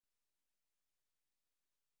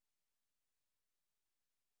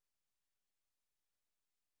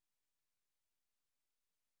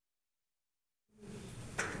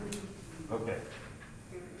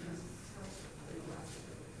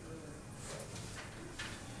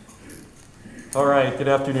All right, good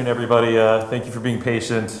afternoon, everybody. Thank you for being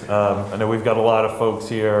patient. I know we've got a lot of folks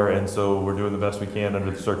here, and so we're doing the best we can under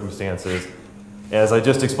the circumstances. As I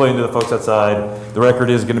just explained to the folks outside, the record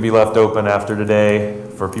is going to be left open after today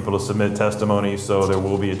for people to submit testimony, so there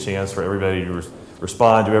will be a chance for everybody to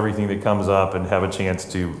respond to everything that comes up and have a chance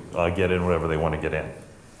to get in whatever they want to get in.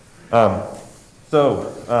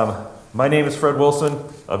 My name is Fred Wilson.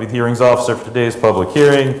 I'll be the hearings officer for today's public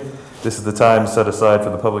hearing. This is the time set aside for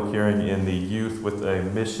the public hearing in the Youth with a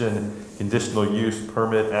Mission Conditional Use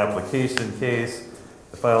Permit application case.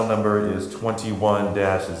 The file number is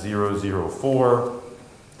 21-004.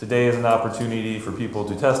 Today is an opportunity for people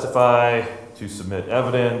to testify, to submit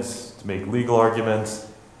evidence, to make legal arguments.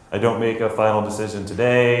 I don't make a final decision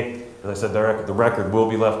today. As I said, the record will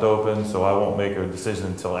be left open, so I won't make a decision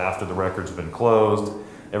until after the record's been closed.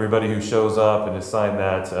 Everybody who shows up and has signed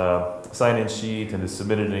that sign-in sheet and has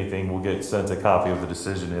submitted anything will get sent a copy of the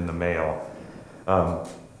decision in the mail. A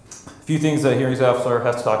few things that a hearings officer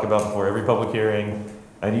has to talk about before every public hearing.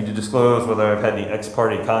 I need to disclose whether I've had any ex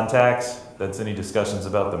parte contacts. That's any discussions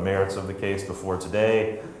about the merits of the case before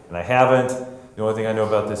today, and I haven't. The only thing I know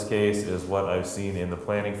about this case is what I've seen in the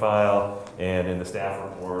planning file and in the staff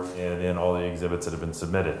report and in all the exhibits that have been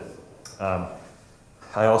submitted.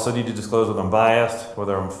 I also need to disclose whether I'm biased,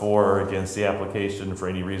 whether I'm for or against the application for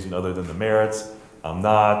any reason other than the merits. I'm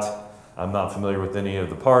not familiar with any of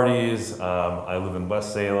the parties. I live in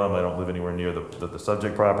West Salem. I don't live anywhere near the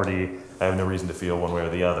subject property. I have no reason to feel one way or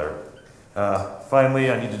the other.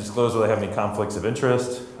 Finally, I need to disclose whether I have any conflicts of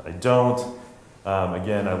interest. I don't.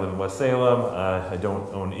 Again, I live in West Salem. I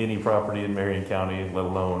don't own any property in Marion County, let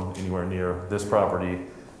alone anywhere near this property,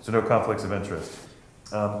 so no conflicts of interest.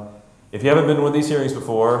 If you haven't been to one of these hearings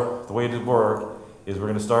before, the way it would work is we're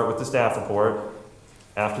going to start with the staff report.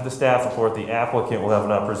 After the staff report, the applicant will have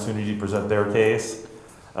an opportunity to present their case.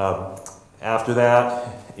 After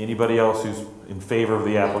that, anybody else who's in favor of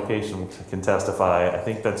the application can testify. I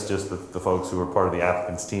think that's just the folks who are part of the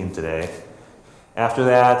applicant's team today. After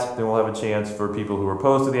that, then we'll have a chance for people who are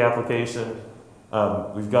opposed to the application.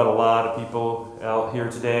 We've got a lot of people out here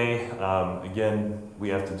today. Again, we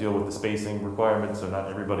have to deal with the spacing requirements, so not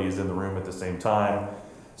everybody is in the room at the same time.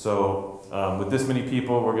 So with this many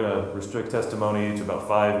people, we're going to restrict testimony to about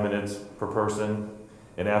 5 minutes per person.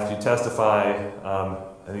 And after you testify, I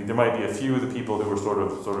think there might be a few of the people who are sort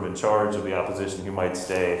of in charge of the opposition who might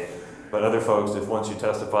stay. But other folks, if once you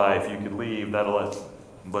testify, if you could leave, that'll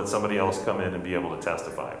let somebody else come in and be able to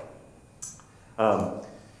testify.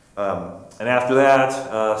 And after that,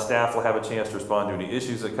 staff will have a chance to respond to any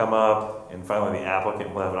issues that come up, and finally the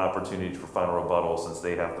applicant will have an opportunity for final rebuttal since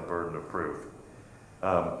they have the burden of proof.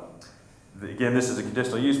 Again, this is a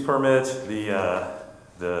conditional use permit.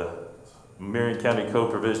 The Marion County Code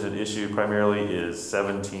provision at issue primarily is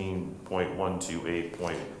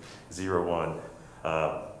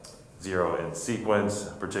 17.128.01 in sequence,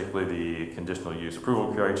 particularly the conditional use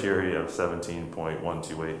approval criteria of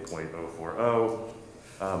 17.128.040.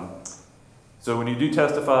 So when you do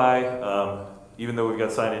testify, even though we've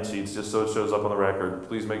got sign-in sheets, just so it shows up on the record,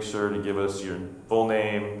 please make sure to give us your full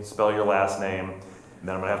name, spell your last name, and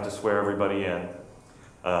then I'm going to have to swear everybody in.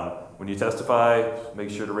 When you testify,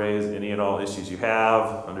 make sure to raise any and all issues you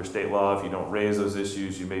have. Under state law, if you don't raise those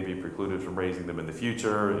issues, you may be precluded from raising them in the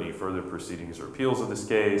future, any further proceedings or appeals of this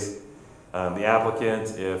case. The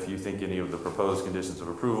applicant, if you think any of the proposed conditions of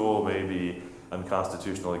approval may be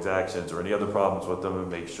unconstitutional exactions or any other problems with them, and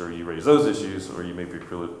make sure you raise those issues, or you may be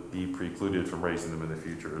precluded from raising them in the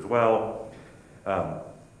future as well.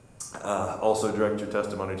 Also direct your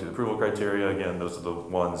testimony to the approval criteria. Again, those are the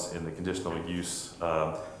ones in the conditional use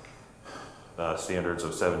standards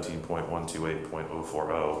of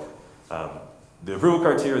 17.128.040. The approval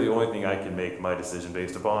criteria are the only thing I can make my decision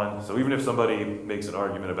based upon. So even if somebody makes an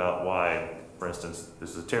argument about why, for instance,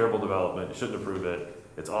 this is a terrible development, you shouldn't approve it,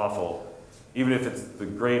 it's awful, even if it's the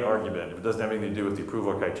great argument, if it doesn't have anything to do with the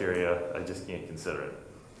approval criteria, I just can't consider it.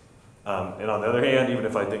 And on the other hand, even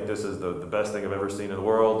if I think this is the best thing I've ever seen in the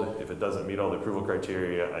world, if it doesn't meet all the approval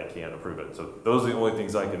criteria, I can't approve it. So those are the only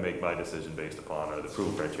things I can make my decision based upon are the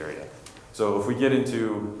approval criteria. So if we get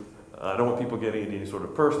into, I don't want people getting any sort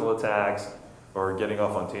of personal attacks or getting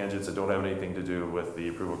off on tangents that don't have anything to do with the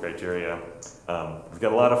approval criteria. We've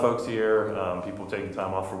got a lot of folks here, people taking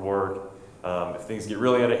time off from work. If things get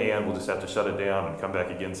really out of hand, we'll just have to shut it down and come back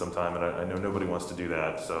again sometime, and I know nobody wants to do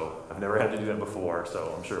that, so I've never had to do that before,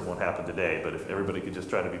 so I'm sure it won't happen today, but if everybody could just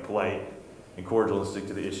try to be polite and cordial and stick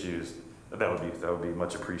to the issues, that would be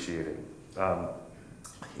much appreciated.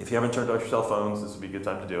 If you haven't turned off your cell phones, this would be a good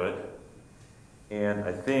time to do it. And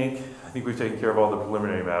I think we've taken care of all the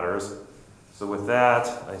preliminary matters. So with that,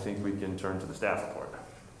 I think we can turn to the staff report.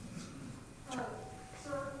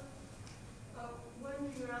 Sir, when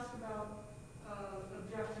you asked about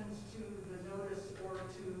objections to the notice or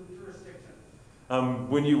to jurisdiction?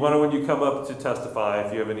 When you come up to testify,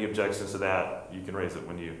 if you have any objections to that, you can raise it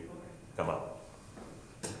when you come up.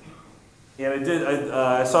 And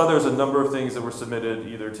I saw there was a number of things that were submitted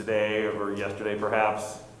either today or yesterday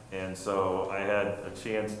perhaps, and so I had a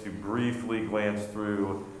chance to briefly glance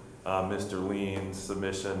through Mr. Lean's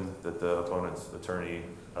submission that the opponent's attorney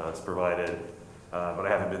has provided, but I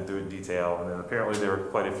haven't been through it in detail. And then apparently there were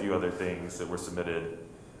quite a few other things that were submitted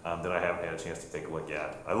that I haven't had a chance to take a look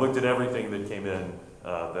at. I looked at everything that came in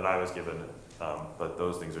that I was given, but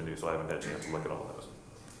those things are new, so I haven't had a chance to look at all of those.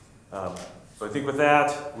 So I think with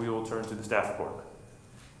that, we will turn to the staff report.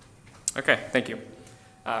 Okay, thank you.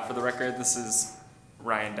 For the record, this is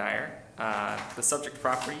Ryan Dyer. The subject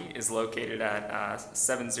property is located at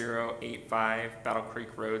 7085 Battle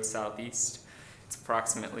Creek Road Southeast. It's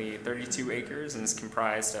approximately 32 acres and is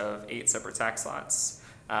comprised of 8 separate tax lots.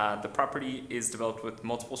 The property is developed with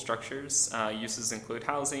multiple structures. Uses include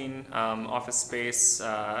housing, office space,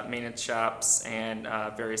 maintenance shops, and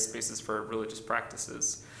various spaces for religious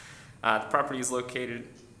practices. The property is located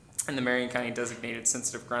in the Marion County Designated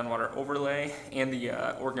Sensitive Groundwater Overlay and the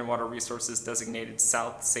Oregon Water Resources Designated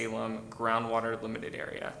South Salem Groundwater Limited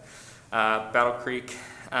Area. Battle Creek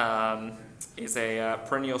is a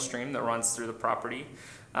perennial stream that runs through the property,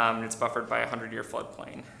 and it's buffered by a 100-year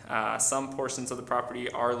floodplain. Some portions of the property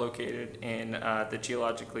are located in the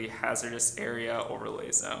geologically hazardous area overlay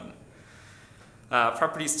zone.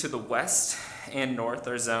 Properties to the west and north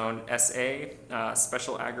are zoned SA,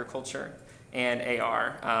 Special Agriculture, and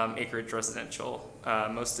AR, Acreage Residential.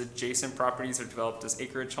 Most adjacent properties are developed as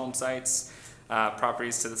acreage home sites.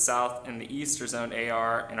 Properties to the south and the east are zoned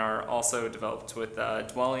AR and are also developed with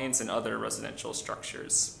dwellings and other residential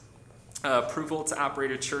structures. Approval to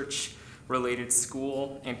operate a church-related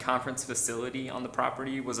school and conference facility on the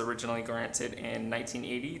property was originally granted in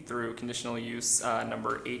 1980 through conditional use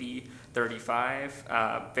number 8035.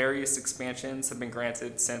 Various expansions have been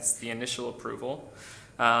granted since the initial approval.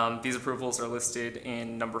 These approvals are listed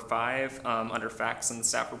in number 5 under facts in the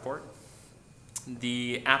staff report.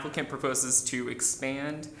 The applicant proposes to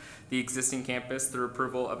expand the existing campus through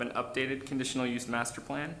approval of an updated conditional use master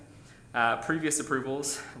plan. Previous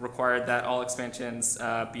approvals required that all expansions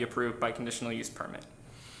be approved by conditional use permit.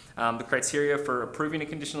 The criteria for approving a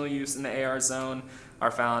conditional use in the AR zone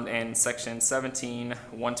are found in section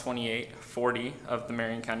 17-128-40 of the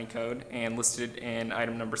Marion County Code and listed in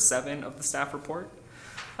item number 7 of the staff report.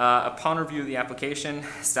 Upon review of the application,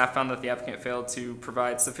 staff found that the applicant failed to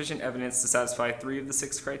provide sufficient evidence to satisfy 3 of the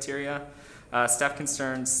 6 criteria. Staff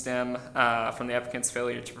concerns stem from the applicant's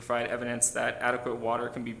failure to provide evidence that adequate water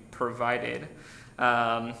can be provided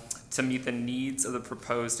to meet the needs of the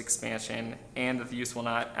proposed expansion and that the use will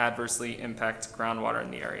not adversely impact groundwater in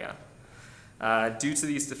the area. Due to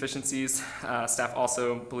these deficiencies, staff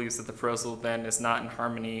also believes that the proposal then is not in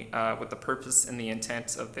harmony with the purpose and the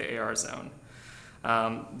intent of the AR zone.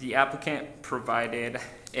 The applicant provided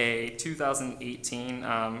a 2018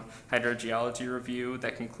 hydrogeology review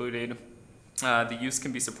that concluded the use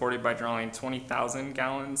can be supported by drawing 20,000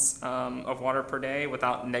 gallons of water per day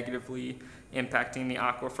without negatively impacting the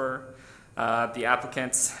aquifer. The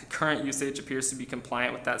applicant's current usage appears to be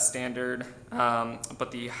compliant with that standard,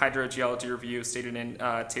 but the hydrogeology review stated in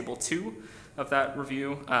Table 2 of that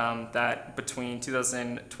review that between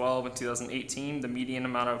 2012 and 2018, the median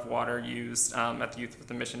amount of water used at the Youth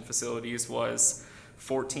with a Mission facilities was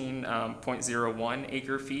 14.01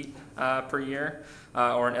 acre feet per year,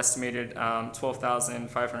 or an estimated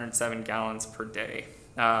 12,507 gallons per day.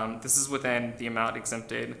 This is within the amount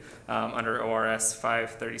exempted under ORS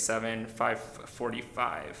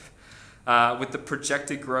 537-545. With the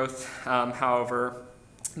projected growth, however,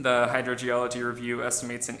 the hydrogeology review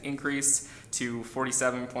estimates an increase to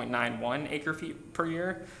 47.91 acre feet per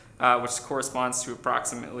year, which corresponds to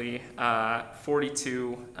approximately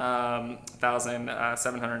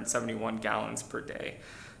 42,771 gallons per day.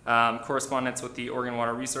 Correspondence with the Oregon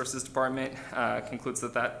Water Resources Department concludes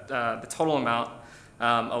that the total amount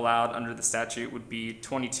allowed under the statute would be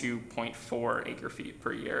 22.4 acre feet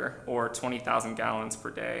per year, or 20,000 gallons per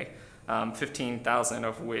day. 15,000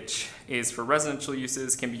 of which is for residential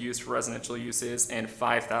uses, can be used for residential uses, and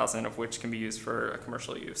 5,000 of which can be used for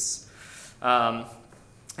commercial use.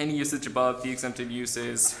 Any usage above the exempted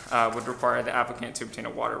uses would require the applicant to obtain a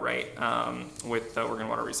water right with the Oregon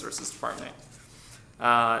Water Resources Department.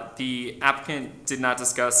 The applicant did not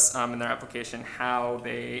discuss in their application how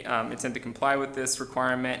they intend to comply with this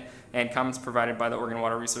requirement, and comments provided by the Oregon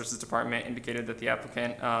Water Resources Department indicated that the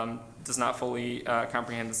applicant does not fully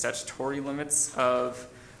comprehend the statutory limits of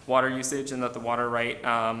water usage, and that the water right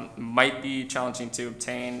might be challenging to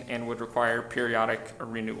obtain and would require periodic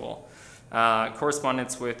renewal.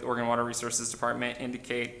 Correspondence with Oregon Water Resources Department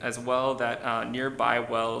indicate as well that nearby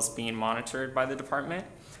wells being monitored by the department,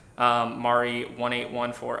 Mari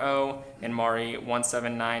 18140 and Mari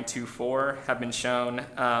 17924, have been shown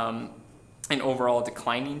an overall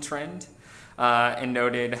declining trend and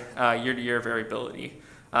noted year-to-year variability.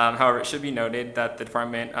 However, it should be noted that the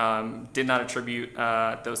department did not attribute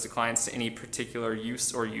those declines to any particular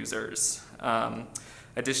use or users.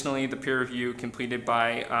 Additionally, the peer review completed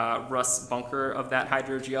by Russ Bunker of that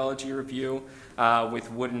hydrogeology review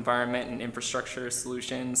with Wood Environment and Infrastructure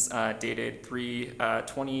Solutions dated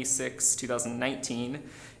 3/26/2019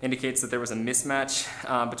 indicates that there was a mismatch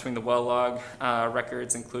between the well log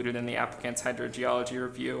records included in the applicant's hydrogeology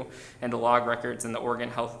review and the log records in the Oregon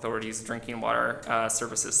Health Authority's drinking water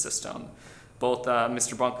services system. Both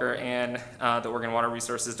Mr. Bunker and the Oregon Water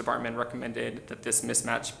Resources Department recommended that this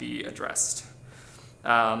mismatch be addressed.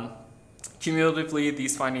 Cumulatively,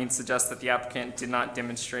 these findings suggest that the applicant did not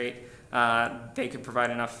demonstrate they could provide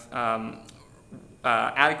enough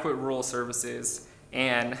adequate rural services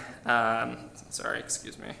and, sorry,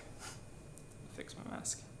 excuse me, fix my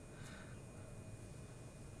mask.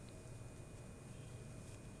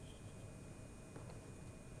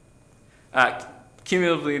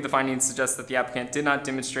 Cumulatively, the findings suggest that the applicant did not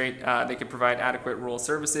demonstrate they could provide adequate rural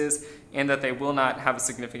services and that they will not have a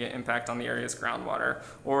significant impact on the area's groundwater,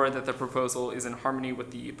 or that the proposal is in harmony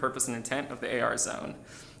with the purpose and intent of the AR zone.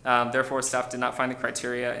 Therefore, staff did not find the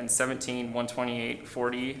criteria in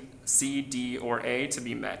 17-128-40 C, D, or A to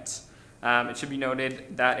be met. It should be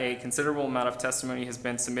noted that a considerable amount of testimony has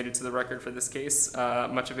been submitted to the record for this case,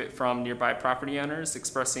 much of it from nearby property owners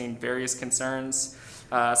expressing various concerns,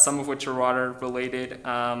 some of which are water related,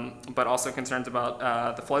 but also concerns about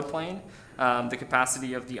the floodplain, the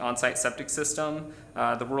capacity of the on-site septic system,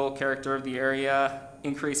 the rural character of the area,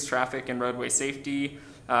 increased traffic and roadway safety,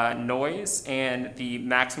 noise, and the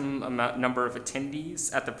maximum number of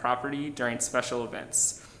attendees at the property during special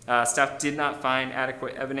events. Staff did not find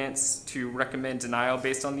adequate evidence to recommend denial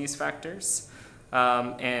based on these factors,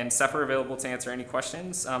 and staff are available to answer any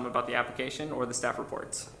questions about the application or the staff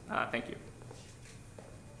reports. Thank you.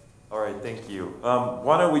 All right, thank you.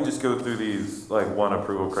 Why don't we just go through these like one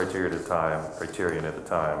approval criterion at a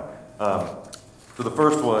time. So the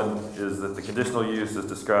first one is that the conditional use as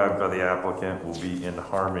described by the applicant will be in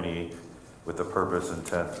harmony with the purpose and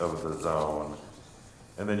intent of the zone.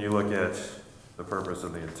 And then you look at the purpose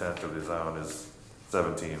and the intent of the zone is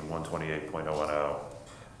 17-128.010.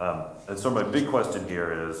 And so my big question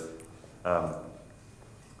here is,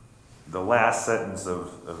 the last sentence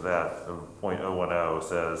of that, of .010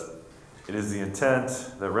 says, it is the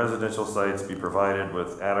intent that residential sites be provided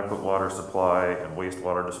with adequate water supply and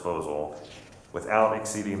wastewater disposal without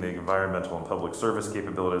exceeding the environmental and public service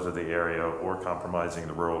capabilities of the area or compromising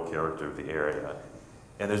the rural character of the area.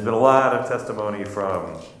 And there's been a lot of testimony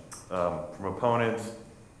from opponents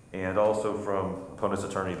and also from opponent's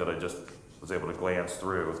attorney that I just was able to glance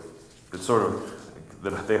through. It's sort of,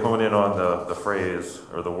 that they hone in on the phrase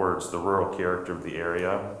or the words, the rural character of the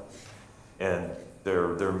area. And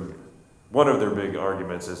one of their big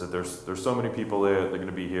arguments is that there's so many people there, they're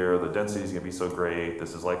gonna be here, the density is gonna be so great,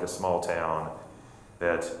 this is like a small town,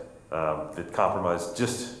 that it compromises,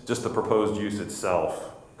 just the proposed use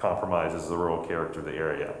itself compromises the rural character of the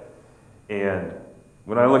area. And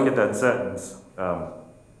when I look at that sentence,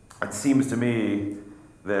 it seems to me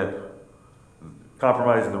that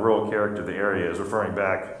compromising the rural character of the area is referring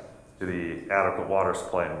back to the adequate water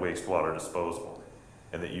supply and wastewater disposal.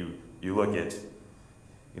 And that you look at,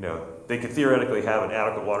 they could theoretically have an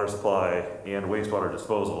adequate water supply and wastewater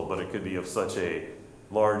disposal, but it could be of such a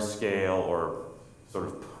large scale or sort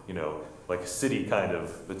of, like city kind of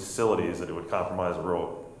facilities that it would compromise the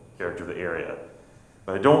rural character of the area.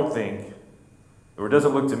 But I don't think, or it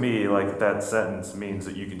doesn't look to me like that sentence means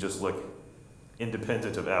that you can just look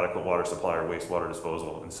independent of adequate water supply or wastewater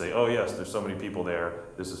disposal and say, oh yes, there's so many people there,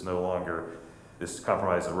 this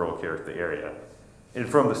compromises the rural character of the area. And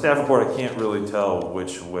from the staff report, I can't really tell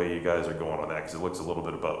which way you guys are going on that because it looks a little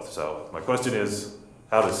bit of both. So my question is,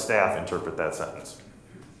 how does staff interpret that sentence?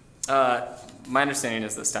 My understanding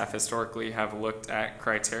is that staff historically have looked at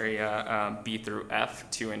criteria B through F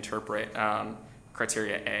to interpret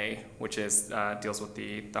criteria A, which is deals with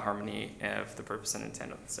the harmony of the purpose and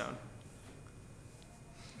intent of the zone.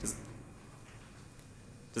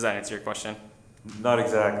 Does that answer your question? Not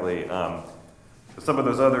exactly. Some of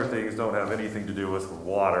those other things don't have anything to do with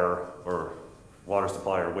water or water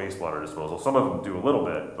supply or wastewater disposal. Some of them do a little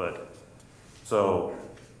bit, but so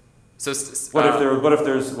So what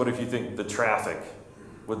if you think the traffic?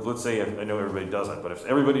 Let's say, I know everybody doesn't, but if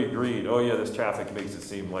everybody agreed, oh yeah, this traffic makes it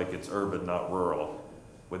seem like it's urban, not rural,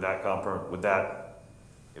 would that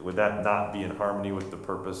not be in harmony with the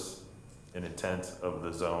purpose and intent of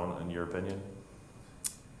the zone, in your opinion?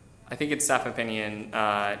 I think it's staff opinion. So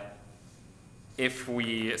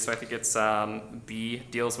I think it's B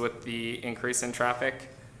deals with the increase in traffic,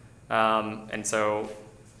 and so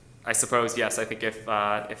I suppose yes. I think if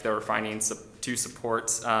there were findings to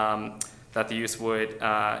support that the use would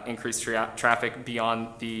increase traffic beyond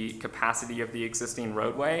the capacity of the existing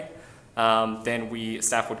roadway, then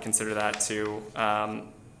staff would consider that to.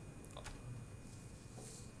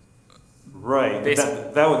 Right.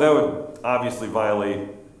 That would obviously violate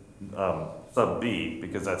sub B,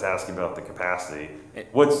 because that's asking about the capacity.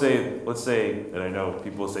 Let's say, and I know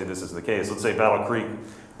people will say this isn't the case, let's say Battle Creek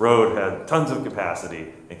Road had tons of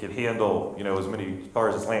capacity and could handle, as many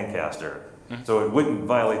cars as Lancaster. Mm-hmm. So it wouldn't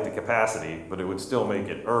violate the capacity, but it would still make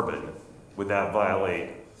it urban. Would that violate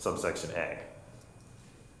subsection A?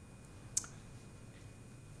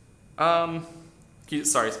 Can you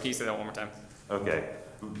say that one more time? Okay.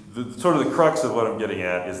 Sort of the crux of what I'm getting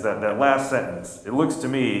at is that last sentence, it looks to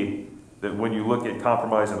me that when you look at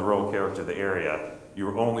compromising the rural character of the area,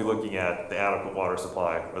 you're only looking at the adequate water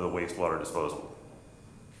supply or the wastewater disposal.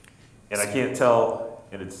 And I can't tell,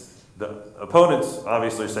 and the opponents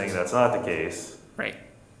obviously are saying that's not the case. Right.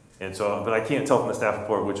 And so, but I can't tell from the staff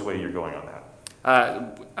report which way you're going on that.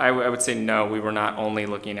 I would say no, we were not only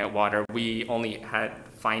looking at water. We only had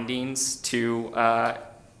findings to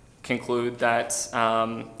conclude that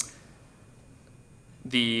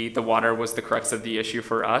the water was the crux of the issue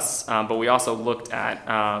for us, but we also looked at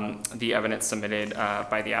the evidence submitted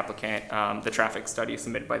by the applicant, the traffic study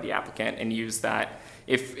submitted by the applicant, and used that.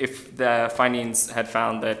 If the findings had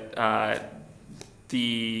found that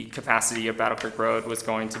the capacity of Battle Creek Road was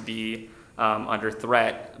going to be under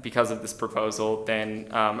threat because of this proposal, then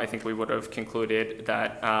I think we would have concluded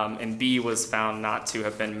that, and B was found not to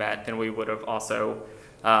have been met, then we would have also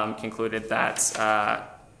concluded that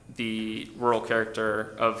the rural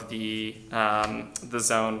character of the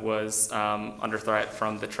zone was under threat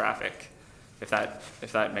from the traffic, if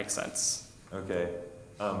that makes sense. Okay,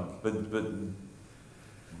 but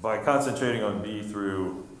by concentrating on B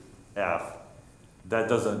through F, that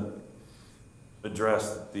doesn't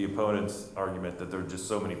address the opponent's argument that there are just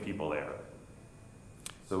so many people there.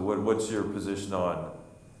 So what's your position on,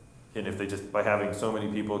 and if they just, by having so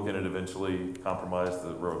many people, can it eventually compromise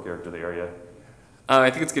the rural character of the area? I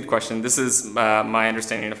think it's a good question. This is my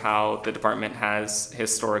understanding of how the department has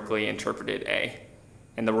historically interpreted A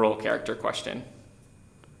in the rural character question.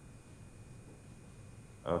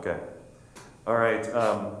 Okay. All right.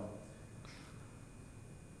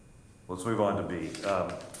 Let's move on to B.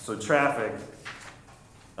 So traffic.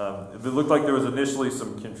 It looked like there was initially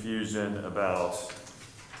some confusion about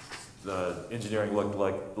the engineering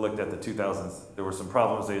looked at the 2000s. There were some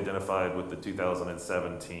problems they identified with the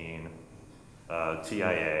 2017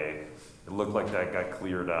 TIA. It looked like that got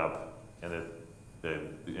cleared up, and the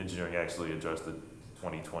engineering actually addressed the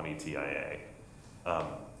 2020 TIA.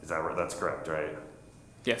 Is that right? That's correct, right?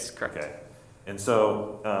 Yes, correct. Okay. And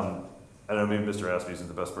so, I don't know, maybe Mr. Asmussen is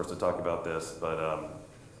the best person to talk about this, but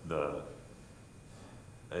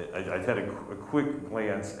I had a quick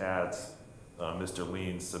glance at Mr.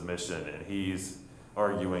 Lean's submission, and he's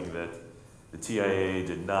arguing that the TIA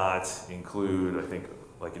did not include, I think,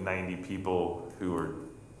 like 90 people who are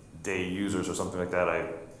day users or something like that.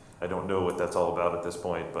 I don't know what that's all about at this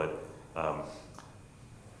point, but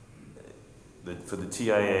for the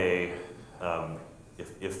TIA,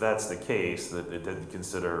 if that's the case, that it didn't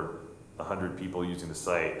consider 100 people using the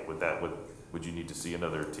site, would you need to see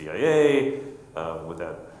another TIA? How would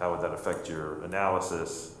that affect your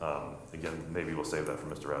analysis? Again, maybe we'll save that for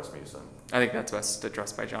Mr. Rasmussen. I think that's best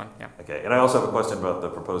addressed by John, yeah. Okay, and I also have a question about the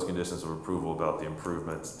proposed conditions of approval about the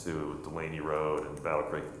improvements to Delaney Road and Battle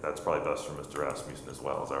Creek. That's probably best for Mr. Rasmussen as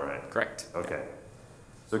well, is that right? Correct. Okay.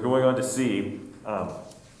 So going on to C,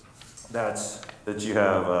 that you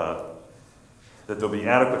have, that there'll be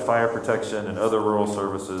adequate fire protection and other rural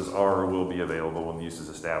services are or will be available when the use is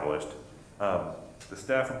established. The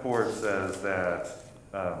staff report says that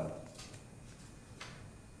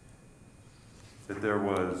that there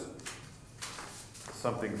was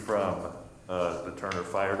something from the Turner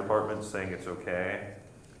Fire Department saying it's okay.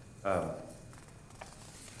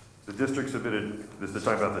 the district submitted, this is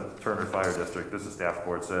talking about the Turner Fire District, this is staff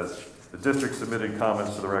report, says, the district submitted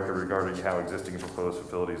comments to the record regarding how existing and proposed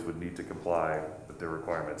facilities would need to comply with their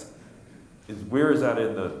requirements. Where is that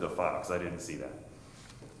in the file? Because I didn't see that.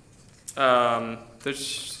 It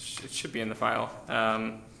should be in the file.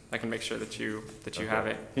 I can make sure that you have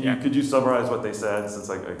it. Could you summarize what they said, since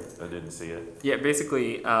I didn't see it? Yeah,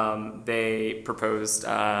 basically, they proposed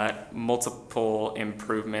multiple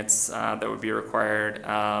improvements that would be required,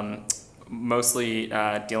 mostly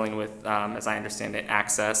dealing with, as I understand it,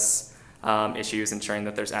 access issues, ensuring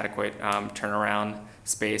that there's adequate turnaround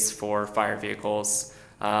space for fire vehicles,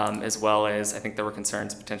 as well as I think there were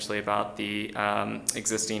concerns potentially about the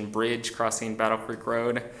existing bridge crossing Battle Creek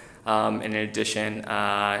Road. In addition,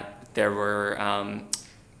 there was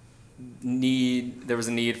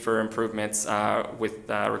a need for improvements with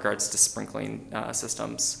regards to sprinkling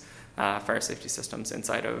systems, fire safety systems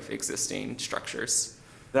inside of existing structures.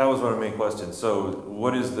 That was one of the main questions. So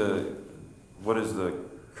what's the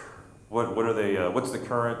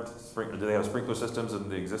current sprinkler? Do they have sprinkler systems in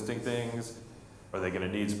the existing things? Are they going to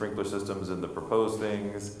need sprinkler systems in the proposed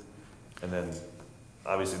things? And then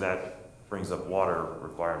obviously that brings up water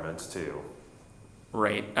requirements too.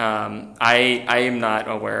 Right. I am not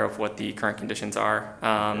aware of what the current conditions are.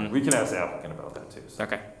 We can ask the applicant about that too. So.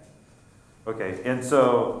 Okay. Okay, and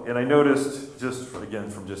I noticed,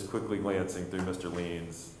 from just quickly glancing through Mr.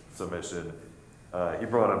 Lean's submission, he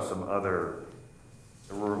brought up some other,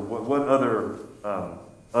 what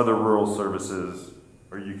other rural services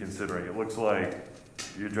are you considering? It looks like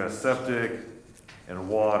you address septic and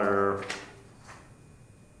water.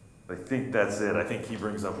 I think that's it. I think he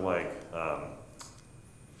brings up like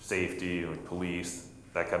safety, like police,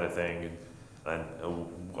 that kind of thing. And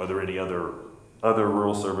are there any other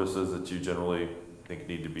rural services that you generally think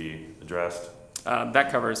need to be addressed? That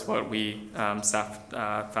covers what we staff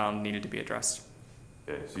found needed to be addressed.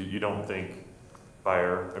 Okay, so you don't think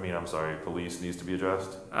police needs to be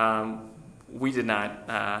addressed? We did not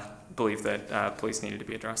believe that police needed to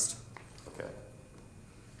be addressed. Okay.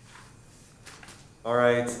 All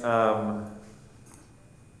right.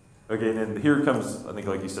 Okay, and then here comes, I think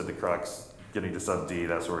like you said, the crux, getting to sub D,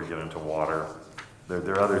 that's where we get into water.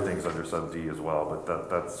 There are other things under sub D as well, but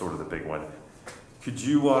that's sort of the big one. Could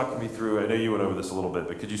you walk me through, I know you went over this a little bit,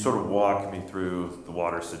 but could you sort of walk me through the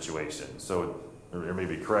water situation? So, or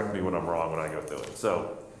maybe correct me when I'm wrong when I go through it.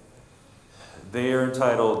 So, they are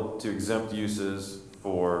entitled to exempt uses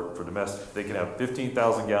for domestic, they can have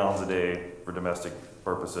 15,000 gallons a day for domestic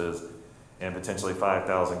purposes and potentially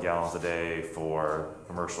 5,000 gallons a day for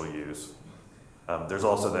commercial use. There's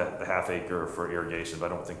also the half acre for irrigation, but I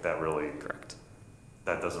don't think that really, correct.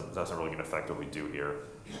 That's not really gonna affect what we do here,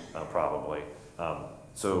 probably.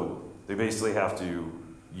 So they basically have to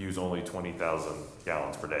use only 20,000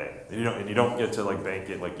 gallons per day. And you don't get to like bank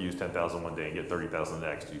it, like use 10,000 one day and get 30,000 the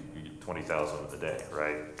next, you get 20,000 a day,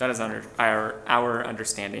 right? That is under our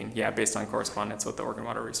understanding, yeah, based on correspondence with the Oregon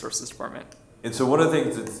Water Resources Department. And so one of the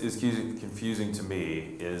things that is confusing to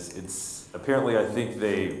me is it's apparently I think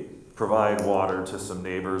they provide water to some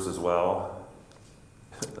neighbors as well.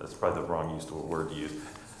 That's probably the wrong word to use.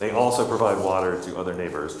 They also provide water to other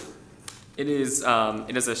neighbors. It is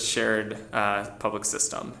a shared public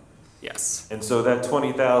system, yes. And so that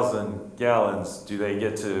 20,000 gallons, do they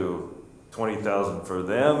get to 20,000 for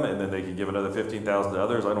them and then they can give another 15,000 to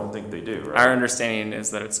others? I don't think they do, right? Our understanding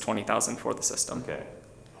is that it's 20,000 for the system. Okay.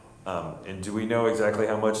 And do we know exactly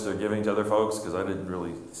how much they're giving to other folks? Because I didn't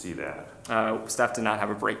really see that. Staff did not have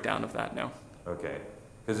a breakdown of that, no. Okay.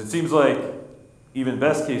 Because it seems like even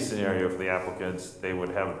best case scenario for the applicants, they would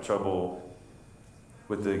have trouble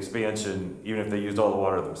with the expansion even if they used all the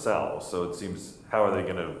water themselves. So it seems, how are they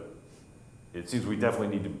going to, it seems we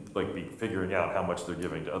definitely need to like be figuring out how much they're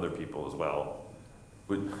giving to other people as well.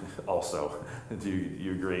 Also, do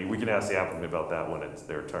you agree? We can ask the applicant about that when it's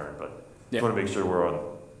their turn, but just want to make sure we're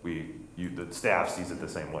on, the staff sees it the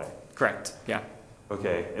same way. Correct, yeah.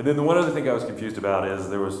 Okay, and then the one other thing I was confused about is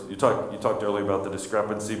you talked earlier about the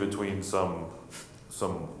discrepancy between some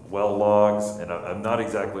well logs, and I'm not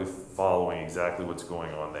exactly following exactly what's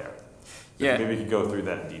going on there. So yeah. Maybe you could go through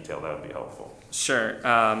that in detail, that would be helpful. Sure,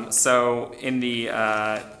 so in the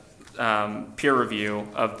peer review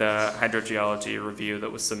of the hydrogeology review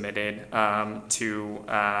that was submitted to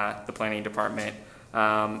the planning department,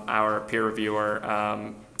 our peer reviewer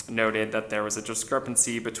noted that there was a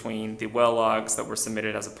discrepancy between the well logs that were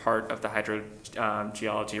submitted as a part of the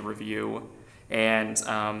hydrogeology review and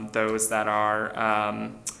those that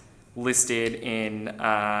are listed in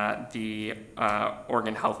the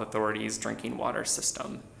Oregon Health Authority's drinking water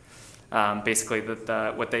system. basically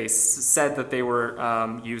that what they said that they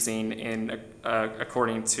were using in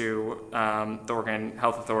according to the Oregon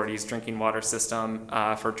Health Authority's drinking water system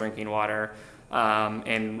for drinking water,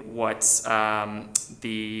 and what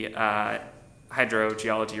the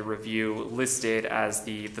hydrogeology review listed as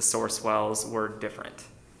the source wells were different.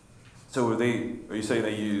 So are you saying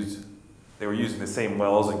they were using the same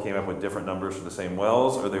wells and came up with different numbers for the same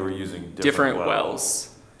wells, or they were using different wells?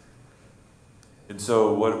 And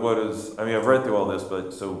so what is, I mean, I've read through all this,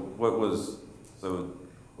 but so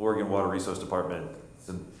Oregon Water Resource Department,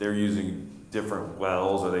 so they're using different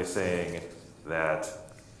wells. Are they saying that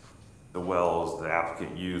the wells the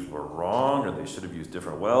applicant used were wrong, or they should have used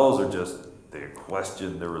different wells, or just they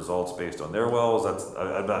questioned their results based on their wells?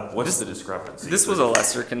 What's the discrepancy? This was a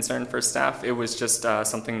lesser concern for staff. It was just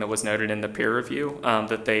something that was noted in the peer review,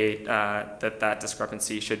 that that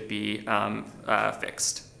discrepancy should be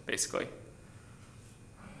fixed, basically.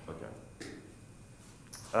 Okay.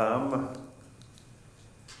 I'll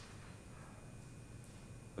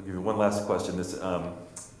give you one last question.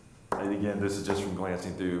 And again, this is just from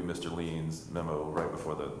glancing through Mr. Lean's memo right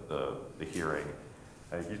before the hearing.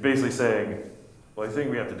 He's basically saying, well, I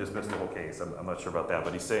think we have to dismiss the whole case. I'm not sure about that,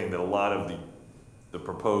 but he's saying that a lot of the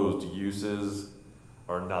proposed uses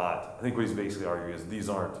are not, I think what he's basically arguing is these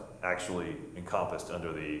aren't actually encompassed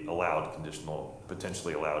under the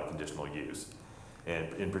potentially allowed conditional use.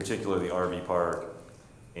 And in particular, the RV park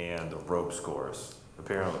and the ropes course.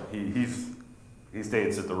 Apparently, he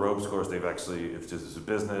states that the ropes course, it's a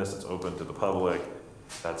business, it's open to the public.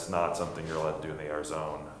 That's not something you're allowed to do in the AR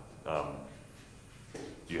zone.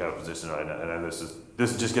 Do you have a position? And I know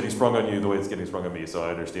this is just getting sprung on you the way it's getting sprung on me, so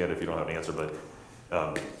I understand if you don't have an answer, but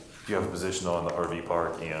do you have a position on the RV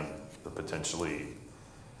park and the potentially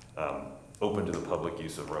open to the public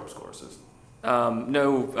use of ropes courses?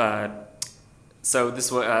 No. So this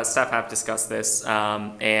staff have discussed this,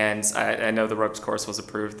 and I know the ropes course was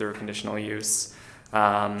approved through conditional use,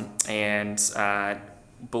 and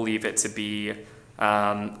believe it to be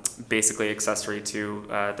basically accessory to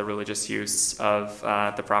the religious use of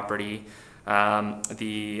the property.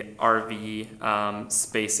 The RV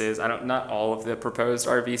spaces, not all of the proposed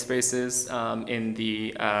RV spaces in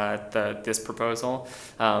this proposal,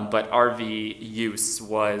 but RV use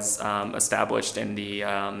was established in the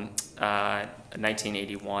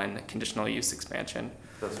 1981 conditional use expansion.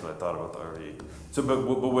 That's what I thought about the RV. So, but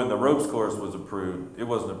when the ropes course was approved, it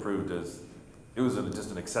wasn't approved as, it was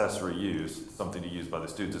just an accessory use, something to use by the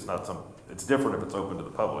students. It's different if it's open to the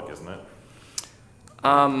public, isn't it?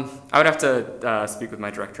 I would have to speak with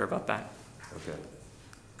my director about that. Okay.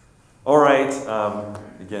 All right.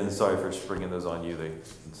 Again, sorry for springing those on you.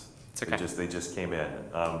 It's okay. They just came in.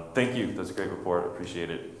 Thank you. That's a great report. Appreciate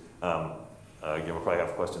it. Again, we'll probably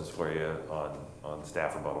have questions for you on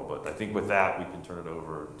staff rebuttal, but I think with that, we can turn it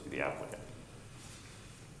over to the applicant.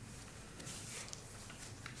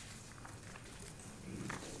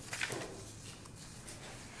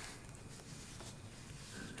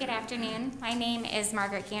 Good afternoon. My name is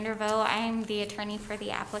Margaret Ganderville. I am the attorney for the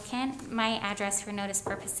applicant. My address for notice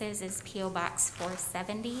purposes is P.O. Box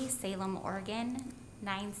 470, Salem, Oregon,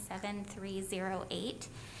 97308.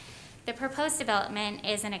 The proposed development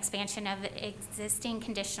is an expansion of existing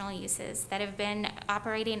conditional uses that have been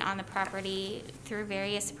operating on the property through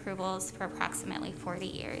various approvals for approximately 40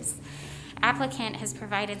 years. Applicant has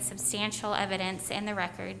provided substantial evidence in the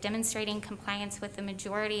record demonstrating compliance with the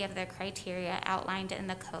majority of the criteria outlined in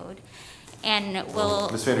the code, and will...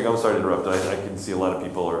 Ms. Vandergam, I'm sorry to interrupt. I can see a lot of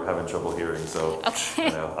people are having trouble hearing, so... Okay.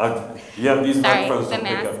 These microphones don't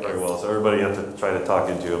pick up very well, so everybody has to try to talk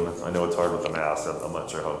into them. I know it's hard with the mask. I'm not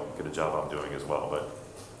sure how good a job I'm doing as well, but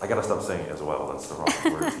I got to stop saying as well. That's the wrong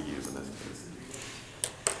word to use in this case.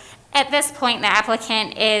 At this point, the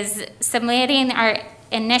applicant is submitting our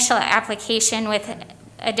initial application with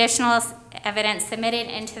additional evidence submitted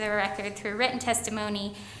into the record through written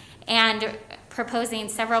testimony and proposing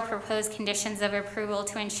several proposed conditions of approval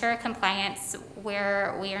to ensure compliance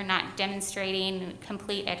where we are not demonstrating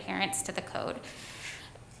complete adherence to the code.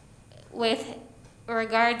 With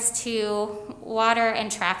regards to water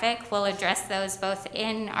and traffic, we'll address those both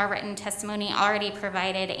in our written testimony already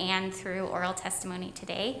provided and through oral testimony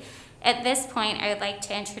today. At this point, I would like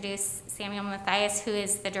to introduce Samuel Mathias, who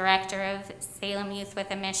is the director of Salem Youth with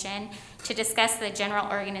a Mission, to discuss the general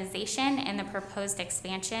organization and the proposed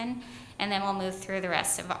expansion, and then we'll move through the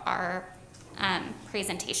rest of our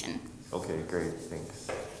presentation. Okay, great, thanks.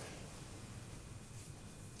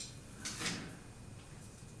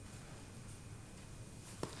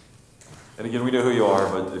 And again, we know who you are,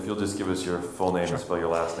 but if you'll just give us your full name Sure. and spell your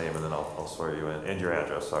last name, and then I'll swear you in, and your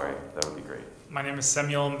address, sorry, that would be great. My name is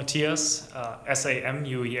Samuel Matthias, Samuel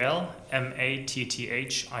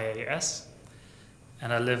Mattias,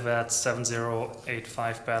 and I live at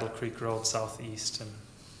 7085 Battle Creek Road, Southeast.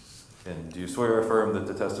 And do you swear or affirm that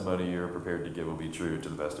the testimony you're prepared to give will be true to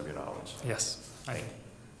the best of your knowledge? Yes, I do.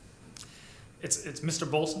 It's Mr.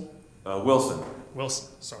 Bolson? Wilson, Wilson,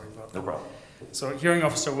 sorry about that. no problem. So Hearing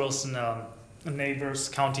Officer Wilson, neighbors,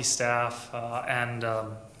 county staff, and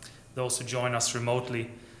those who join us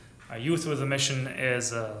remotely. Youth with a Mission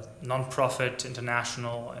is a non-profit,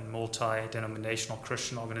 international, and multi-denominational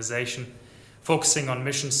Christian organization focusing on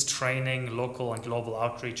missions training, local and global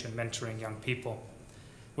outreach, and mentoring young people.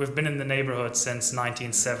 We've been in the neighborhood since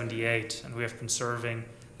 1978, and we have been serving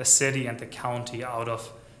the city and the county out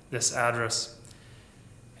of this address.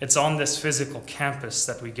 It's on this physical campus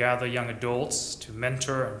that we gather young adults to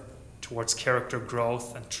mentor towards character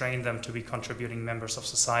growth and train them to be contributing members of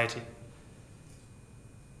society.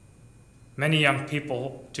 Many young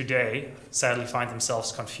people today sadly find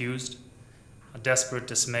themselves confused, desperate,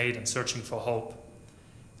 dismayed, and searching for hope.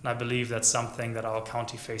 And I believe that's something that our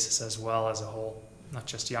county faces as well as a whole, not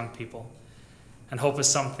just young people. And hope is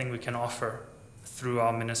something we can offer through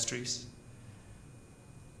our ministries.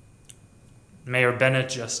 Mayor Bennett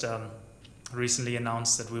just recently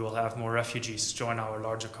announced that we will have more refugees join our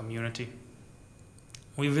larger community.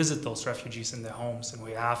 We visit those refugees in their homes, and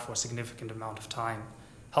we have for a significant amount of time,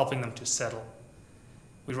 helping them to settle.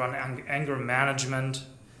 We run anger management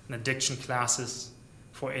and addiction classes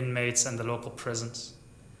for inmates and the local prisons,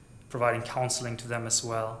 providing counseling to them as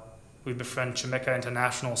well. We befriend Jamaica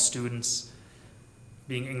International students,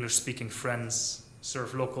 being English-speaking friends,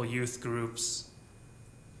 serve local youth groups,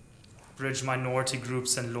 bridge minority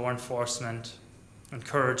groups and law enforcement,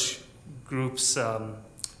 encourage groups,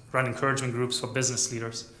 run encouragement groups for business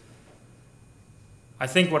leaders. I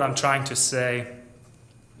think what I'm trying to say,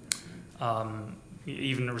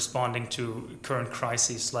 even responding to current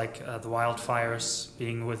crises like the wildfires,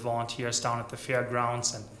 being with volunteers down at the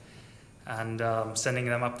fairgrounds and sending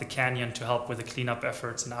them up the canyon to help with the cleanup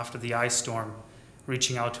efforts, and after the ice storm,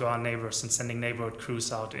 reaching out to our neighbors and sending neighborhood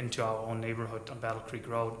crews out into our own neighborhood on Battle Creek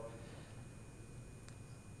Road.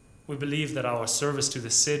 We believe that our service to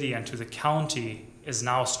the city and to the county is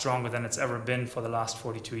now stronger than it's ever been for the last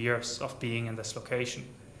 42 years of being in this location.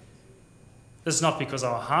 This is not because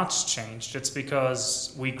our hearts changed, it's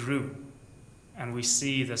because we grew and we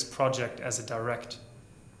see this project as a direct,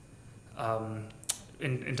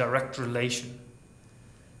 in direct relation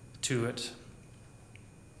to it.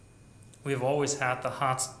 We have always had the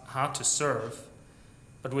heart to serve,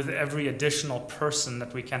 but with every additional person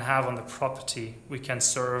that we can have on the property, we can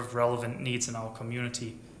serve relevant needs in our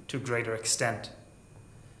community to a greater extent.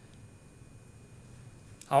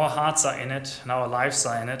 Our hearts are in it, and our lives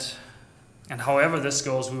are in it, and however this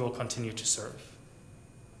goes, we will continue to serve.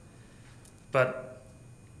 But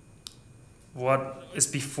what is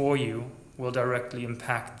before you will directly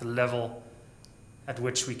impact the level at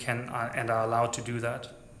which we can and are allowed to do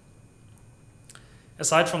that.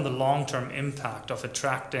 Aside from the long-term impact of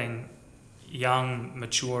attracting young,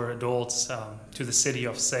 mature adults to the city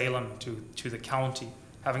of Salem, to the county,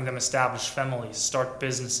 having them establish families, start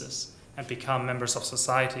businesses, and become members of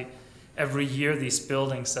society, every year these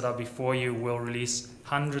buildings that are before you will release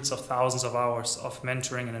hundreds of thousands of hours of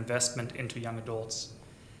mentoring and investment into young adults,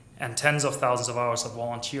 and tens of thousands of hours of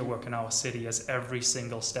volunteer work in our city, as every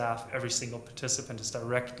single staff, every single participant is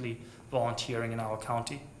directly volunteering in our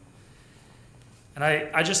county. And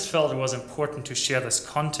I just felt it was important to share this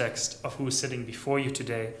context of who is sitting before you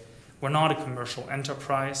today. We're not a commercial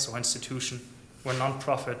enterprise or institution. We're a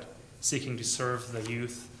nonprofit seeking to serve the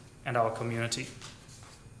youth and our community.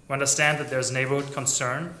 We understand that there's neighborhood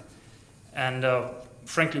concern, and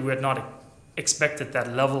frankly, we had not expected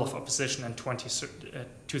that level of opposition in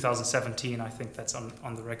 2017. I think that's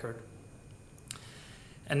on the record.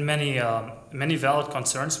 And many valid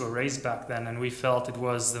concerns were raised back then, and we felt it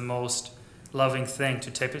was the most loving thing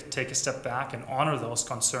to take a step back and honor those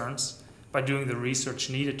concerns by doing the research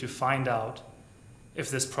needed to find out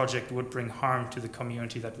if this project would bring harm to the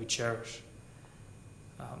community that we cherish.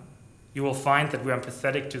 You will find that we are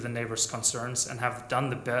empathetic to the neighbors' concerns and have done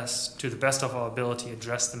the best, to the best of our ability,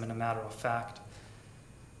 address them in a matter of fact.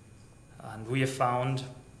 And we have found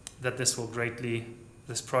that this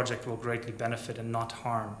project will greatly benefit and not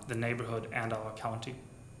harm the neighborhood and our county.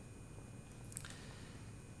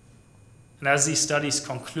 And as these studies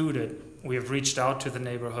concluded, we have reached out to the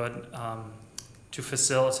neighborhood to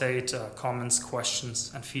facilitate comments,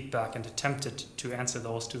 questions, and feedback, and attempted to answer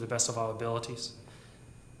those to the best of our abilities.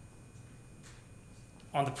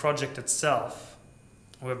 On the project itself,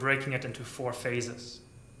 we're breaking it into 4 phases.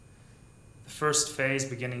 The first phase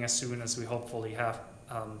beginning as soon as we hopefully have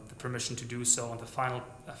the permission to do so, and the final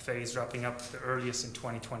phase wrapping up the earliest in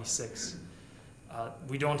 2026.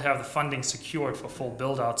 We don't have the funding secured for full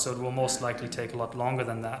build-out, so it will most likely take a lot longer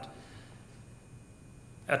than that.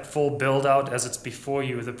 At full build-out, as it's before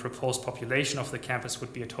you, the proposed population of the campus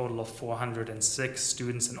would be a total of 406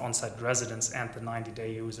 students and on-site residents and the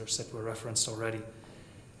 90-day users that were referenced already.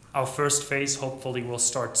 Our first phase hopefully will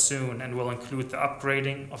start soon and will include the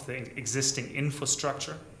upgrading of the existing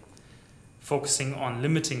infrastructure, focusing on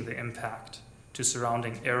limiting the impact to the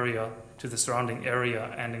surrounding area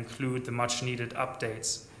and include the much needed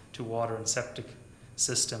updates to water and septic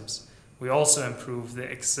systems. We also improve the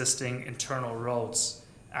existing internal roads,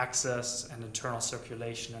 access and internal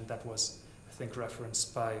circulation, and that was, I think,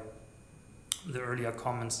 referenced by the earlier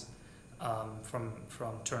comments from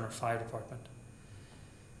Turner Fire Department.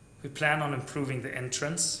 We plan on improving the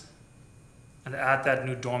entrance and add that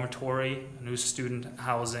new dormitory, new student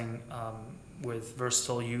housing with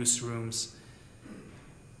versatile use rooms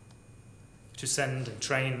to send and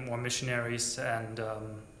train more missionaries and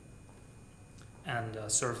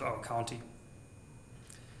serve our county.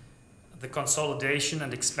 The consolidation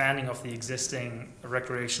and expanding of the existing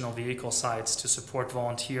recreational vehicle sites to support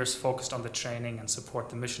volunteers focused on the training and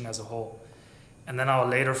support the mission as a whole. And then our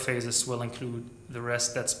later phases will include the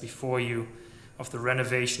rest that's before you of the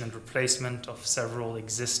renovation and replacement of several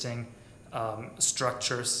existing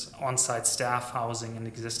structures, on-site staff housing and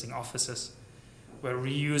existing offices. We're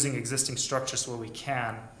reusing existing structures where we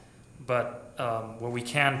can, but where we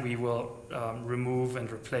can, we will remove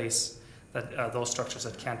and replace those structures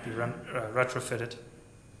that can't be retrofitted.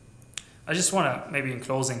 I just want to, maybe in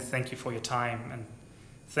closing, thank you for your time and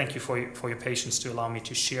thank you for your patience to allow me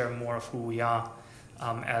to share more of who we are,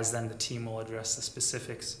 as then the team will address the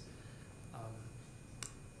specifics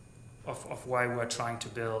of why we're trying to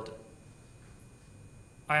build.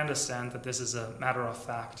 I understand that this is a matter of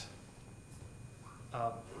fact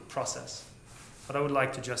process, but I would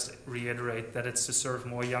like to just reiterate that it's to serve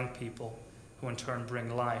more young people who in turn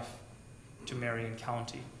bring life to Marion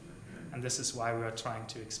County. And this is why we are trying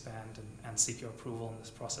to expand and seek your approval in this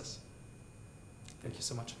process. Thank you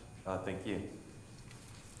so much. Thank you.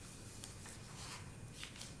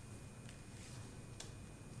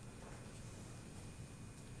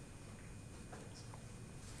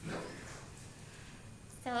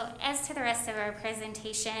 So as to the rest of our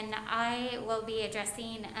presentation, I will be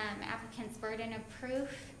addressing applicant's burden of proof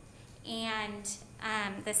and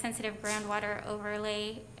the sensitive groundwater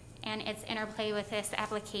overlay and its interplay with this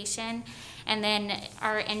application. And then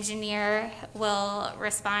our engineer will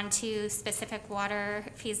respond to specific water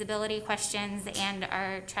feasibility questions, and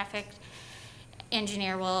our traffic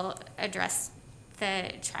engineer will address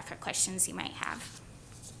the traffic questions you might have.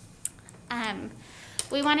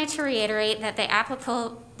 We wanted to reiterate that the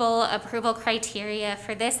applicable approval criteria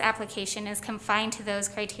for this application is confined to those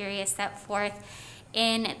criteria set forth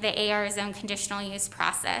in the AR zone conditional use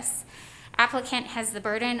process. Applicant has the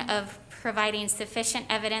burden of providing sufficient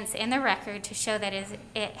evidence in the record to show that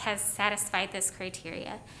it has satisfied this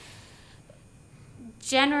criteria.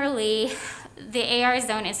 Generally, the AR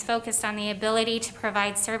zone is focused on the ability to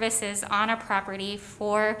provide services on a property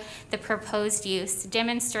for the proposed use,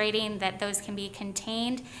 demonstrating that those can be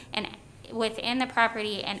contained and within the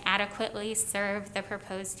property and adequately serve the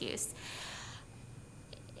proposed use.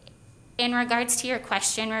 In regards to your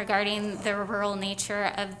question regarding the rural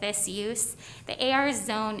nature of this use, the AR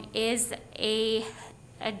zone is a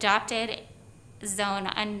adopted zone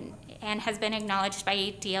and has been acknowledged by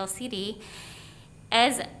DLCD.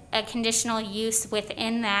 As a conditional use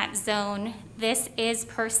within that zone, this is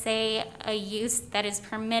per se a use that is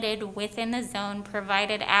permitted within the zone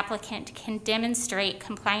provided applicant can demonstrate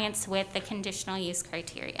compliance with the conditional use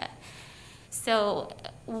criteria. So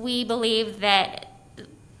we believe that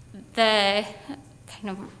the kind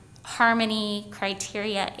of harmony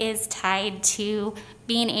criteria is tied to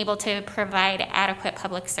being able to provide adequate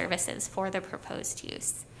public services for the proposed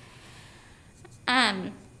use.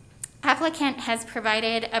 Applicant has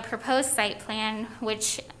provided a proposed site plan,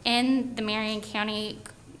 which in the Marion County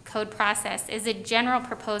Code process is a general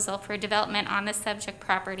proposal for development on the subject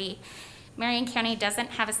property. Marion County doesn't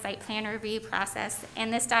have a site plan review process,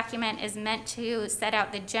 and this document is meant to set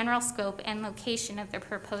out the general scope and location of the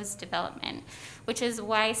proposed development, which is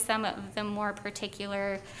why some of the more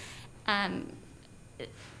particular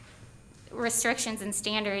restrictions and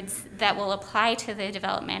standards that will apply to the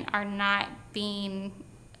development are not being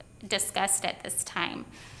discussed at this time.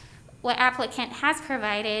 What applicant has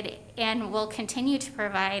provided and will continue to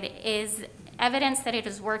provide is evidence that it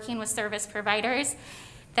is working with service providers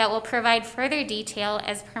that will provide further detail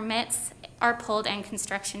as permits are pulled and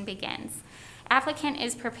construction begins. Applicant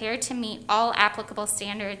is prepared to meet all applicable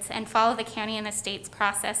standards and follow the county and the state's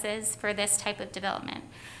processes for this type of development.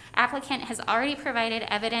 Applicant has already provided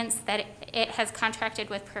evidence that it has contracted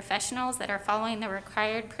with professionals that are following the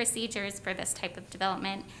required procedures for this type of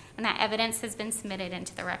development, and that evidence has been submitted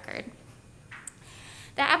into the record.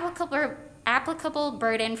 The applicable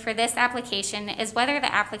burden for this application is whether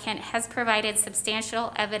the applicant has provided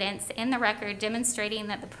substantial evidence in the record demonstrating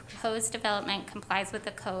that the proposed development complies with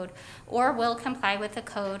the code or will comply with the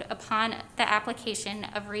code upon the application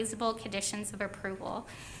of reasonable conditions of approval.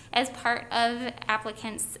 As part of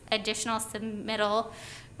applicant's additional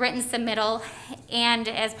written submittal, and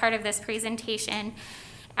as part of this presentation,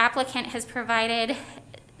 applicant has provided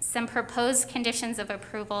some proposed conditions of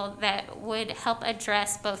approval that would help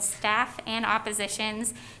address both staff and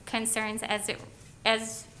opposition's concerns as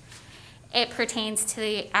it pertains to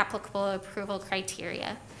the applicable approval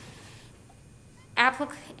criteria.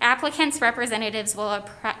 Applicant's representatives will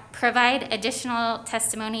provide additional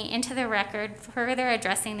testimony into the record further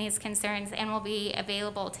addressing these concerns and will be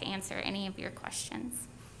available to answer any of your questions.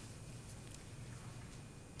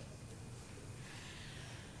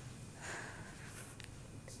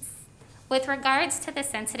 With regards to the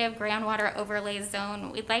sensitive groundwater overlay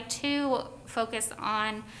zone, we'd like to focus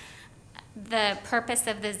on the purpose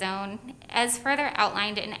of the zone as further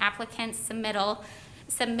outlined in applicant's submittal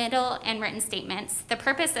and written statements. The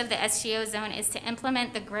purpose of the SGO zone is to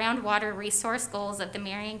implement the groundwater resource goals of the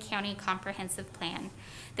Marion County Comprehensive Plan.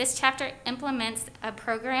 This chapter implements a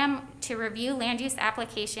program to review land use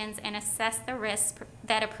applications and assess the risk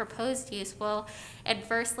that a proposed use will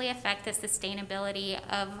adversely affect the sustainability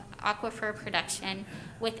of aquifer production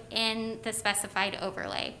within the specified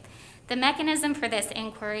overlay. The mechanism for this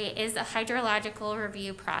inquiry is a hydrological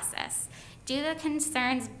review process. Due to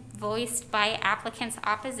concerns voiced by applicant's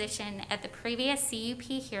opposition at the previous CUP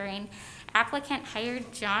hearing, applicant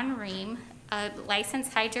hired John Ream, a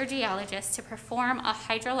licensed hydrogeologist, to perform a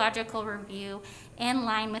hydrological review in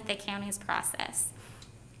line with the county's process.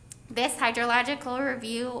 This hydrological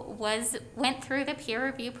review went through the peer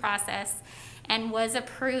review process and was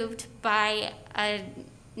approved by a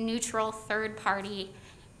neutral third party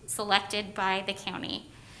selected by the county.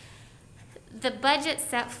 The budget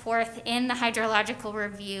set forth in the hydrological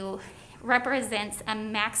review represents a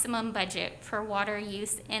maximum budget for water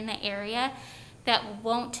use in the area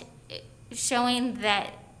showing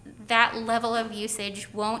that that level of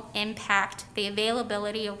usage won't impact the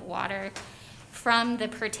availability of water from the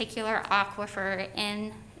particular aquifer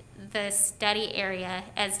in the study area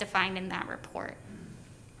as defined in that report.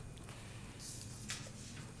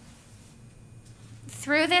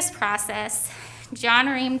 Through this process, John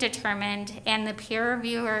Ream determined and the peer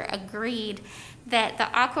reviewer agreed that the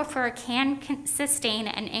aquifer can sustain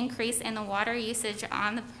an increase in the water usage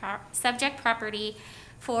on the subject property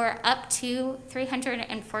for up to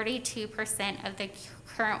 342% of the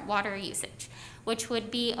current water usage, which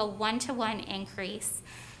would be a 1-to-1 increase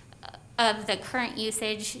of the current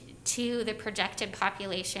usage to the projected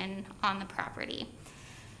population on the property.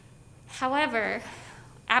 However,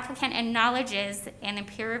 applicant acknowledges and the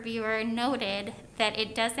peer reviewer noted that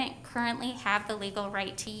it doesn't currently have the legal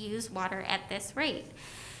right to use water at this rate.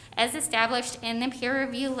 As established in the peer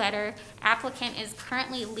review letter, applicant is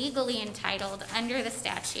currently legally entitled under the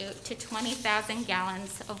statute to 20,000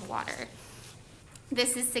 gallons of water.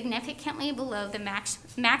 This is significantly below the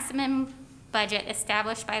maximum budget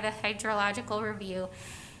established by the hydrological review,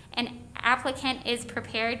 and applicant is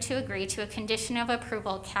prepared to agree to a condition of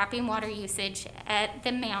approval capping water usage at the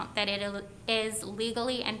amount that it is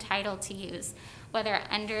legally entitled to use, whether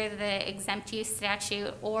under the exempt use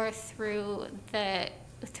statute or through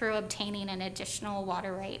obtaining an additional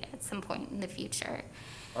water right at some point in the future.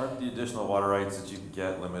 Aren't the additional water rights that you can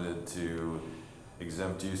get limited to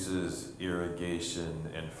exempt uses, irrigation,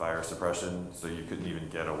 and fire suppression, so you couldn't even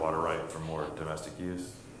get a water right for more domestic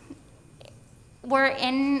use? We're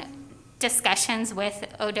in discussions with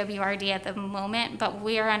OWRD at the moment, but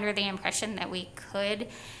we are under the impression that we could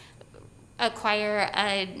acquire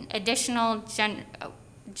an additional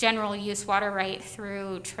general use water right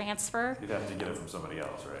through transfer. You'd have to get it from somebody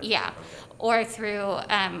else, right? Yeah, okay. Or through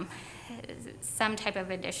some type of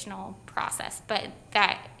additional process, but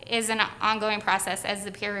that is an ongoing process. As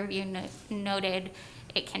the peer review noted,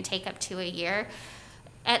 it can take up to a year.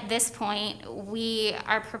 At this point, we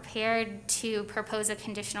are prepared to propose a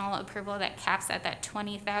conditional approval that caps at that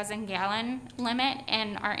 20,000 gallon limit,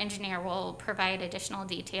 and our engineer will provide additional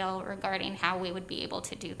detail regarding how we would be able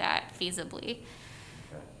to do that feasibly.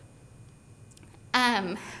 Okay.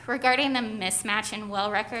 Regarding the mismatch in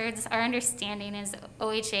well records, our understanding is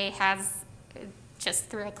OHA has, just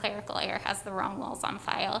through a clerical error, has the wrong wells on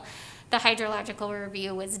file. The hydrological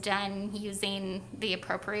review was done using the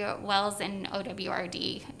appropriate wells, and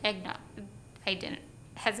OWRD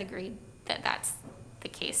has agreed that that's the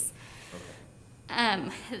case.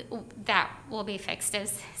 That will be fixed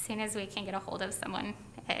as soon as we can get a hold of someone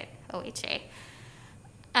at OHA.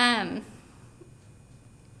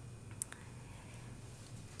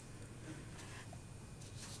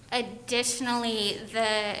 Additionally,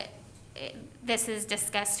 this is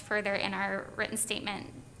discussed further in our written statement.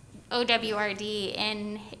 OWRD,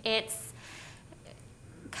 in its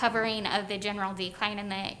covering of the general decline in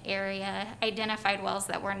the area, identified wells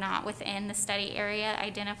that were not within the study area,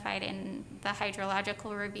 identified in the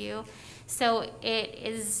hydrological review. So it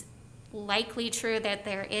is likely true that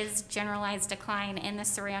there is generalized decline in the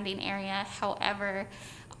surrounding area. However,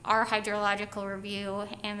 our hydrological review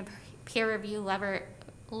and the peer review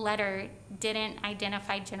letter didn't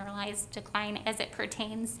identify generalized decline as it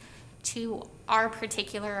pertains to our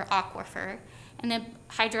particular aquifer. And the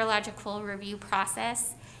hydrological review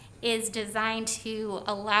process is designed to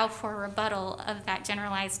allow for rebuttal of that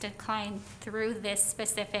generalized decline through this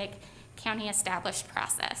specific county established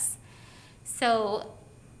process. So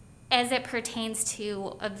as it pertains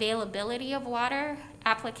to availability of water,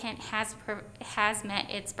 applicant has met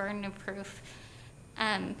its burden of proof,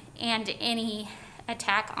 and any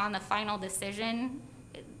attack on the final decision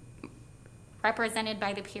represented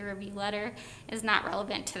by the peer review letter is not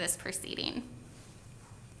relevant to this proceeding.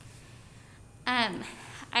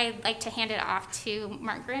 I'd like to hand it off to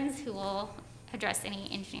Mark Grins, who will address any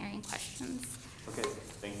engineering questions. Okay,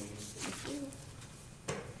 thank you. Thank you.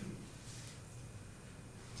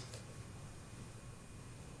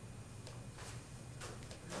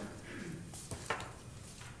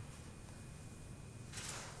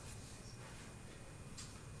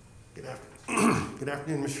 Good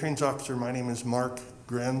afternoon, Mr. Trains Officer. My name is Mark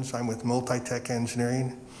Grins. I'm with Multitech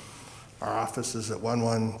Engineering. Our office is at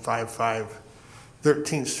 1155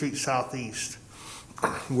 13th Street Southeast.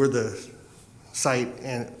 We're the site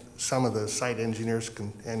and some of the site engineers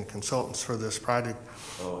and consultants for this project.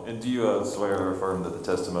 Oh, and do you swear or affirm that the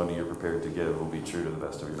testimony you're prepared to give will be true to the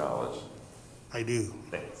best of your knowledge? I do.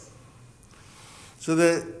 Thanks. So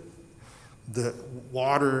the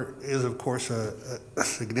water is, of course, a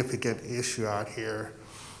significant issue out here.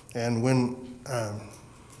 And when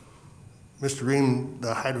Mr. Ream,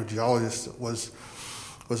 the hydrogeologist, was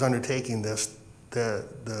undertaking this,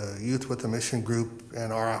 the Youth with a Mission group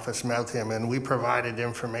and our office met with him, and we provided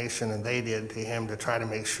information, and they did, to him to try to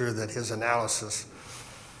make sure that his analysis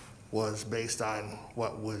was based on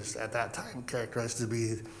what was at that time characterized to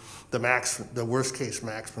be the worst case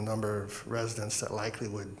maximum number of residents that likely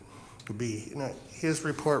would be. You know, his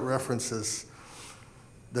report references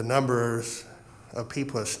the numbers of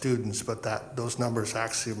people as students, but those numbers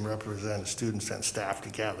actually represent students and staff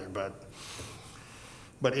together. But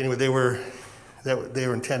anyway, they were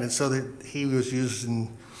intended so that he was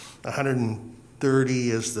using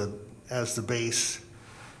 130 as the base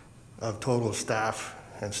of total staff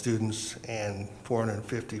and students, and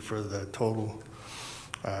 450 for the total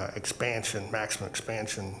maximum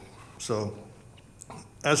expansion. So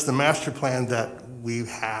as the master plan that we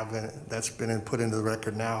have, and that's been put into the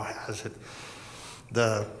record now, has it,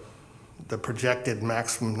 the projected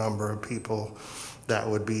maximum number of people that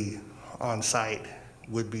would be on site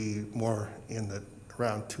would be more in the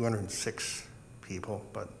around 206 people.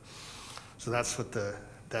 But so that's what the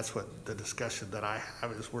discussion that I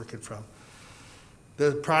have is working from.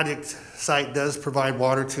 The project site does provide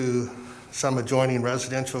water to some adjoining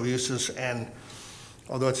residential uses, and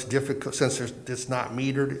although it's difficult, since it's not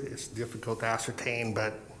metered, it's difficult to ascertain,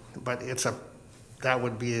 but that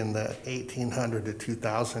would be in the 1,800 to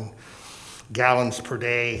 2,000 gallons per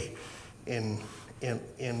day in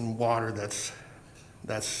water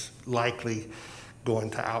that's likely going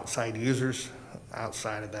to outside users.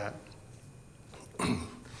 Outside of that,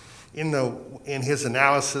 in his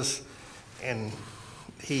analysis, and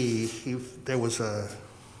there was a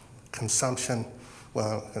consumption,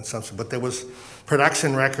 but there was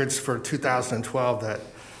production records for 2012 that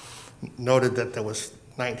noted that there was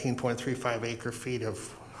 19.35 acre feet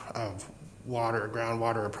of water,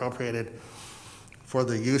 groundwater appropriated for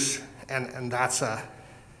the use, and that's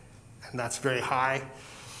very high.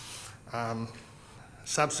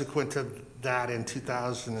 Subsequent to that, in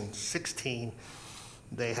 2016,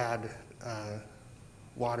 they had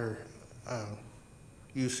water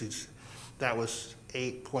usage that was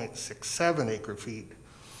 8.67 acre feet,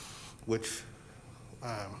 which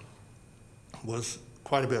was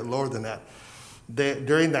quite a bit lower than that.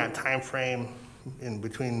 during that time frame, in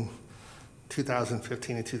between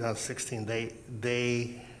 2015 and 2016,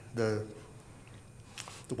 the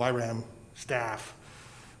YRAM staff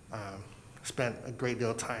spent a great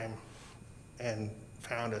deal of time and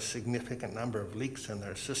found a significant number of leaks in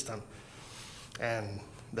their system, and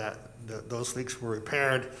those leaks were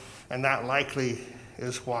repaired, and that likely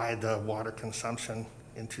is why the water consumption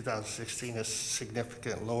in 2016 is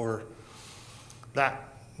significantly lower. That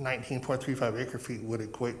 19.35 acre feet would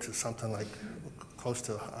equate to something like close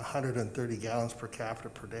to 130 gallons per capita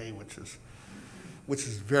per day, which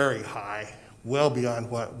is very high, well beyond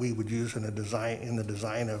what we would use in the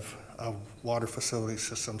design of water facility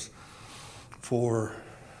systems. For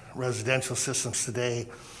residential systems today,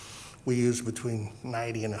 we use between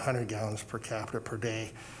 90 and 100 gallons per capita per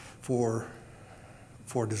day for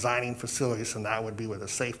designing facilities, and that would be with a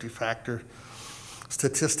safety factor.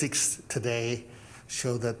 Statistics today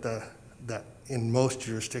show that in most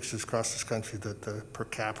jurisdictions across this country that the per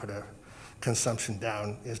capita consumption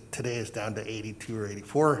today is down to 82 or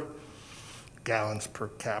 84 gallons per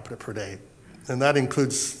capita per day. And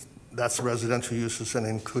that's residential uses and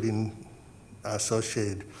including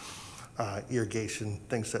associated irrigation,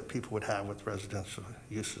 things that people would have with residential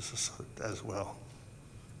uses as well.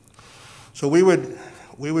 So we would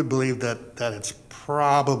believe that it's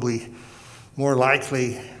probably more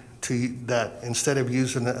likely that instead of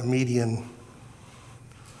using a median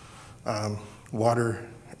water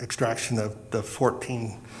extraction of the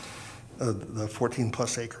 14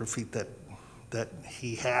 plus acre feet that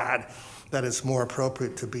he had, that it's more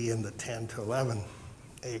appropriate to be in the 10 to 11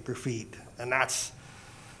 acre feet. And that's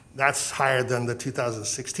higher than the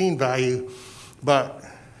 2016 value, but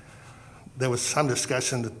there was some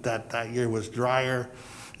discussion that year was drier,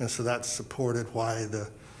 and so that supported why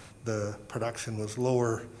the production was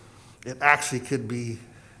lower. It actually could be,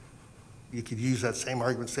 you could use that same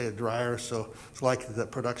argument, say, a drier, so it's likely that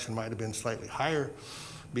production might have been slightly higher,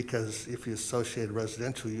 because if you associated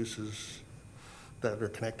residential uses that are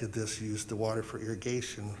connected to this use the water for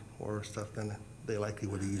irrigation or stuff, then they likely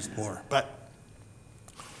would have used more. But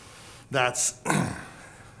that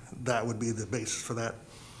would be the basis for that.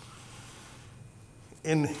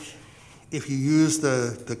 And if you use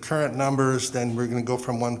the current numbers, then we're going to go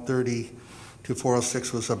from 130 to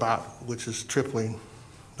 406, which is tripling,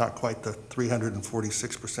 not quite the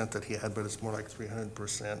 346% that he had, but it's more like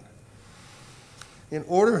 300%. In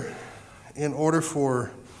order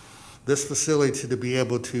for this facility to be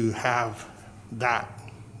able to have that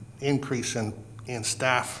increase in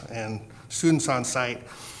staff and students on site,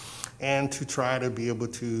 and to try to be able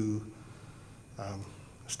to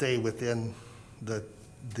stay within the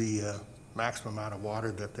maximum amount of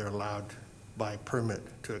water that they're allowed by permit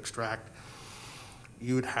to extract,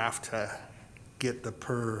 you would have to get the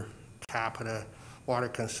per capita water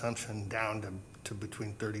consumption down to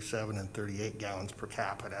between 37 and 38 gallons per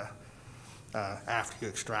capita after you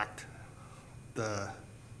extract the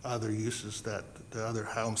other uses that the other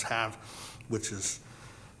homes have, which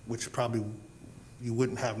probably you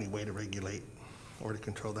wouldn't have any way to regulate or to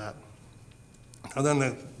control that. And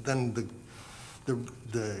then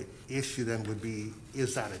the issue then would be,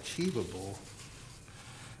 is that achievable?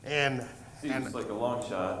 Seems like a long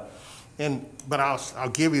shot. But I'll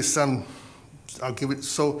give you some.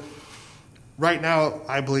 So right now,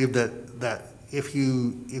 I believe that if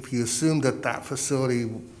you assume that facility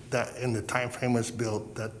that in the time frame was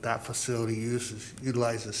built, that facility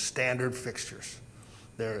utilizes standard fixtures,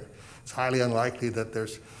 it's highly unlikely that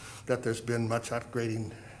there's been much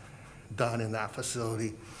upgrading done in that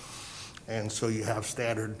facility, and so you have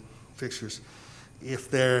standard fixtures.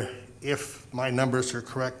 If my numbers are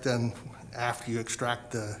correct, then after you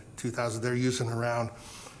extract the 2,000, they're using around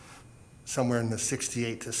somewhere in the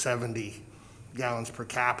 68 to 70 gallons per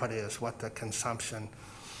capita is what the consumption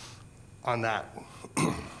on that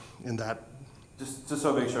in that. Just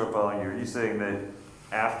so I make sure I'm following you, are you saying that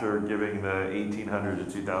after giving the 1,800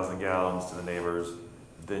 to 2,000 gallons to the neighbors,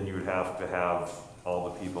 then you would have to have all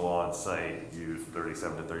the people on site use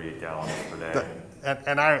 37 to 38 gallons per day?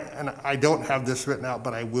 And I don't have this written out,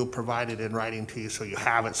 but I will provide it in writing to you so you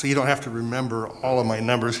have it. So you don't have to remember all of my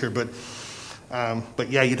numbers here, but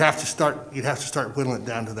yeah, you'd have to start whittling it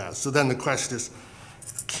down to that. So then the question is,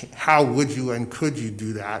 how would you and could you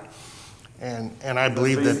do that? And I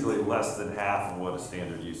believe that basically less than half of what a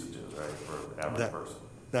standard usage is, right, for an average person.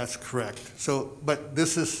 That's correct. So, but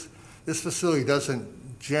this facility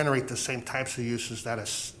doesn't generate the same types of uses that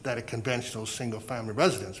a conventional single-family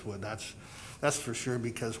residence would. That's for sure,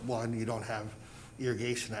 because one, you don't have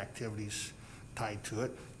irrigation activities tied to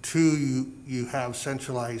it. Two, you have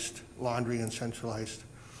centralized laundry and centralized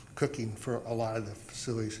cooking for a lot of the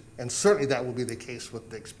facilities. And certainly that will be the case with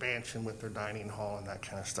the expansion with their dining hall and that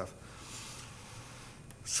kind of stuff.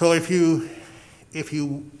 So if you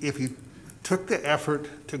took the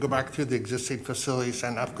effort to go back to the existing facilities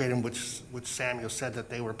and upgrade them, which Samuel said that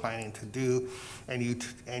they were planning to do, and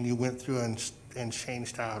you went through and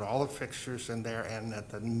changed out all the fixtures in there,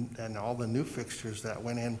 and all the new fixtures that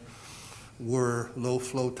went in were low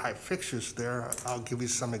flow type fixtures there, I'll give you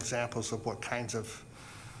some examples of what kinds of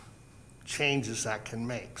changes that can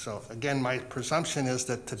make. So again, my presumption is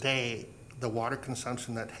that today the water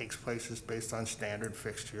consumption that takes place is based on standard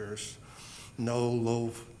fixtures,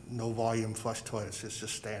 no volume flush toilets. It's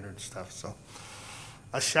just standard stuff. So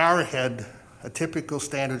a shower head, a typical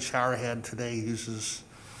standard shower head today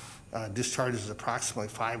discharges approximately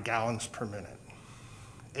 5 gallons per minute.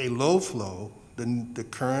 A low flow, the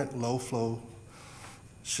current low flow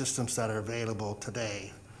systems that are available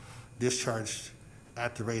today discharge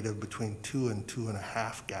at the rate of between 2 and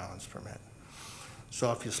 2.5 gallons per minute.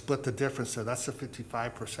 So if you split the difference there, that's a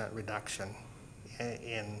 55% reduction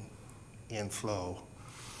in flow.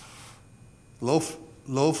 Low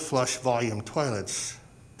flush volume toilets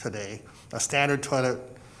today, a standard toilet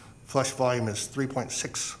flush volume is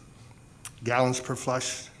 3.6 gallons per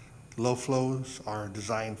flush. Low flows are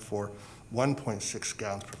designed for 1.6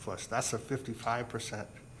 gallons per flush. That's a 55%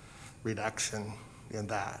 reduction in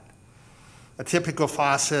that. A typical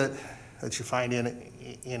faucet that you find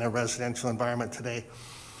in a residential environment today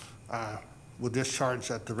will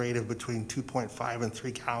discharge at the rate of between 2.5 and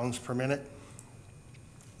 3 gallons per minute.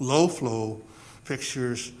 Low flow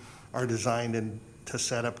fixtures are designed to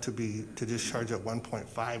set up to discharge at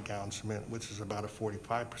 1.5 gallons per minute, which is about a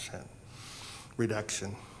 45%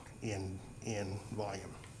 reduction in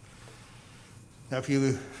volume. Now,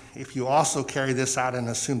 if you also carry this out and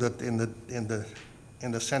assume that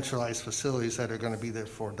in the centralized facilities that are going to be there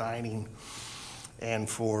for dining and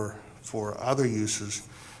for other uses,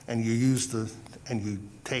 and you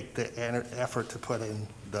take the effort to put in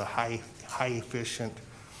the high efficient,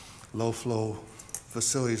 low flow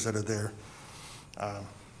facilities that are there,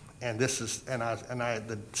 and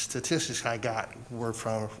the statistics I got were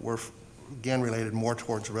again related more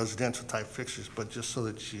towards residential type fixtures, but just so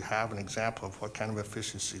that you have an example of what kind of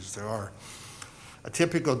efficiencies there are. A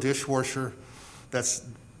typical dishwasher that's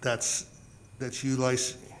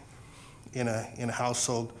utilized in a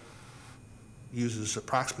household uses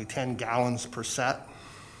approximately 10 gallons per set.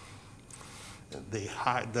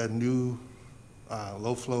 The new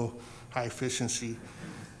low flow, high efficiency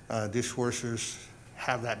dishwashers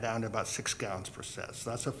have that down to about 6 gallons per set.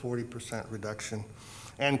 So that's a 40% reduction.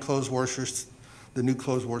 And clothes washers, the new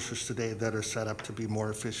clothes washers today that are set up to be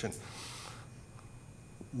more efficient,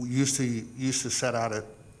 we used to set out at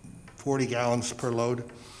 40 gallons per load,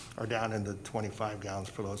 are down into 25 gallons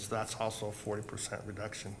per load. So that's also a 40%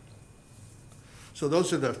 reduction. So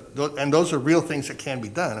those are real things that can be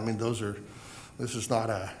done. I mean, this is not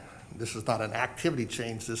an activity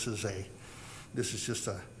change. This is just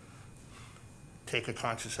a take a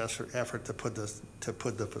conscious effort to put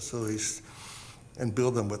the facilities and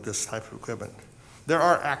build them with this type of equipment. There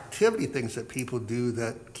are activity things that people do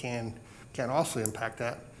that can also impact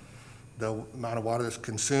that. The amount of water that's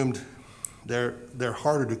consumed, they're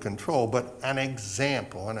harder to control. But an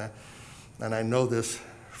example, and I know this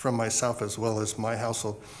from myself as well as my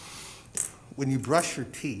household, when you brush your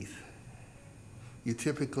teeth, you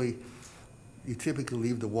typically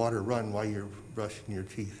leave the water run while you're brushing your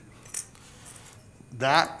teeth.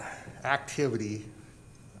 That activity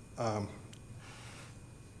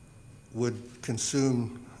would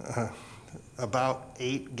consume about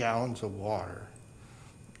 8 gallons of water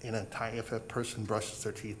in a time if a person brushes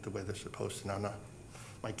their teeth the way they're supposed to. Now,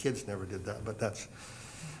 my kids never did that, but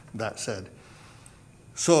that said.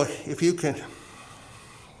 So if you can,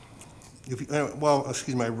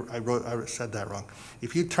 excuse me, I said that wrong.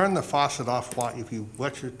 If you turn the faucet off, if you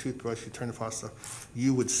wet your toothbrush, you turn the faucet off,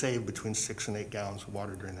 you would save between 6 and 8 gallons of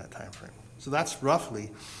water during that time frame. So that's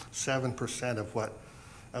roughly 7% of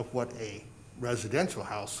what a residential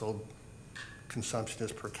household consumption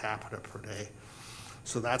is per capita per day.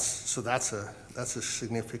 So that's a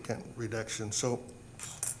significant reduction. So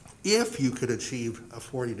if you could achieve a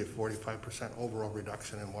 40 to 45% overall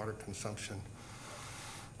reduction in water consumption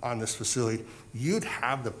on this facility, you'd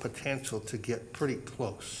have the potential to get pretty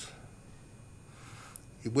close.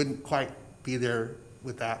 You wouldn't quite be there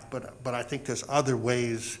with that, but I think there's other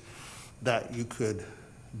ways that you could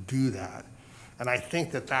do that. And I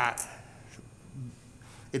think that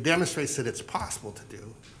it demonstrates that it's possible to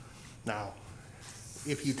do. Now,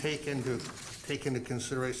 if you take into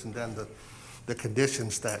consideration then the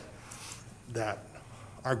conditions that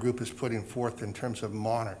our group is putting forth in terms of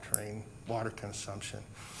monitoring water consumption.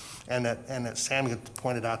 And that Samuel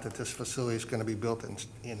pointed out that this facility is going to be built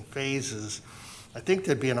in phases. I think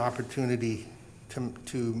there'd be an opportunity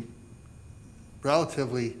to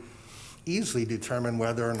relatively easily determine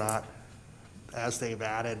whether or not, as they've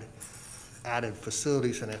added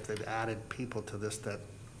facilities and if they've added people to this,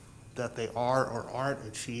 that they are or aren't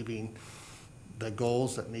achieving the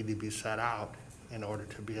goals that need to be set out in order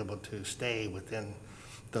to be able to stay within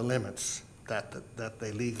the limits that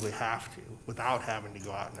they legally have to, without having to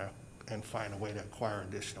go out and find a way to acquire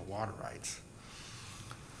additional water rights.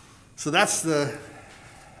 So that's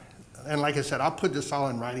and like I said, I'll put this all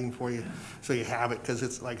in writing for you so you have it, because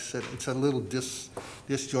it's, like I said, it's a little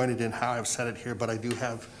disjointed in how I've said it here, but I do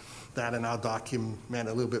have that, and I'll document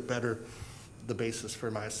a little bit better the basis for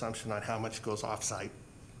my assumption on how much goes off-site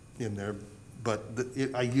in there. But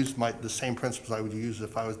I used the same principles I would use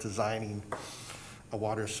if I was designing a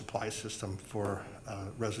water supply system for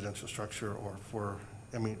residential structure or for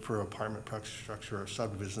apartment structure or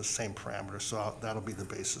subdivision, same parameters. So that'll be the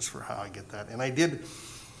basis for how I get that. And I did,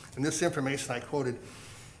 and this information I quoted,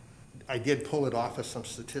 I did pull it off of some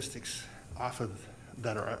statistics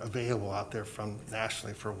that are available out there from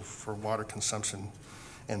nationally for water consumption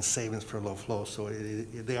and savings for low flow. So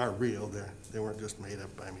they are real. They weren't just made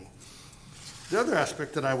up by me. The other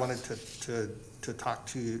aspect that I wanted to talk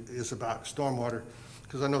to you is about stormwater,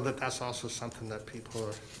 because I know that that's also something that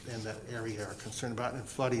people in that area are concerned about, and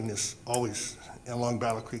flooding is always, along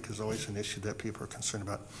Battle Creek, is always an issue that people are concerned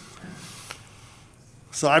about.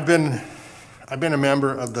 So I've been a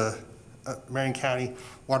member of the Marion County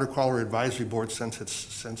Water Quality Advisory Board since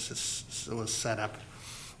it was set up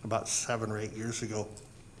about 7 or 8 years ago,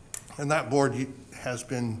 and that board has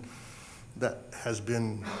been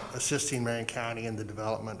assisting Marion County in the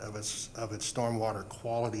development of its stormwater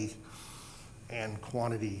quality and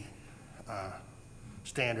quantity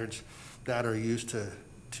standards that are used to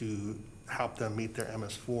help them meet their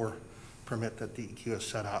MS4 permit that DEQ has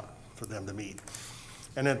set out for them to meet.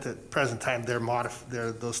 And at the present time,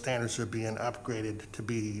 those standards are being upgraded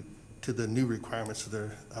to the new requirements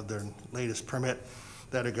of their latest permit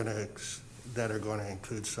that are going to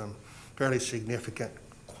include some fairly significant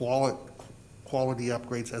quality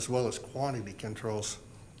upgrades as well as quantity controls.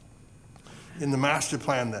 In the master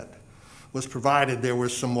plan that was provided, there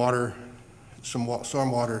was some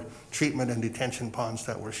stormwater treatment and detention ponds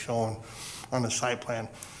that were shown on the site plan.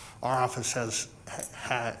 Our office has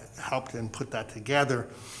helped and put that together,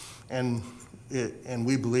 and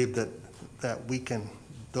we believe that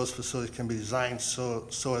those facilities can be designed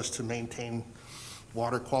so as to maintain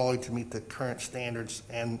water quality to meet the current standards,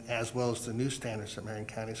 and as well as the new standards that Marion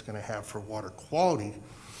County is going to have for water quality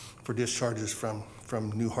for discharges from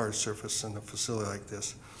new hard surface in a facility like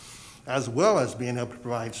this, as well as being able to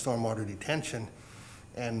provide stormwater detention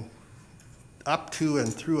and up to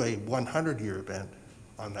and through a 100-year event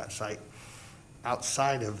on that site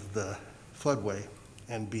outside of the floodway,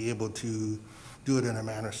 and be able to do it in a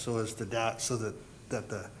manner so that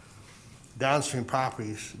the downstream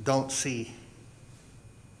properties don't see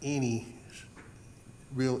any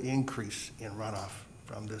real increase in runoff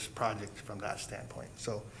from this project from that standpoint.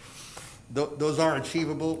 So those are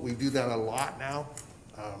achievable. We do that a lot now.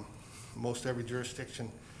 Most every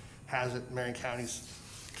jurisdiction has it. Marion County's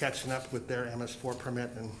catching up with their MS4 permit,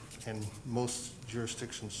 and most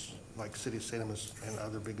jurisdictions like City of Salem and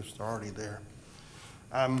other big ones are already there.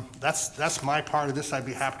 That's my part of this. I'd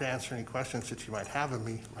be happy to answer any questions that you might have of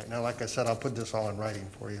me right now. Like I said, I'll put this all in writing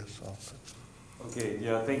for you. So. Okay,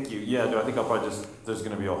 yeah, thank you. Yeah, no, I think I'll probably there's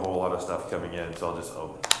going to be a whole lot of stuff coming in,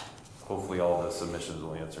 so hopefully all the submissions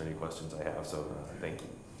will answer any questions I have, so thank you.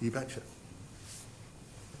 You betcha.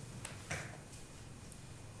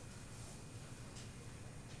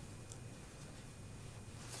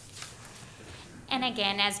 And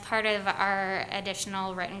again, as part of our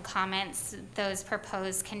additional written comments, those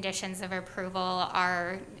proposed conditions of approval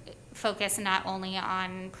are focused not only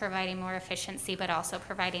on providing more efficiency, but also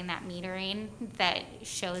providing that metering that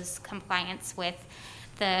shows compliance with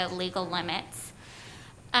the legal limits.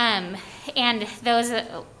 And those,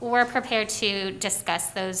 we're prepared to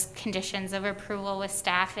discuss those conditions of approval with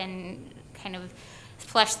staff and kind of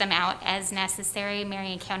flesh them out as necessary.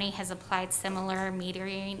 Marion County has applied similar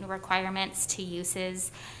metering requirements to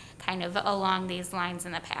uses kind of along these lines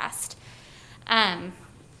in the past.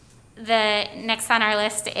 The next on our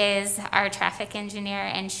list is our traffic engineer,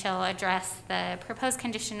 and she'll address the proposed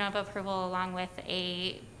condition of approval along with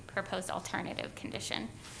a proposed alternative condition.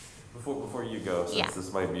 Before you go, since yeah.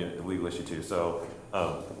 This might be a legal issue too, so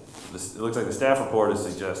it looks like the staff report is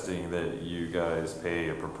suggesting that you guys pay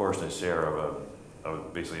a proportionate share of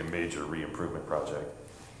basically a major re-improvement project.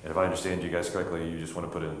 And if I understand you guys correctly, you just want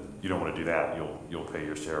to put in, you don't want to do that. You'll pay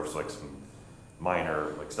your share of like some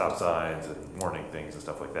minor, like stop signs and warning things and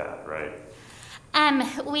stuff like that, right?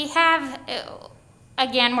 We have,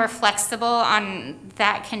 again, we're flexible on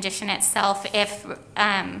that condition itself. If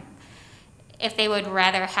they would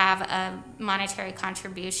rather have a monetary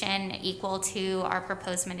contribution equal to our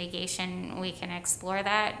proposed mitigation, we can explore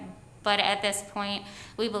that. But at this point,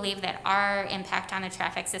 we believe that our impact on the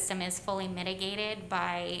traffic system is fully mitigated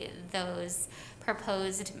by those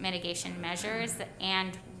proposed mitigation measures.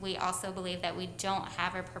 And we also believe that we don't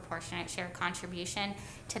have a proportionate share contribution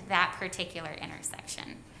to that particular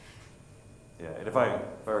intersection. Yeah, and if I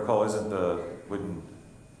recall, wouldn't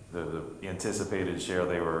the anticipated share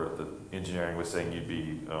the engineering was saying you'd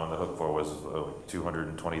be on the hook for was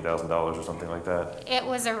 $220,000 or something like that? It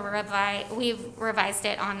was we've revised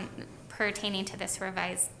it on pertaining to this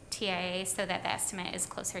revised TIA so that the estimate is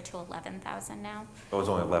closer to 11,000 now. Oh, it's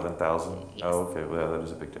only 11,000? Yes. Oh, okay, well, that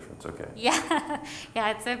is a big difference, okay. Yeah,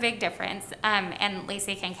 yeah, it's a big difference. And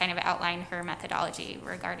Lacey can kind of outline her methodology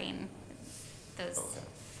regarding those. Okay.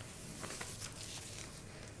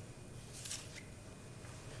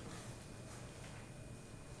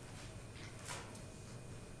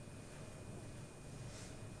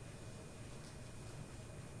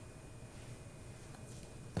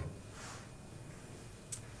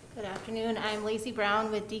 Good afternoon. I'm Lacey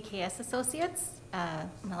Brown with DKS Associates.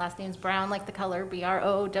 My last name is Brown, like the color,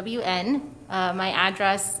 B-R-O-W-N. My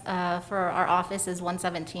address for our office is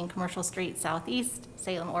 117 Commercial Street Southeast,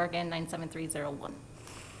 Salem, Oregon, 97301.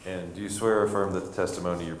 And do you swear or affirm that the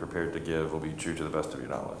testimony you're prepared to give will be true to the best of your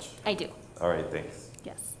knowledge? I do. All right, thanks.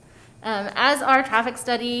 Yes. As our traffic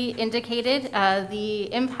study indicated,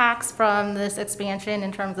 the impacts from this expansion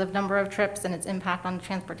in terms of number of trips and its impact on the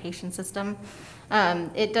transportation system,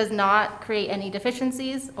 it does not create any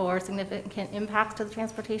deficiencies or significant impacts to the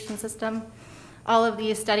transportation system. All of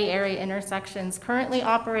these study area intersections currently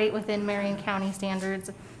operate within Marion County standards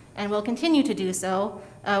and will continue to do so.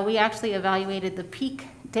 We actually evaluated the peak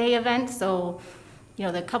day event, so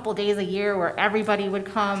the couple days a year where everybody would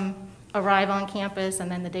come, arrive on campus,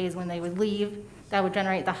 and then the days when they would leave, that would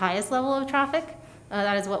generate the highest level of traffic.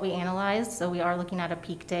 That is what we analyzed, so we are looking at a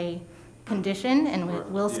peak day condition, and we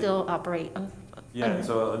will still operate. Yeah,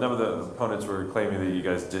 so a number of the opponents were claiming that you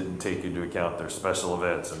guys didn't take into account their special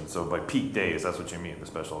events, and so by peak days, that's what you mean, the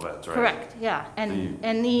special events, right? Correct, yeah,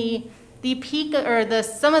 and the peak, or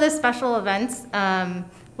some of the special events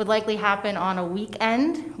would likely happen on a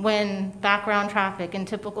weekend when background traffic and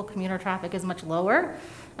typical commuter traffic is much lower.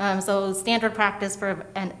 So standard practice for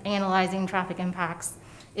analyzing traffic impacts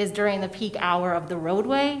is during the peak hour of the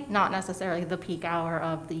roadway, not necessarily the peak hour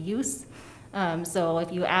of the use. So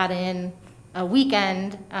if you add in a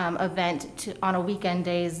weekend event on a weekend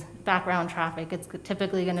day's background traffic, it's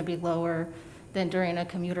typically going to be lower than during a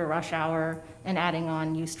commuter rush hour and adding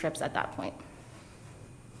on use trips at that point.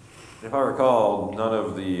 If I recall, none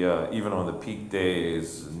of the, even on the peak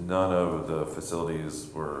days, none of the facilities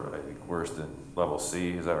were, I think, worse than level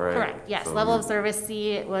C, is that right? Correct, yes. So level of service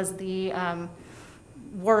C was the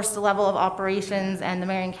worst level of operations, and the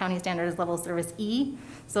Marion County standard is level of service E.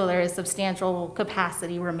 So there is substantial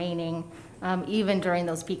capacity remaining even during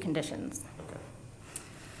those peak conditions.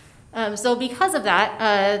 Okay. So because of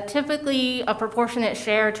that, typically a proportionate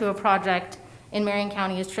share to a project in Marion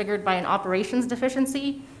County is triggered by an operations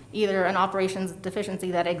deficiency, either an operations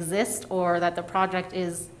deficiency that exists or that the project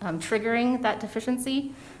is triggering that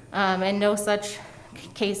deficiency, and no such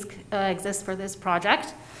case exists for this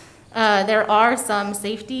project. There are some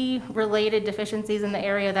safety-related deficiencies in the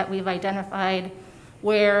area that we've identified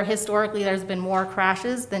where historically there's been more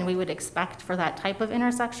crashes than we would expect for that type of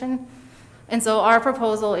intersection. And so our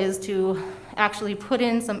proposal is to actually put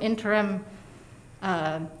in some interim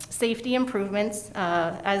safety improvements.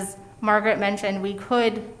 As Margaret mentioned, we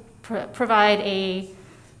could provide a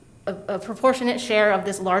proportionate share of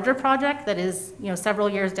this larger project that is several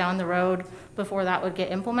years down the road before that would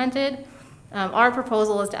get implemented. Our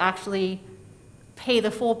proposal is to actually pay the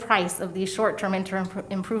full price of these short-term interim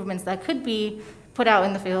improvements that could be put out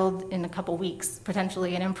in the field in a couple weeks,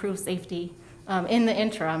 potentially, and improve safety in the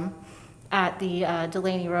interim at the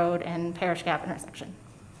Delaney Road and Parish Gap intersection.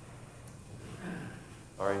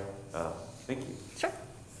 All right, thank you. Sure.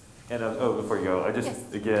 And before you go, I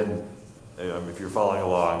just, again, if you're following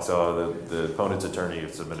along, so the opponent's attorney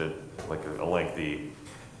submitted like a lengthy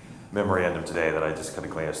memorandum today that I just kind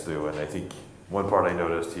of glanced through, and I think one part I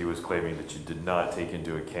noticed, he was claiming that you did not take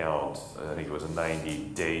into account, I think it was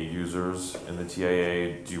 90-day users in the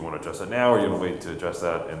TIA. Do you want to address that now, or you want to wait to address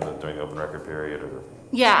that during the open record period? Or?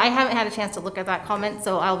 Yeah, I haven't had a chance to look at that comment,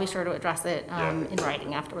 so I'll be sure to address it Yeah. in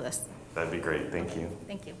writing after this. That'd be great. Thank you.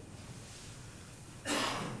 Thank you.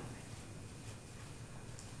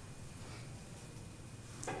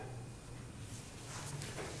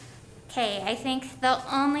 Okay, I think the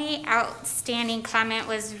only outstanding comment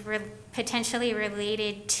was potentially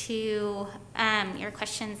related to your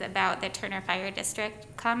questions about the Turner Fire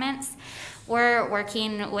District comments. We're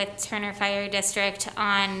working with Turner Fire District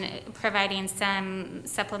on providing some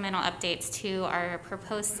supplemental updates to our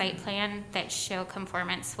proposed site plan that show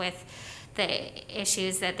conformance with the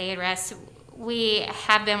issues that they address. We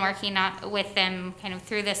have been working with them kind of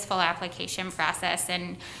through this full application process,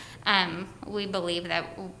 and we believe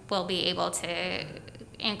that we'll be able to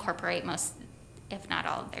incorporate most, if not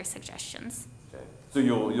all, of their suggestions. Okay. So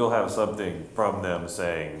you'll have something from them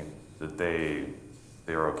saying that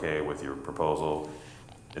they're okay with your proposal,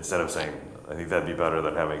 instead of saying, I think that'd be better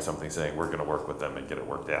than having something saying we're going to work with them and get it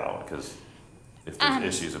worked out, because if there's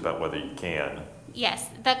issues about whether you can. Yes,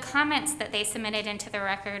 the comments that they submitted into the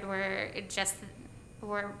record were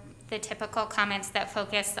the typical comments that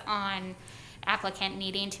focus on applicant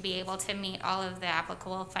needing to be able to meet all of the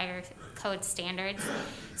applicable fire code standards.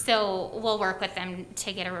 So we'll work with them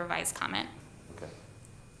to get a revised comment. Okay.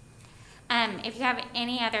 If you have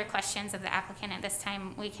any other questions of the applicant at this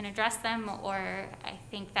time, we can address them, or I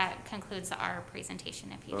think that concludes our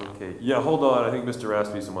presentation if you don't. Okay, yeah, hold on. I think Mr.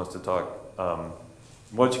 Rasmussen wants to talk.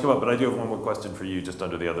 Why don't you come up? But I do have one more question for you, just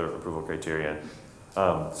under the other approval criterion.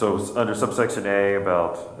 So under subsection A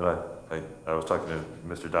about, I was talking to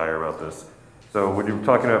Mr. Dyer about this. So when you're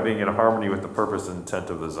talking about being in harmony with the purpose and intent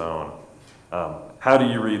of the zone, how do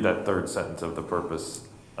you read that third sentence of the purpose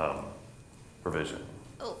provision?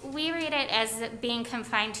 We read it as being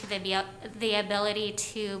confined to the ability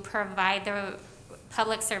to provide the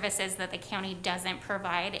public services that the county doesn't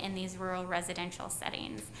provide in these rural residential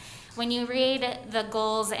settings. When you read the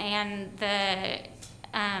goals and the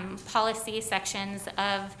policy sections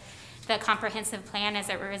of the comprehensive plan as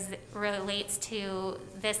it relates to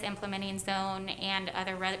this implementing zone and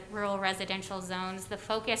other rural residential zones, the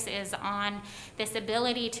focus is on this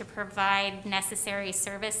ability to provide necessary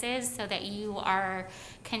services so that you are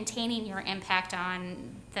containing your impact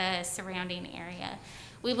on the surrounding area.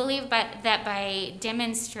 We believe that by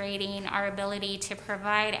demonstrating our ability to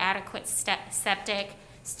provide adequate septic,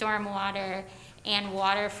 stormwater, and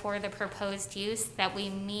water for the proposed use, that we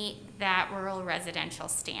meet that rural residential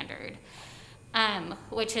standard,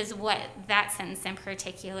 which is what that sentence in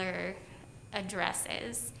particular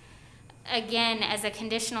addresses. Again, as a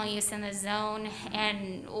conditional use in the zone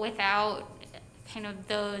and without kind of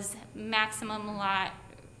those maximum lot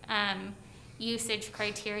usage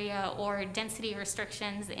criteria or density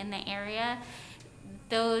restrictions in the area,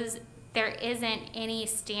 there isn't any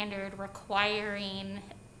standard requiring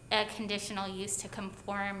a conditional use to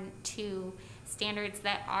conform to standards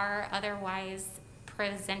that are otherwise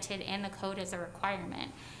presented in the code as a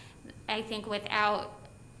requirement. I think without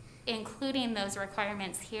including those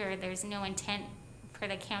requirements here, there's no intent for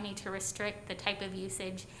the county to restrict the type of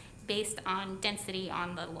usage based on density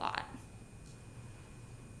on the lot.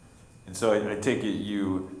 And so I take it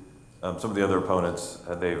some of the other opponents,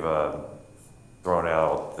 they've thrown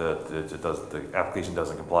out that the application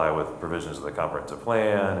doesn't comply with provisions of the comprehensive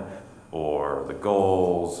plan or the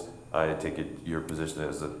goals. I take it your position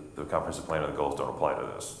is that the comprehensive plan and the goals don't apply to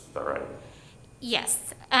this. Is that right?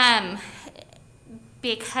 Yes.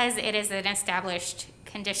 Because it is an established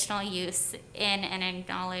conditional use in an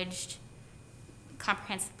acknowledged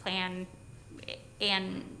comprehensive plan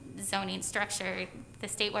and zoning structure, the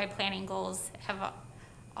statewide planning goals have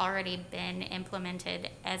already been implemented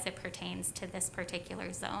as it pertains to this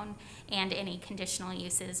particular zone and any conditional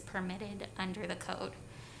uses permitted under the code.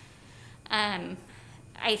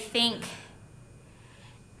 I think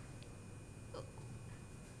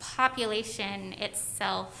population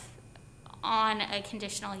itself on a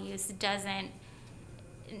conditional use doesn't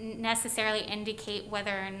necessarily indicate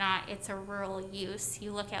whether or not it's a rural use.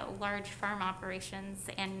 You look at large farm operations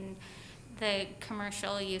and the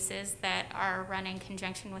commercial uses that are run in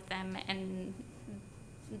conjunction with them, and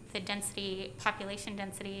the density, population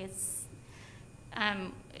density is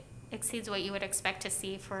exceeds what you would expect to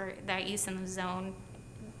see for that use in the zone.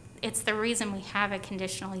 It's the reason we have a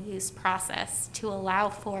conditional use process, to allow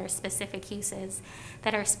for specific uses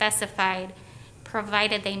that are specified,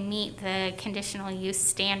 provided they meet the conditional use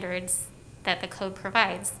standards that the code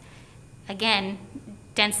provides. Again,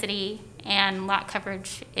 density and lot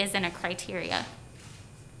coverage isn't a criteria.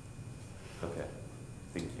 Okay,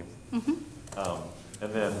 thank you. Mhm.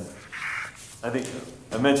 And then, I think,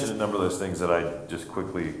 I mentioned a number of those things that I just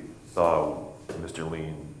quickly saw Mr.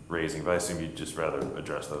 Lean raising, but I assume you'd just rather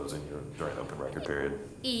address those in your, during the open record period.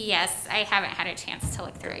 Yes, I haven't had a chance to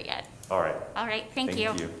look through it yet. All right. All right, thank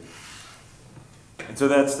you. And so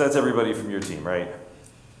that's everybody from your team, right?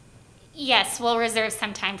 Yes, we'll reserve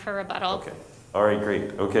some time for rebuttal. Okay. All right,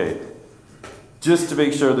 great. Okay. Just to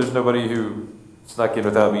make sure there's nobody who snuck in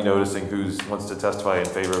without me noticing who wants to testify in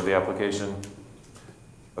favor of the application.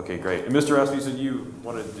 Okay, great. And Mr. Rasmussen,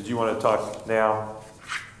 did you want to talk now?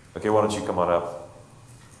 Okay, why don't you come on up?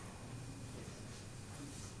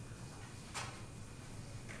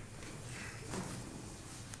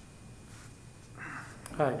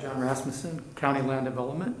 Hi, John Rasmussen, County Land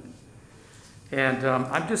Development. And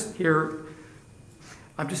I'm just here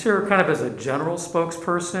kind of as a general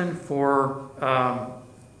spokesperson for,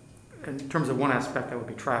 in terms of one aspect, that would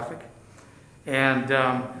be traffic. And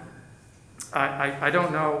I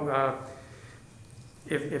don't know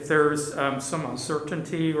if there's some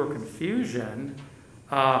uncertainty or confusion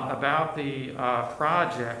about the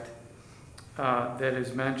project that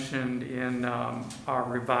is mentioned in our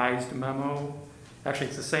revised memo. Actually,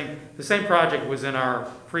 it's the same project was in our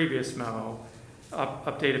previous memo,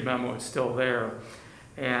 updated memo is still there.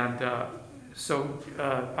 And so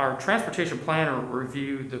our transportation planner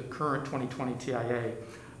reviewed the current 2020 TIA.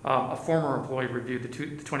 A former employee reviewed the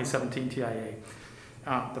 2017 TIA.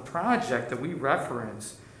 The project that we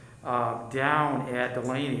reference down at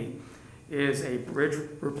Delaney is a bridge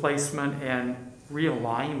replacement and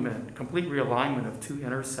realignment, complete realignment of two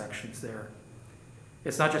intersections there.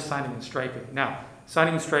 It's not just signing and striping. Now,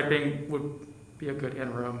 signing and striping would be a good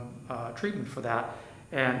interim treatment for that,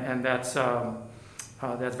 and that's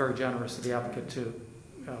very generous of the applicant to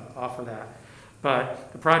offer that.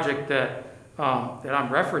 But the project that I'm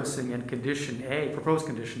referencing in condition A, proposed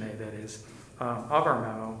condition A that is, of our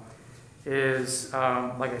memo, is,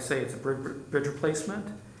 like I say, it's a bridge replacement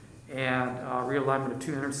and realignment of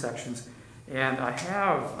two intersections. And I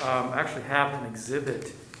actually have an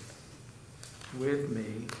exhibit with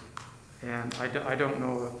me, and I don't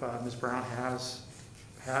know if Ms. Brown has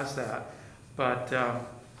that, but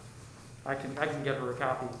I can get her a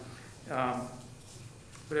copy.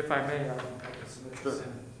 But if I may, I can submit this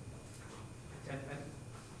in.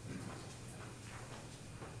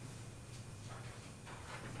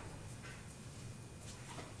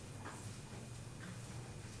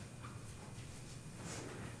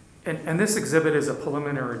 And this exhibit is a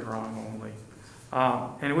preliminary drawing only.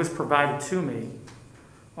 And it was provided to me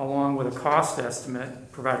along with a cost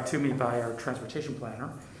estimate provided to me by our transportation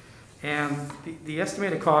planner. And the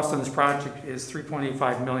estimated cost on this project is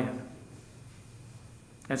 $3.85 million.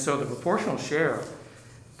 And so the proportional share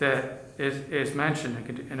that is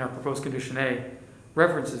mentioned in our proposed condition A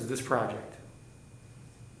references this project.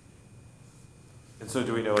 And so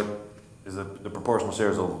do we know, is the proportional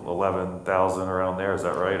shares of 11,000 around there, is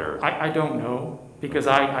that right? Or I don't know, because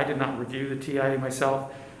I did not review the TIA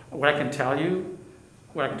myself. What I can tell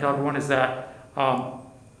everyone is that I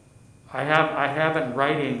have in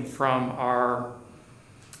writing from our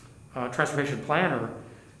transportation planner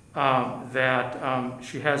that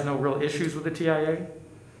she has no real issues with the TIA,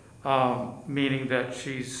 meaning that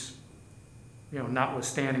she's,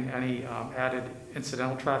 notwithstanding any added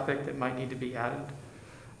incidental traffic that might need to be added,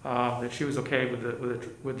 that she was okay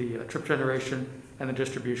with the trip generation and the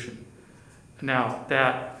distribution. Now is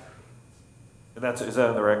that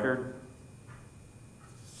in the record?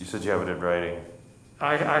 You said you have it in writing.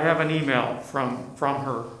 I have an email from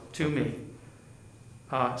her to me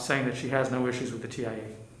saying that she has no issues with the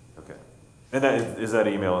TIA. Okay. And is that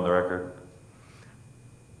email in the record?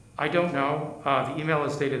 I don't know. The email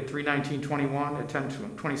is dated 3/19/21 at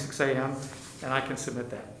 10:26 a.m. and I can submit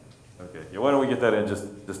that. Okay. Yeah, why don't we get that in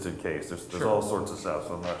just in case? There's Sure. all sorts of stuff,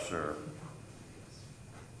 so I'm not sure.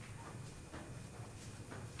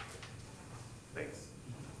 Thanks.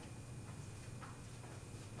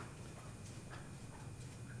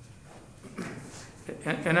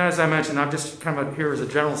 And as I mentioned, I'm just kind of here as a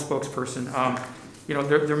general spokesperson.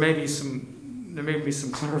 There may be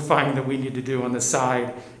some clarifying that we need to do on the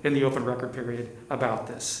side in the open record period about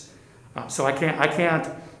this. So I can't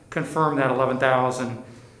confirm that 11,000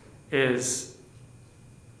 is,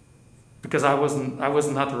 because I wasn't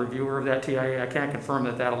not the reviewer of that TIA. I can't confirm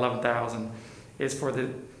that 11,000 is for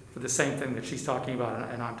the same thing that she's talking about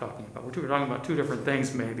and I'm talking about. We're talking about two different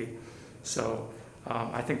things maybe. So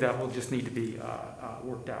I think that will just need to be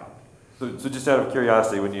worked out. So just out of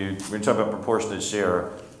curiosity, when you talk about proportionate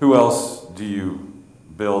share, who else do you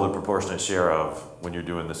bill the proportionate share of when you're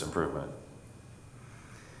doing this improvement?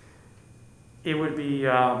 It would be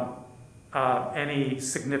any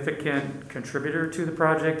significant contributor to the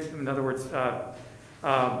project. In other words,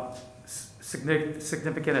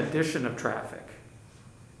 significant addition of traffic.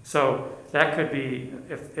 So that could be,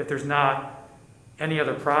 if there's not any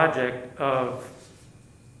other project of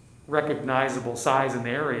recognizable size in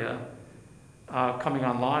the area coming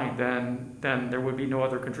online, then there would be no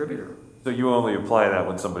other contributor. So you only apply that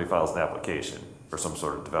when somebody files an application for some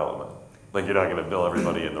sort of development? Like you're not gonna bill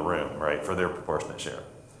everybody in the room, right, for their proportionate share?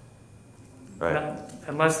 Right?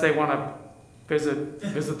 Unless they want to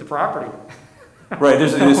visit the property. Right,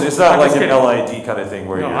 it's not I'm like just an LID kind of thing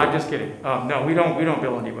where No, you're... I'm just kidding. No, we don't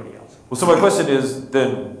bill anybody else. Well, so my question is,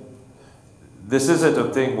 then, this isn't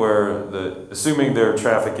a thing where assuming their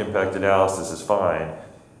traffic impact analysis is fine,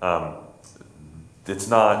 there's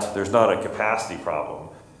not a capacity problem.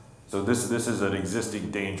 So this is an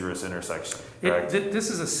existing dangerous intersection, correct? This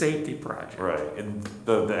is a safety project. Right, and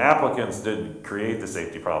the applicants didn't create the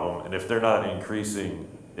safety problem, and if they're not increasing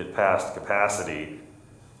it past capacity,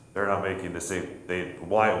 they're not making the safe,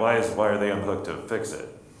 why are they on the hook to fix it?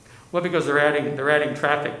 Well, because they're adding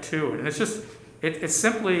traffic to it, and it's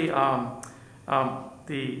simply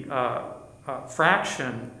the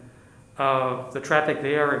fraction of the traffic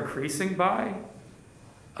they are increasing by.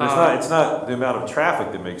 But it's not the amount of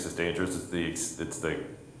traffic that makes this dangerous, it's the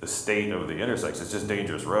state of the intersection, it's just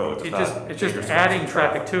dangerous roads. It's just adding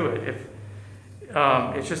traffic to it.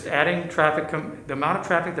 It's just adding traffic, the amount of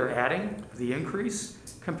traffic they're adding, the increase,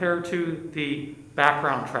 compared to the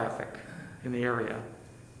background traffic in the area.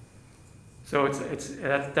 So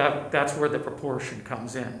that's where the proportion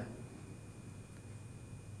comes in.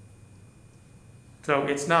 So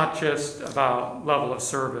it's not just about level of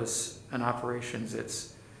service and operations.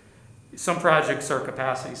 Some projects are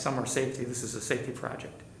capacity, some are safety. This is a safety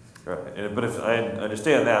project. Right, but if I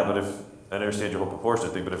understand that, but if I understand your whole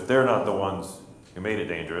proportionate thing, but if they're not the ones who made it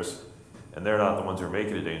dangerous, and they're not the ones who are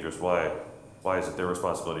making it dangerous, why is it their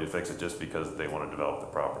responsibility to fix it just because they want to develop the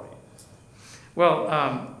property? Well,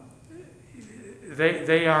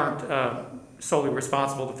 they aren't solely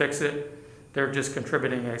responsible to fix it. They're just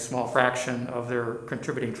contributing a small fraction of their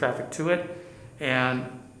contributing traffic to it. And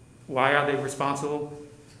why are they responsible?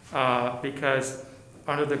 Because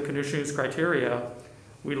under the conditional use criteria,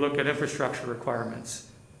 we look at infrastructure requirements.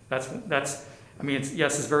 I mean,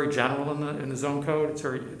 it's very general in the zone code.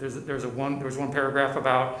 There's one paragraph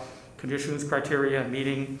about conditional use criteria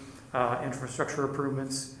meeting infrastructure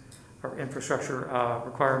improvements or infrastructure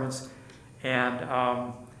requirements,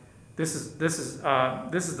 and this is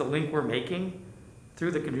the link we're making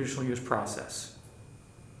through the conditional use process.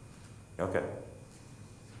 Okay.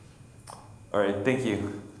 All right, thank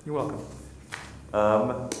you. You're welcome.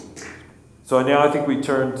 So now I think we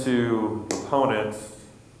turn to opponents.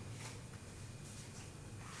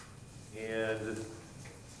 And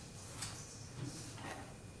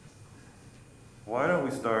why don't we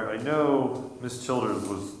start? I know Ms. Childers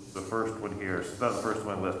was the first one here. She's not the first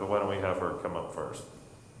one on the list, but why don't we have her come up first?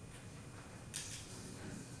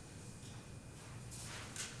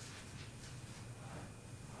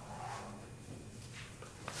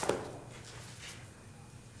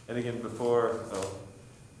 And again, before,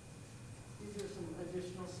 These are some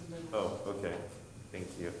additional submittals. oh, okay, thank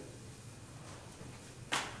you.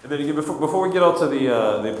 And then again, before we get on to the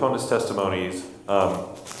opponent's testimonies,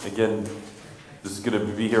 again, this is going to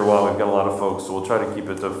be here a while. We've got a lot of folks, so we'll try to keep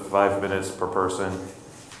it to 5 minutes per person.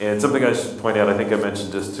 And something I should point out, I think I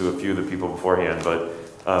mentioned this to a few of the people beforehand, but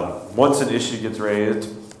once an issue gets raised,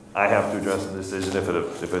 I have to address the decision if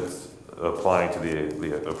it's applying to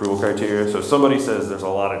the approval criteria. So if somebody says there's a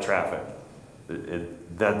lot of traffic,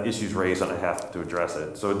 that issue's raised and I have to address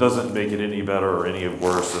it. So it doesn't make it any better or any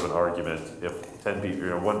worse of an argument if 10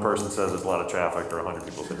 people, one person says there's a lot of traffic or 100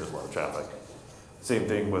 people say there's a lot of traffic. Same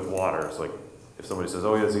thing with water. It's like if somebody says,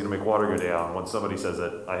 oh yeah, it's gonna make water go down, when somebody says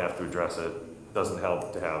it, I have to address it. It doesn't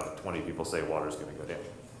help to have 20 people say water's gonna go down.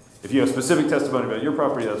 If you have specific testimony about your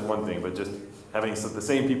property, that's one thing, but just having the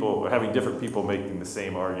same people, or having different people making the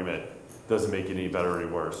same argument doesn't make it any better or any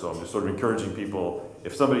worse. So I'm just sort of encouraging people,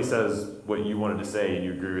 if somebody says what you wanted to say and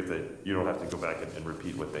you agree with it, you don't have to go back and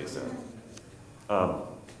repeat what they said.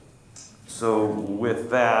 So with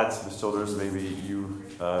that, Ms. Childers, maybe you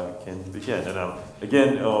can begin. And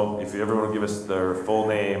again, if everyone will give us their full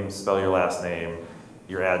name, spell your last name,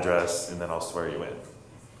 your address, and then I'll swear you in.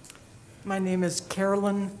 My name is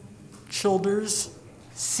Carolyn Childers,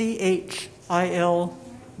 Childers.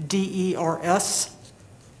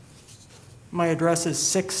 My address is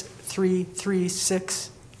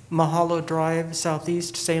 6336 Mahalo Drive,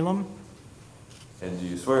 Southeast Salem. And do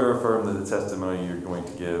you swear or affirm that the testimony you're going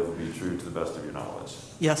to give will be true to the best of your knowledge?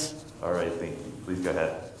 Yes. All right, thank you. Please go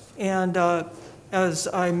ahead. And as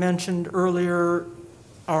I mentioned earlier,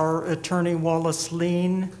 our attorney Wallace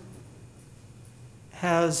Lean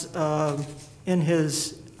has in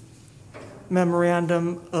his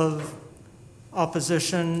memorandum of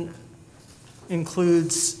opposition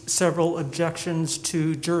includes several objections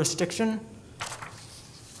to jurisdiction.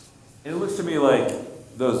 It looks to me like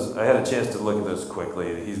those, I had a chance to look at those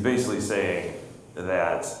quickly. He's basically saying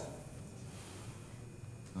that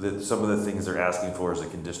some of the things they're asking for as a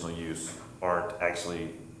conditional use aren't actually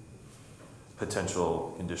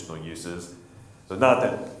potential conditional uses. So not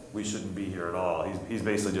that we shouldn't be here at all. He's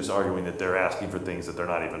basically just arguing that they're asking for things that they're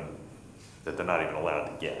not even allowed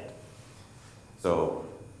to get. So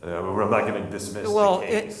I'm not going to dismiss the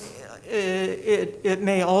case. It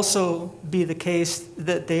may also be the case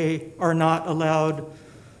that they are not allowed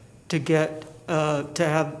to get to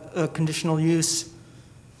have a conditional use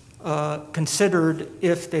considered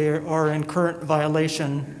if they are in current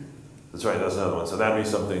violation. That's right, that's another one. So that'd be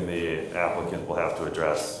something the applicant will have to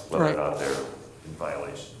address, whether or not they're in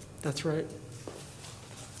violation. That's right.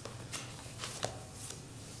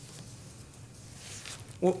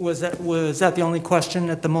 Was that the only question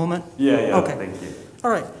at the moment? Yeah, Okay. Thank you.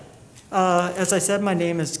 All right. As I said, my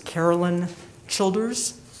name is Carolyn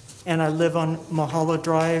Childers, and I live on Mahala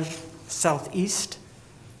Drive, Southeast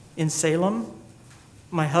in Salem.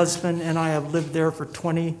 My husband and I have lived there for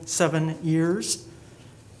 27 years,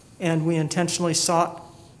 and we intentionally sought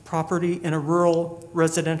property in a rural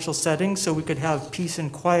residential setting so we could have peace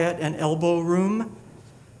and quiet and elbow room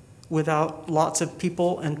without lots of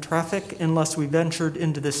people and traffic unless we ventured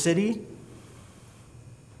into the city.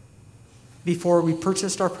 Before we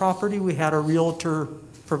purchased our property, we had a realtor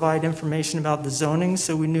provide information about the zoning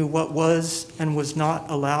so we knew what was and was not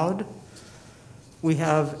allowed. We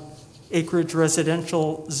have acreage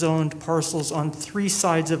residential zoned parcels on 3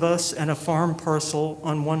 sides of us and a farm parcel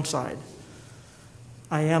on 1 side.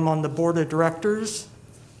 I am on the board of directors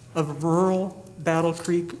of Rural Battle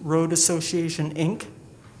Creek Road Association, Inc.,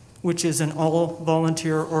 which is an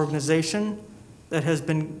all-volunteer organization that has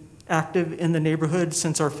been active in the neighborhood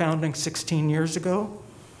since our founding 16 years ago.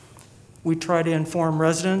 We try to inform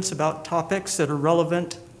residents about topics that are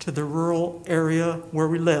relevant to the rural area where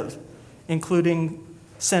we live, including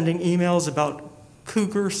sending emails about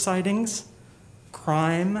cougar sightings,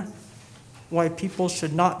 crime, why people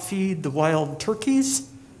should not feed the wild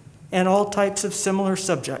turkeys, and all types of similar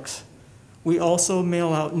subjects. We also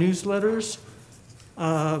mail out newsletters,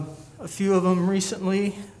 a few of them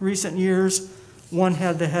recent years. One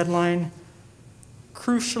had the headline,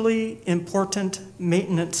 Crucially Important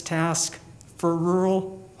Maintenance Task for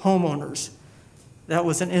Rural Homeowners. That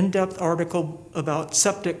was an in-depth article about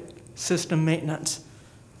septic system maintenance.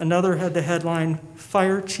 Another had the headline,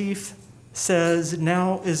 Fire Chief Says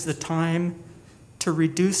Now is the Time to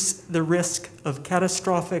Reduce the Risk of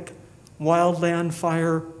Catastrophic Wildland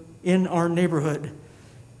Fire in Our Neighborhood.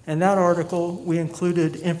 In that article, we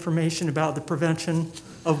included information about the prevention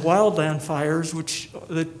of wildland fires, which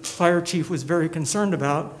the fire chief was very concerned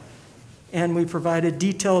about, and we provided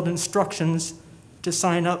detailed instructions to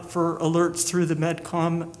sign up for alerts through the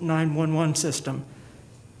Medcom 911 system.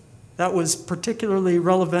 That was particularly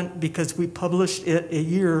relevant because we published it a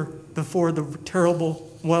year before the terrible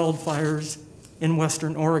wildfires in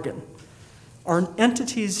Western Oregon. Our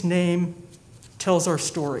entity's name tells our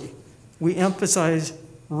story. We emphasize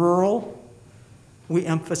rural, we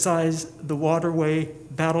emphasize the waterway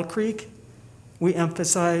Battle Creek, we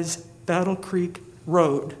emphasize Battle Creek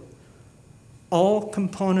Road. All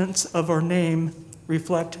components of our name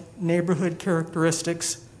reflect neighborhood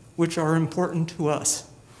characteristics which are important to us.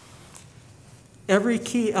 Every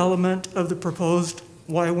key element of the proposed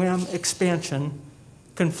YWAM expansion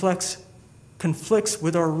conflicts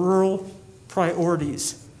with our rural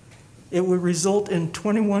priorities. It would result in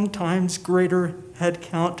 21 times greater head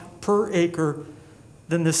count per acre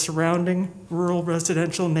than the surrounding rural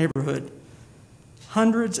residential neighborhood.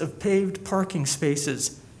 Hundreds of paved parking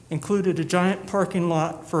spaces included a giant parking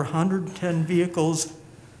lot for 110 vehicles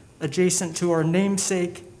adjacent to our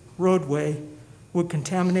namesake roadway would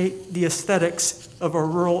contaminate the aesthetics of our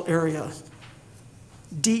rural area.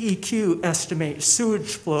 DEQ estimates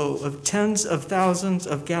sewage flow of tens of thousands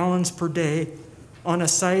of gallons per day on a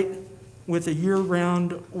site with a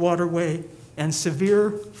year-round waterway and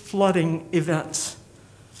severe flooding events.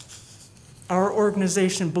 Our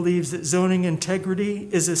organization believes that zoning integrity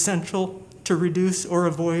is essential to reduce or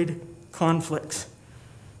avoid conflicts.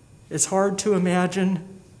 It's hard to imagine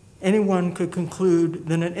anyone could conclude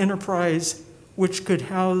that an enterprise which could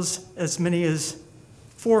house as many as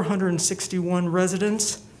 461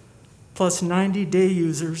 residents plus 90 day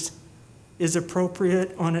users is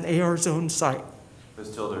appropriate on an AR zone site.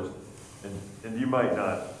 Ms. Childers, and you might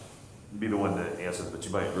not be the one to answer this, but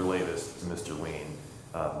you might relay this to Mr. Lean.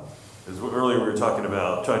 As earlier we were talking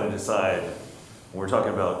about trying to decide, when we're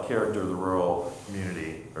talking about character of the rural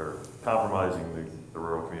community or compromising the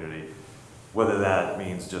rural community, whether that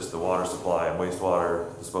means just the water supply and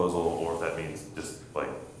wastewater disposal, or if that means just like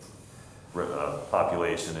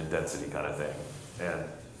population and density kind of thing. And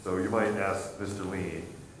so you might ask Mr. Lean,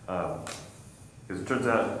 because it turns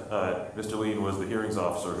out Mr. Lean was the hearings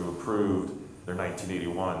officer who approved their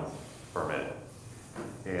 1981 permit.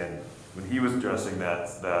 And when he was addressing that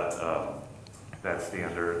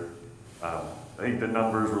standard, I think the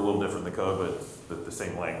numbers were a little different in the code, but the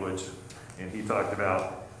same language. And he talked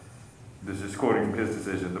about, this is quoting from his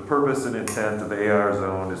decision, the purpose and intent of the AR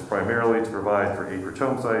zone is primarily to provide for acreage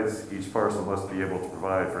home sites. Each parcel must be able to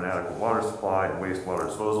provide for an adequate water supply and wastewater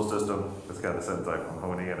disposal system. That's kind of the sentence I'm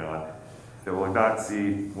honing in on. That will not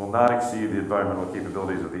exceed the environmental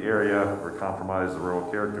capabilities of the area or compromise the rural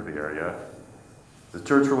character of the area. The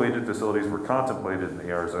church-related facilities were contemplated in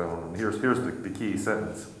the AR zone. And here's the key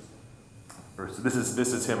sentence. So this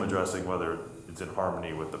is him addressing whether it's in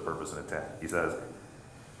harmony with the purpose and intent. He says,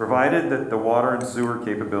 provided that the water and sewer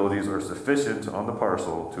capabilities are sufficient on the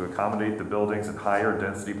parcel to accommodate the buildings and higher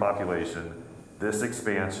density population, this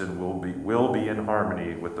expansion will be in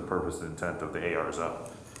harmony with the purpose and intent of the AR zone.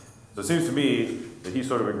 So it seems to me that he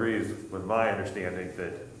sort of agrees with my understanding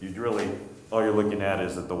that all you're looking at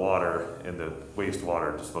is that the water and the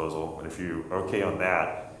wastewater disposal, and if you are okay on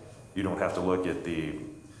that, you don't have to look at the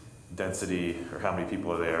density or how many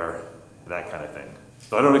people are there, that kind of thing.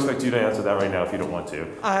 So I don't expect you to answer that right now if you don't want to.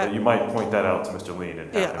 But you might point that out to Mr. Lean.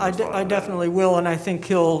 And have him respond I to definitely will, and I think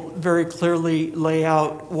he'll very clearly lay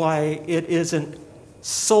out why it isn't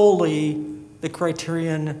solely the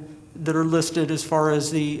criterion that are listed as far as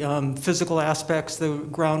the physical aspects, the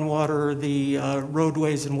groundwater, the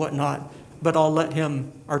roadways and whatnot, but I'll let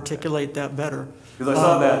him articulate that better. Because I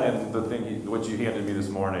saw that in the thing, what you handed me this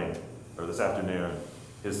morning, or this afternoon,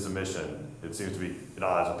 his submission. It seems to be at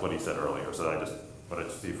odds with what he said earlier, so I just wanted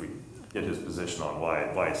to see if we get his position on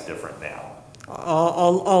why it's different now.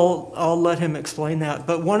 I'll let him explain that.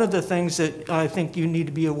 But one of the things that I think you need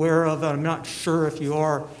to be aware of, and I'm not sure if you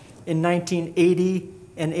are, in 1980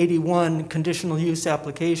 and 81 conditional use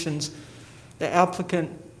applications, the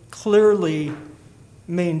applicant clearly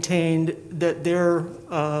maintained that their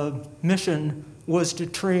mission was to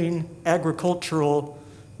train agricultural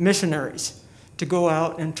missionaries to go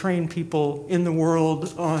out and train people in the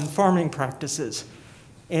world on farming practices.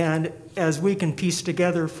 And as we can piece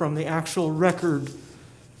together from the actual record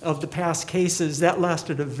of the past cases, that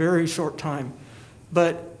lasted a very short time.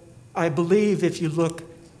 But I believe if you look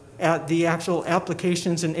at the actual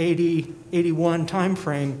applications in 80, 81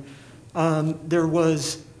 timeframe, there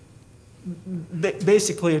was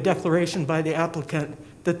basically a declaration by the applicant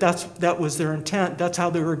that that was their intent. That's how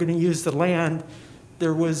they were going to use the land.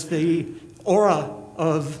 There was the aura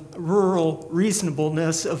of rural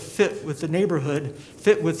reasonableness, of fit with the neighborhood,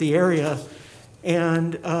 fit with the area.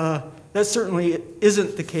 And that certainly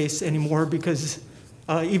isn't the case anymore, because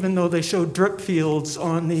even though they showed drip fields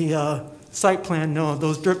on the site plan, no,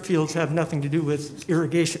 those drip fields have nothing to do with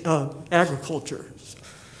irrigation, agriculture.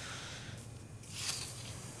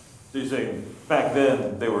 So you're saying back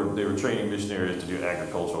then they were training missionaries to do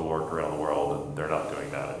agricultural work around the world, and they're not doing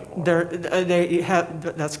that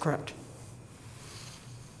anymore? That's correct.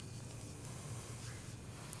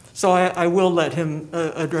 So I will let him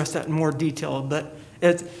address that in more detail, but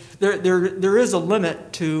there is a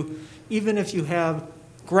limit to, even if you have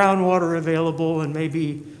groundwater available and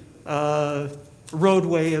maybe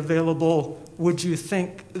roadway available, would you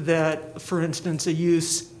think that, for instance, a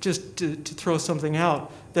use, just to throw something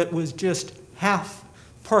out, that was just half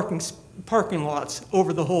parking lots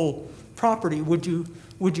over the whole property, would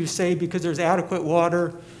you say because there's adequate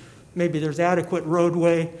water, maybe there's adequate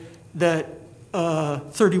roadway, that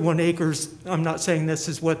 31 acres, I'm not saying this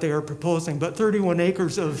is what they are proposing, but 31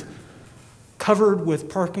 acres of covered with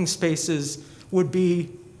parking spaces would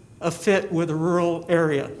be a fit with a rural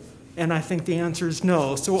area? And I think the answer is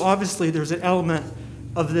no. So obviously there's an element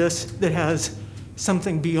of this that has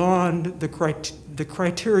something beyond the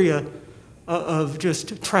criteria of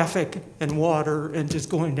just traffic and water and just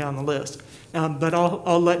going down the list. But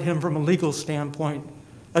I'll let him, from a legal standpoint,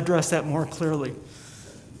 address that more clearly.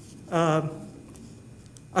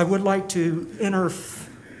 I would like to enter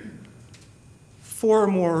 4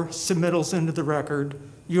 more submittals into the record.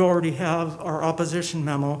 You already have our opposition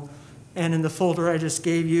memo, and in the folder I just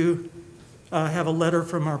gave you, I have a letter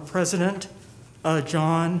from our president,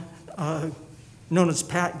 John, known as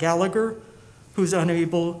Pat Gallagher, who's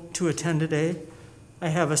unable to attend today. I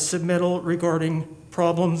have a submittal regarding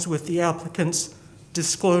problems with the applicant's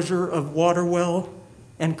disclosure of water well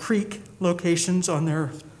and creek locations on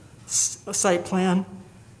their site plan.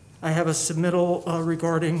 I have a submittal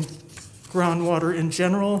regarding groundwater in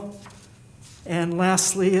general. And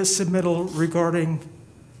lastly, a submittal regarding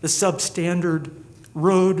the substandard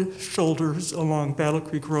road shoulders along Battle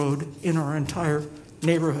Creek Road in our entire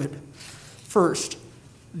neighborhood. First,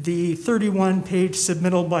 the 31-page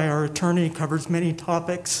submittal by our attorney covers many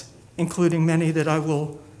topics, including many that I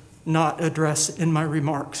will not address in my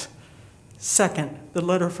remarks. Second, the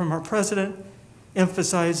letter from our president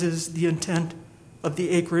emphasizes the intent of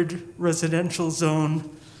the acreage residential zone,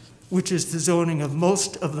 which is the zoning of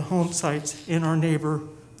most of the home sites in our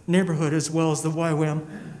neighborhood, as well as the YWAM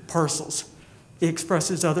parcels. He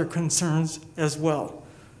expresses other concerns as well.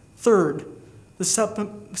 Third, the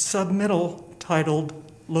submittal titled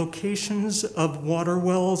Locations of Water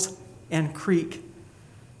Wells and Creek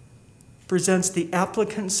presents the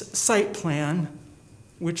applicant's site plan,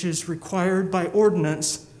 which is required by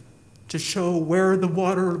ordinance to show where the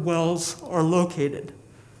water wells are located,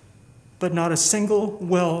 but not a single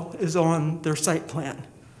well is on their site plan.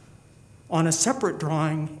 On a separate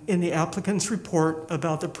drawing in the applicant's report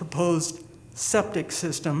about the proposed septic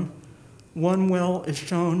system, one well is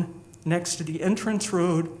shown next to the entrance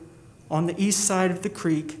road on the east side of the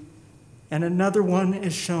creek, and another one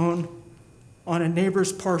is shown on a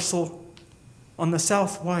neighbor's parcel on the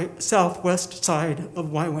southwest side of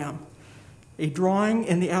YWAM. A drawing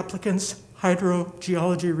in the applicant's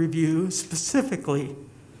hydrogeology review specifically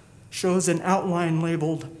shows an outline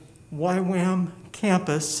labeled YWAM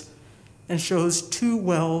campus and shows 2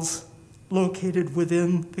 wells located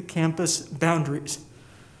within the campus boundaries.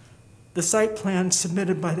 The site plan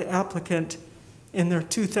submitted by the applicant in their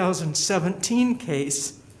 2017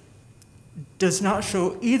 case does not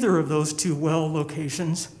show either of those 2 well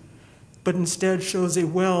locations, but instead shows a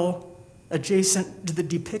well adjacent to the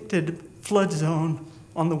depicted flood zone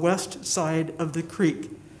on the west side of the creek.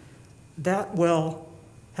 That well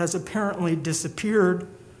has apparently disappeared,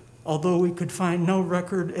 although we could find no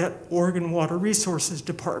record at Oregon Water Resources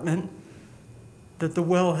Department that the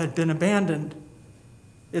well had been abandoned.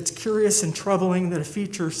 It's curious and troubling that a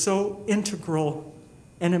feature so integral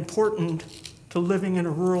and important to living in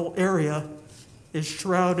a rural area is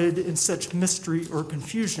shrouded in such mystery or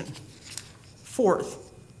confusion.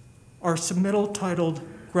 Fourth, our submittal titled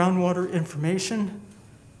Groundwater Information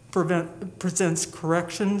presents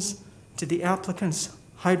corrections to the applicant's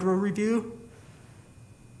hydro review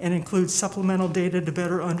and includes supplemental data to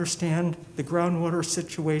better understand the groundwater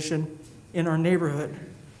situation in our neighborhood.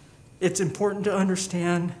 It's important to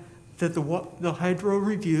understand that the hydro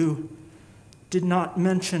review did not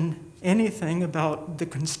mention anything about the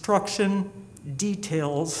construction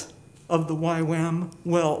details of the YWAM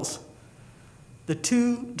wells. The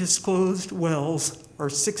 2 disclosed wells are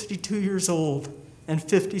 62 years old and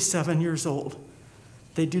 57 years old.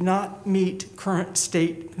 They do not meet current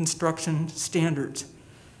state construction standards.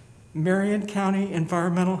 Marion County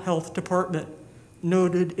Environmental Health Department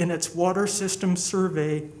noted in its water system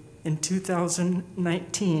survey in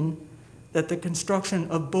 2019 that the construction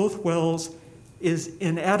of both wells is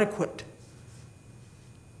inadequate.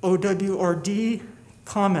 OWRD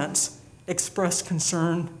comments express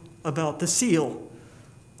concern about the seal.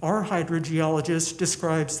 Our hydrogeologist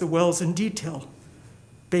describes the wells in detail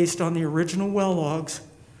based on the original well logs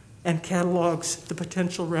and catalogs the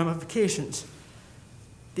potential ramifications.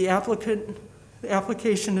 The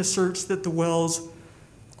application asserts that the wells,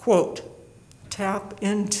 quote, tap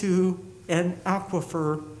into an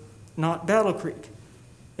aquifer, not Battle Creek.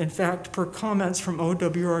 In fact, per comments from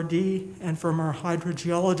OWRD and from our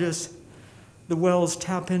hydrogeologists, the wells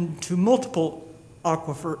tap into multiple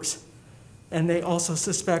aquifers, and they also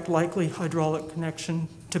suspect likely hydraulic connection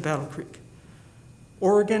to Battle Creek.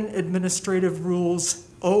 Oregon Administrative Rules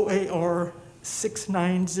OAR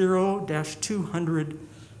 690-200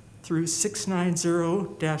 through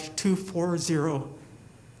 690-240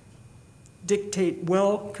 dictate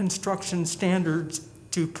well construction standards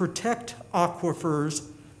to protect aquifers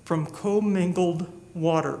from commingled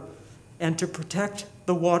water and to protect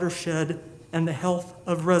the watershed and the health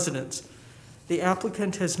of residents. The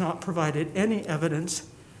applicant has not provided any evidence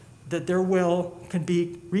that their well can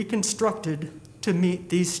be reconstructed to meet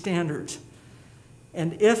these standards.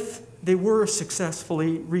 And if they were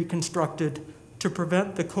successfully reconstructed to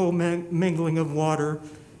prevent the commingling of water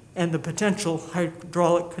and the potential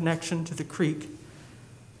hydraulic connection to the creek,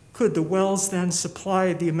 Could the wells then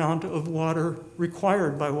supply the amount of water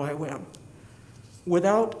required by YWAM?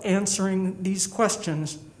 Without answering these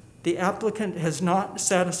questions, the applicant has not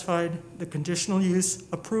satisfied the conditional use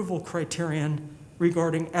approval criterion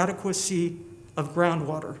regarding adequacy of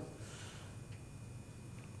groundwater.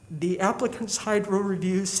 The applicant's hydro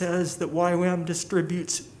review says that YWAM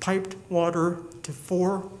distributes piped water to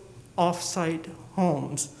 4 off-site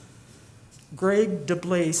homes. Greg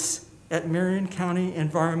DeBlaise at Marion County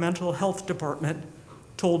Environmental Health Department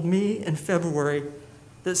told me in February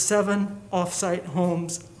that 7 off-site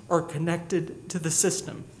homes are connected to the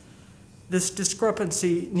system. This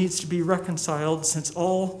discrepancy needs to be reconciled since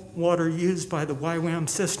all water used by the YWAM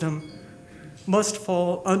system must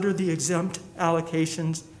fall under the exempt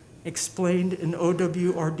allocations explained in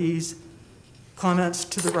OWRD's comments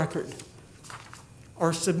to the record.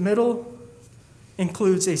 Our submittal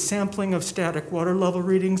includes a sampling of static water level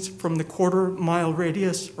readings from the quarter-mile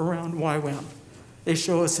radius around YWAM. They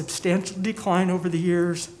show a substantial decline over the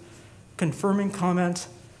years, confirming comments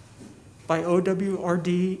by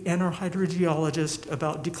OWRD and our hydrogeologist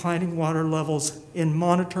about declining water levels in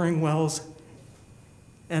monitoring wells.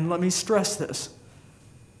 And let me stress this,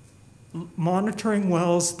 monitoring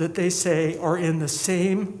wells that they say are in the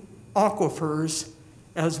same aquifers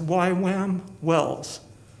as YWAM wells.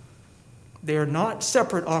 They are not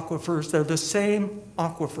separate aquifers, they're the same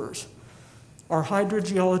aquifers. Our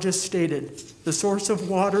hydrogeologist stated, the source of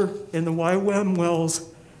water in the YWAM wells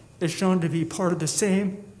is shown to be part of the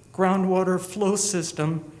same groundwater flow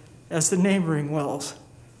system as the neighboring wells.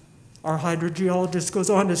 Our hydrogeologist goes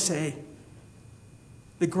on to say,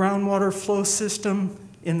 the groundwater flow system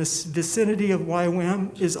in the vicinity of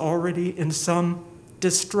YWAM is already in some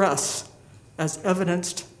distress, as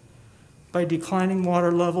evidenced by declining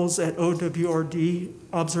water levels at OWRD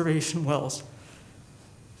observation wells.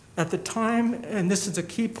 At the time, and this is a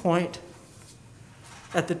key point,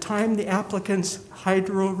 at the time the applicant's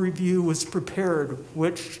hydro review was prepared,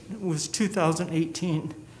 which was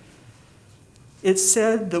 2018, it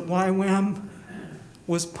said that YWAM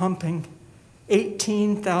was pumping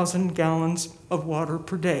 18,000 gallons of water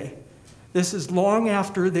per day. This is long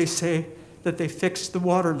after they say that they fixed the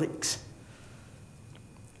water leaks.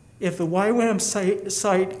 If the YWAM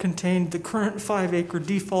site contained the current 5-acre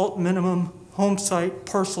default minimum home site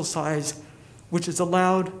parcel size, which is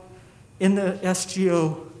allowed in the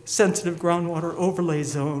SGO sensitive groundwater overlay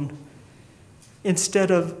zone,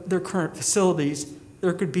 instead of their current facilities,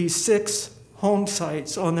 there could be 6 home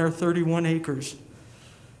sites on their 31 acres.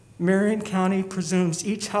 Marion County presumes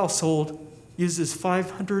each household uses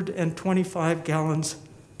 525 gallons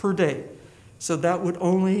per day. So that would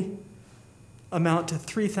only amount to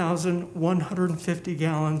 3,150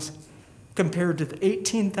 gallons compared to the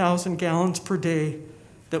 18,000 gallons per day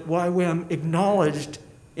that YWAM acknowledged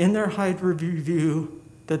in their hydro review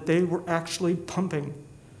that they were actually pumping.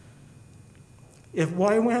 If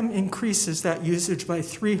YWAM increases that usage by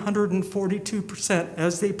 342%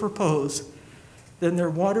 as they propose, then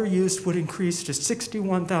their water use would increase to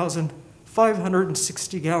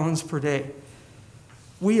 61,560 gallons per day.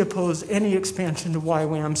 We oppose any expansion to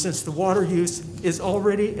YWAM since the water use is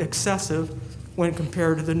already excessive when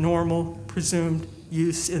compared to the normal presumed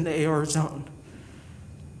use in the AR zone.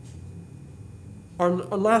 Our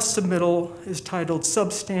last submittal is titled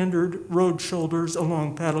Substandard Road Shoulders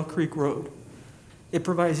Along Battle Creek Road. It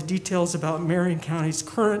provides details about Marion County's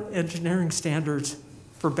current engineering standards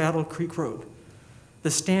for Battle Creek Road.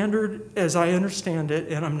 The standard, as I understand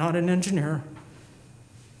it, and I'm not an engineer,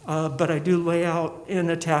 but I do lay out in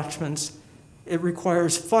attachments, it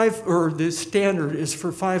requires the standard is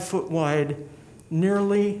for 5-foot wide,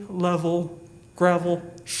 nearly level gravel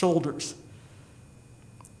shoulders.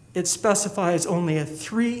 It specifies only a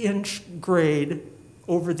 3-inch grade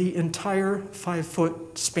over the entire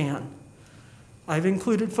 5-foot span. I've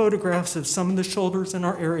included photographs of some of the shoulders in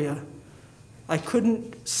our area. I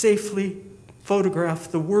couldn't safely photograph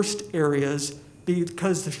the worst areas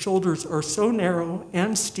because the shoulders are so narrow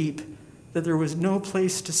and steep that there was no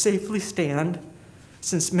place to safely stand,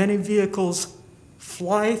 since many vehicles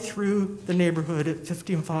fly through the neighborhood at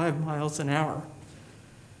 55 miles an hour.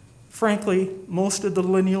 Frankly, most of the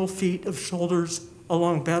lineal feet of shoulders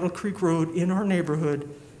along Battle Creek Road in our neighborhood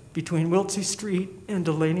between Wiltsey Street and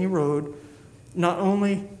Delaney Road not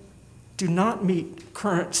only do not meet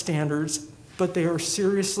current standards, but they are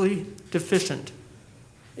seriously deficient.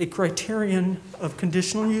 A criterion of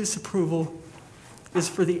conditional use approval is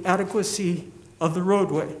for the adequacy of the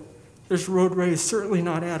roadway. This roadway is certainly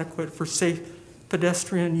not adequate for safe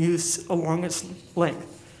pedestrian use along its length.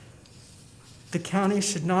 the county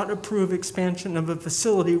should not approve expansion of a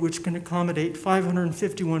facility which can accommodate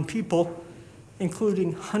 551 people,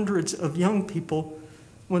 including hundreds of young people,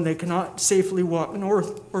 when they cannot safely walk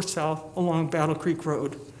north or south along Battle Creek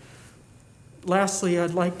Road. Lastly,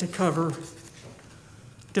 I'd like to cover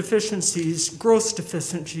gross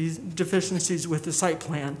deficiencies with the site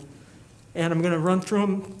plan. And I'm going to run through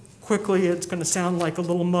them quickly. It's going to sound like a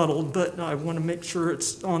little muddled, but I want to make sure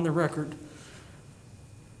it's on the record.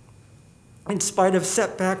 In spite of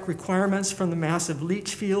setback requirements from the massive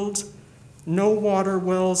leach fields, no water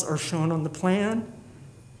wells are shown on the plan.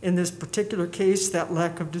 In this particular case, that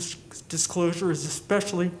lack of disclosure is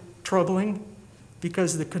especially troubling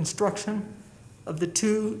because the construction of the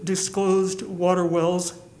 2 disclosed water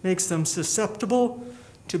wells makes them susceptible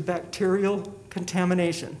to bacterial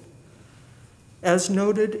contamination. As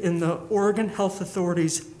noted in the Oregon Health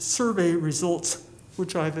Authority's survey results,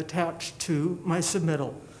 which I've attached to my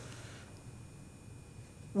submittal,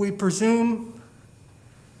 we presume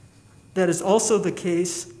that is also the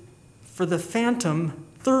case for the phantom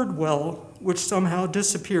 3rd well, which somehow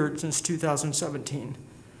disappeared since 2017.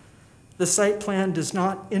 The site plan does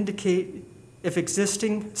not indicate if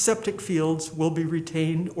existing septic fields will be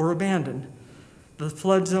retained or abandoned. The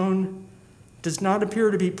flood zone does not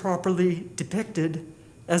appear to be properly depicted,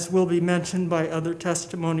 as will be mentioned by other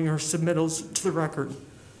testimony or submittals to the record.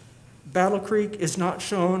 Battle Creek is not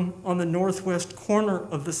shown on the northwest corner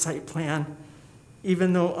of the site plan,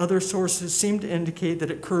 even though other sources seem to indicate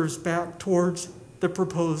that it curves back towards the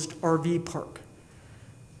proposed RV park.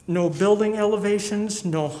 No building elevations,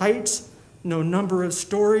 no heights, no number of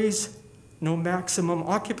stories, no maximum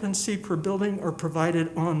occupancy per building are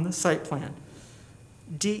provided on the site plan.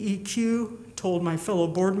 DEQ told my fellow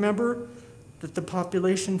board member that the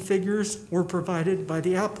population figures were provided by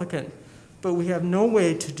the applicant, but we have no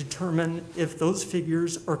way to determine if those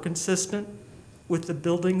figures are consistent with the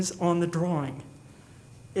buildings on the drawing.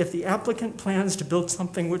 If the applicant plans to build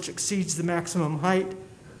something which exceeds the maximum height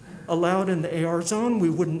allowed in the AR zone, we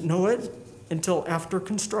wouldn't know it until after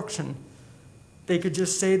construction. They could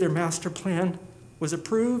just say their master plan was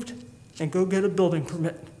approved and go get a building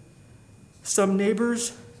permit. Some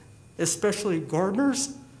neighbors, especially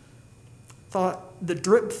gardeners, thought the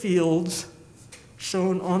drip fields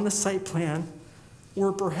shown on the site plan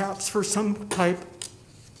were perhaps for some type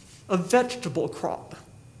of vegetable crop.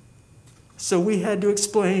 So we had to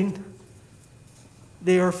explain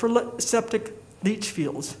they are for septic leach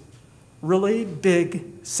fields, really big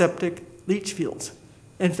septic leach fields.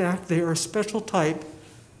 In fact, they are a special type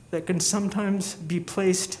that can sometimes be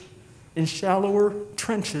placed in shallower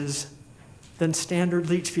trenches than standard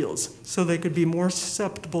leach fields, so they could be more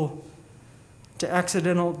susceptible to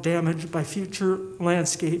accidental damage by future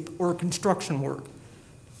landscape or construction work.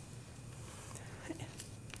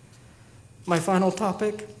 My final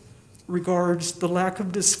topic regards the lack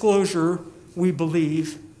of disclosure, we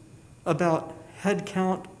believe, about head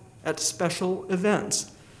count at special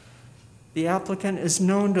events. The applicant is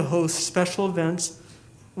known to host special events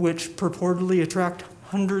which purportedly attract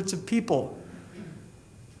hundreds of people.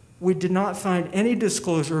 We did not find any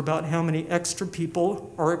disclosure about how many extra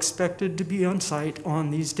people are expected to be on site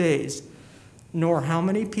on these days, nor how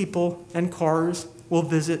many people and cars will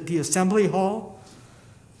visit the assembly hall,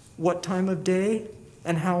 what time of day,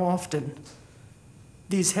 and how often.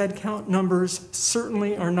 These headcount numbers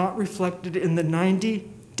certainly are not reflected in the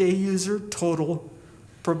 90-day user total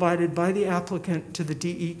provided by the applicant to the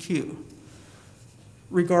DEQ.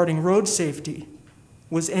 Regarding road safety,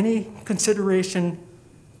 was any consideration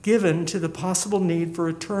given to the possible need for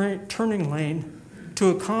a turning lane to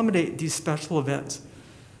accommodate these special events?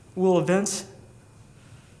 Will events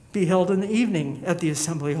be held in the evening at the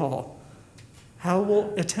assembly hall? How will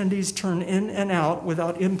attendees turn in and out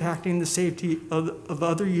without impacting the safety of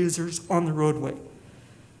other users on the roadway?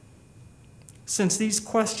 Since these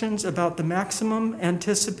questions about the maximum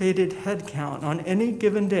anticipated head count on any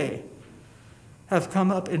given day have come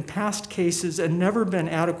up in past cases and never been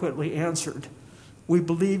adequately answered, we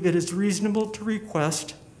believe it is reasonable to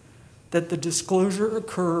request that the disclosure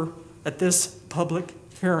occur at this public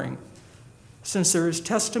hearing. Since there is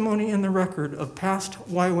testimony in the record of past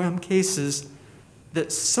YWAM cases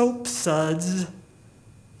that soap suds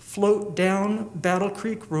float down Battle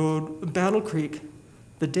Creek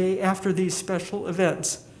the day after these special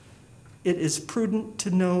events, it is prudent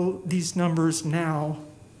to know these numbers now,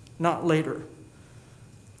 not later.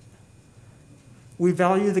 We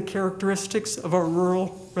value the characteristics of our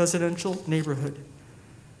rural residential neighborhood.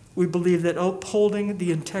 We believe that upholding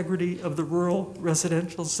the integrity of the rural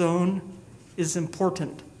residential zone is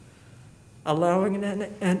important. Allowing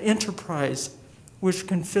an enterprise which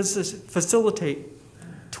can facilitate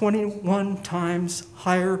 21 times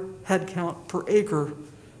higher headcount per acre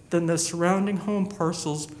than the surrounding home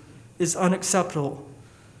parcels is unacceptable.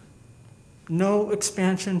 No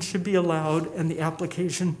expansion should be allowed and the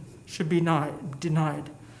application should be denied.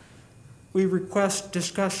 We request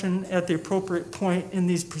discussion at the appropriate point in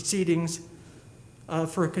these proceedings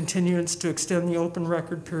for a continuance to extend the open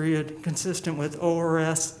record period consistent with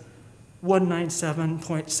ORS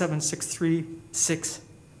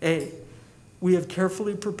 197.7636A. We have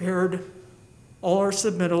carefully prepared all our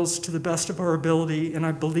submittals to the best of our ability, and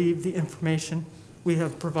I believe the information we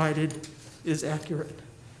have provided is accurate.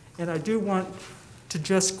 And I do want to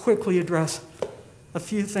just quickly address a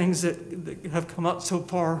few things that have come up so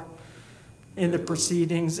far in the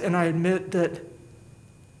proceedings, and I admit that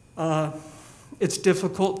it's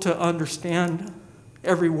difficult to understand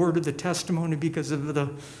every word of the testimony because of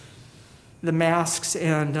the masks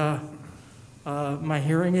and my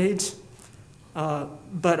hearing aids.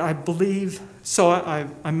 But I believe, so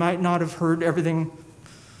I might not have heard everything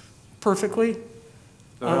perfectly.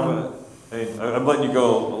 I'm letting you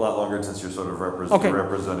go a lot longer since you're sort of Okay.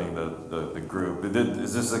 representing the group.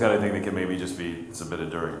 Is this the kind of thing that can maybe just be submitted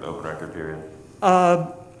during the open record period?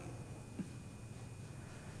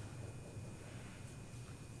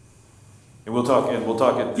 And we'll talk at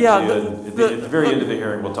the very end of the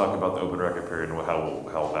hearing, we'll talk about the open record period and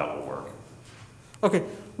how that will work. Okay,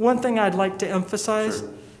 one thing I'd like to emphasize Sure.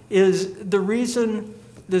 is the reason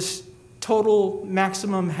this total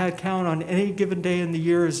maximum head count on any given day in the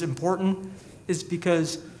year is important is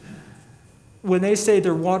because when they say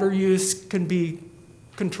their water use can be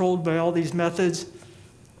controlled by all these methods,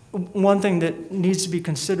 one thing that needs to be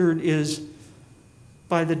considered is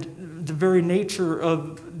by the very nature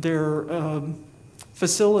of their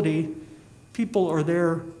facility, people are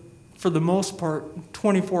there for the most part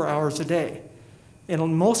 24 hours a day. And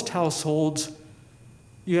in most households,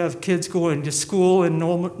 you have kids going to school in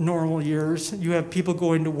normal years. You have people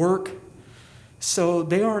going to work. So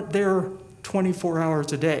they aren't there 24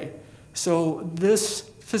 hours a day. So this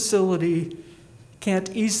facility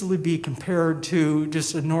can't easily be compared to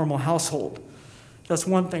just a normal household. That's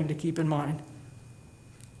one thing to keep in mind.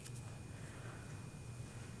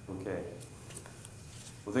 Okay.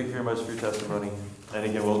 Well, thank you very much for your testimony. And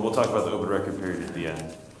again, we'll talk about the open record period at the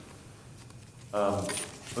end. I'm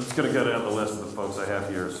just going to go down the list of the folks I have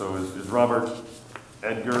here. So is Robert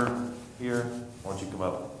Edgar here? Why don't you come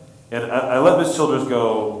up? And I let Ms. Childers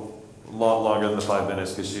go a lot longer than the 5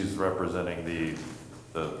 minutes because she's representing the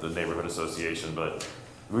neighborhood association. But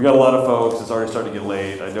we got a lot of folks. It's already starting to get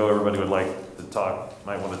late. I know everybody would like to talk,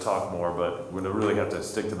 might want to talk more, but we're going to really have to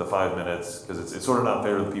stick to the 5 minutes because it's sort of not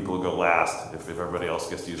fair to the people who go last if everybody else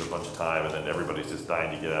gets to use a bunch of time and then everybody's just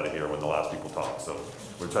dying to get out of here when the last people talk. So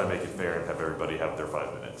we're trying to make it fair and have everybody have their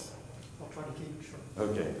 5 minutes. I'll try to keep it short.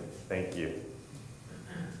 Okay, thank you.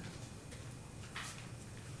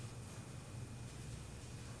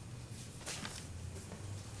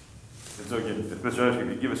 And so again, if Mr. Edgar, if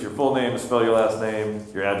you could give us your full name, spell your last name,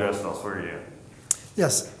 your address, and I'll swear you in.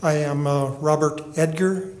 Yes, I am Robert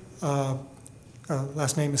Edgar.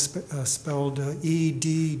 Last name is spelled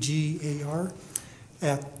Edgar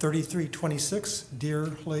at 3326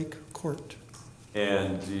 Deer Lake Court.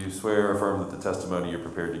 And do you swear or affirm that the testimony you're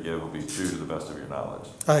prepared to give will be true to the best of your knowledge?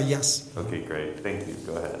 Yes. Okay, great. Thank you.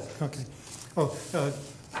 Go ahead. Okay. Oh,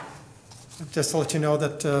 just to let you know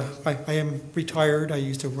that I am retired. I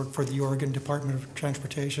used to work for the Oregon Department of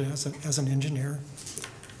Transportation as an engineer.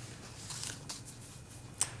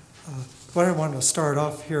 What I wanted to start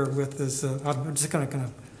off here with is I'm just going to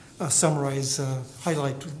summarize,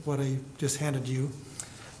 highlight what I just handed you.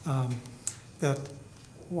 That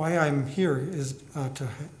why I'm here is to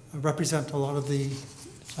represent a lot of the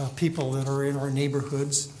people that are in our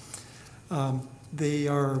neighborhoods. They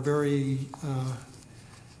are very, I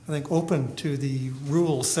think, open to the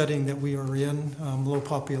rural setting that we are in, low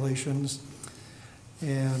populations.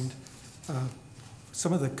 And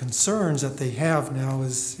some of the concerns that they have now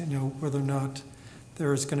is, whether or not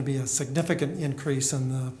there is going to be a significant increase in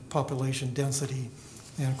the population density.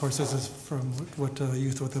 And of course, this is from what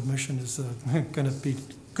Youth with a Mission is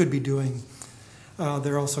could be doing.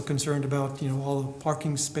 They're also concerned about, all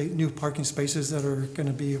the new parking spaces that are going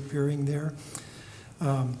to be appearing there.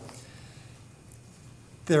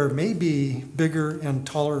 There may be bigger and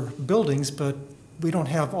taller buildings, but we don't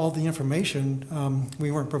have all the information.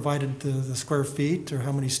 We weren't provided the square feet or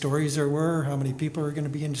how many stories there were, how many people are going to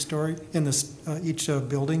be in this each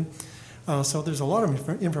building. So there's a lot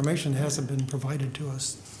of information that hasn't been provided to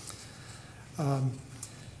us.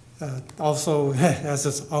 Also, as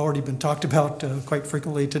it's already been talked about quite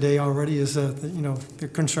frequently today already, is they're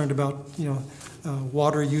concerned about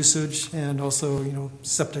water usage and also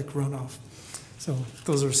septic runoff. So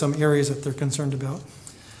those are some areas that they're concerned about.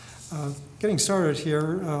 Getting started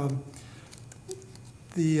here,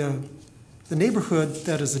 the neighborhood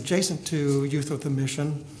that is adjacent to Youth with a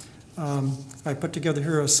Mission, I put together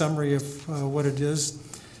here a summary of what it is.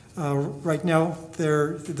 Right now,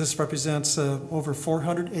 this represents over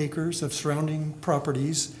 400 acres of surrounding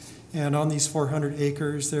properties, and on these 400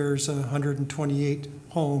 acres, there's 128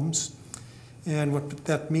 homes. And what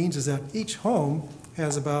that means is that each home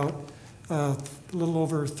has about a little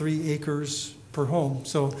over 3 acres per home.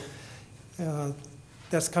 So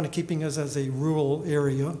that's kind of keeping us as a rural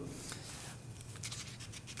area.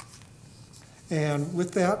 And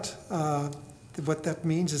with that, what that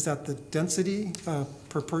means is that the density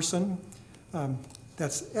per person,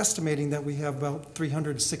 that's estimating that we have about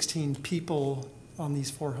 316 people on these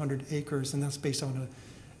 400 acres, and that's based on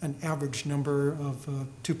an average number of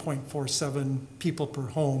 2.47 people per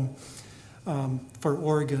home for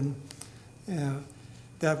Oregon.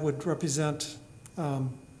 That would represent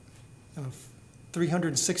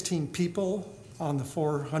 316 people on the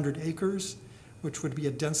 400 acres, which would be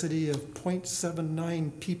a density of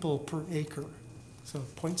 0.79 people per acre. So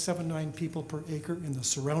 0.79 people per acre in the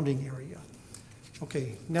surrounding area.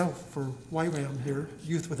 Okay, now for YWAM here,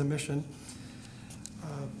 Youth with a Mission.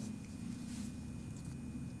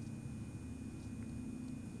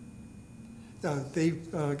 They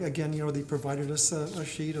provided us a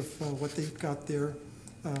sheet of what they've got there,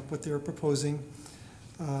 what they're proposing.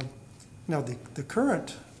 Now the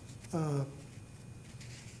current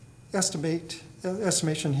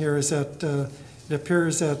estimation here is that it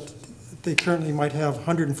appears that they currently might have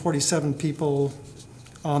 147 people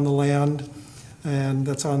on the land, and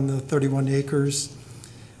that's on the 31 acres,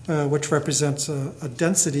 which represents a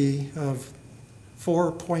density of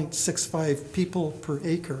 4.65 people per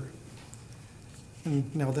acre.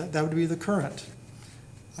 And now that would be the current.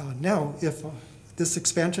 Now, if this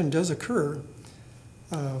expansion does occur,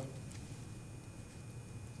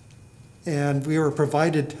 and we were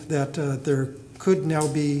provided that there could now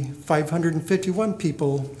be 551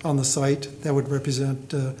 people on the site, that would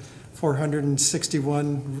represent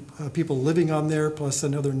 461 people living on there, plus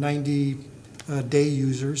another 90 day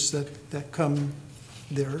users that come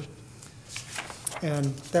there.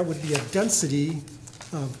 And that would be a density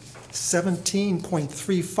of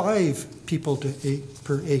 17.35 people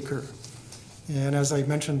per acre. And as I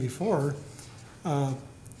mentioned before,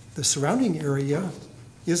 the surrounding area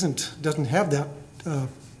doesn't have that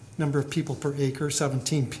number of people per acre,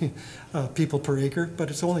 17 people per acre, but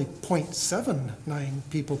it's only 0.79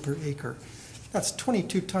 people per acre. That's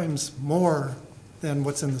 22 times more than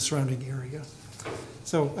what's in the surrounding area.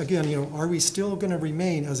 So again, are we still going to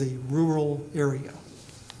remain as a rural area?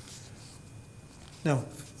 Now,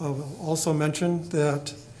 I'll also mention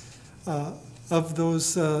that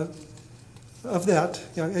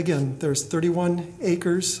again, there's 31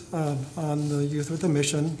 acres on the Youth with a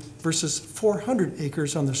Mission versus 400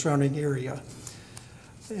 acres on the surrounding area.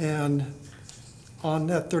 And on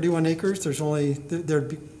that 31 acres, there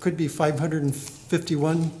could be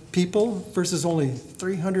 551 people versus only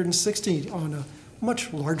 360 on a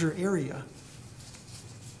much larger area.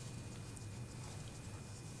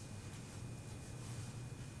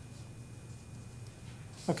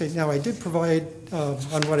 Okay, now I did provide,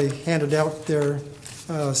 on what I handed out there,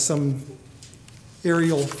 some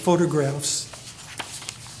aerial photographs.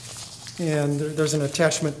 And there's an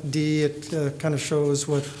attachment D. It kind of shows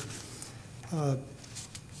what,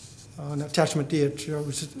 on attachment D, it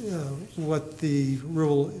shows what the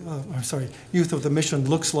Youth of the Mission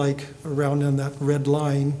looks like around in that red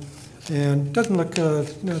line. And it doesn't look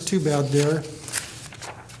too bad there.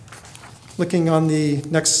 Looking on the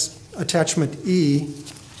next attachment E,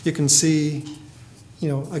 you can see,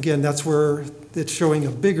 again, that's where it's showing a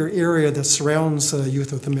bigger area that surrounds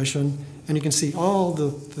Youth with a Mission. And you can see all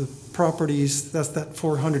the properties, that's that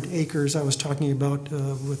 400 acres I was talking about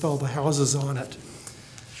with all the houses on it.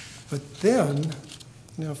 But then,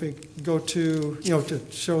 if we go to, to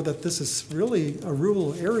show that this is really a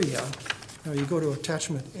rural area, you go to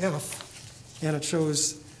attachment F, and it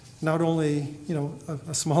shows not only,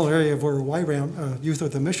 a small area of where YWAM, Youth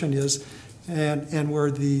with a Mission is, and where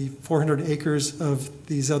the 400 acres of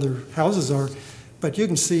these other houses are, but you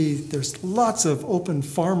can see there's lots of open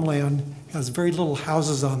farmland, has very little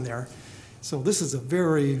houses on there. So this is a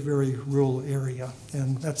very, very rural area,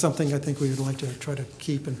 and that's something I think we would like to try to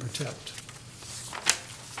keep and protect.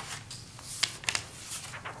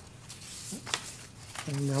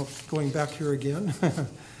 And now going back here again,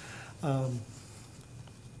 Um,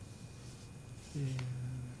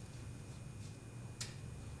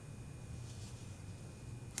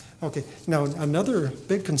 Okay, now another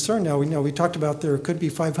big concern now, we talked about there could be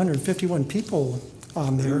 551 people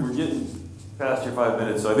on there. We're getting past your 5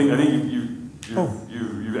 minutes, so I think Oh.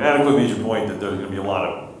 you adequately made your point that there's gonna be a lot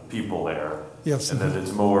of people there. Yes. And that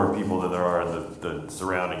it's more people than there are in the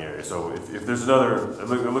surrounding area. So if there's another,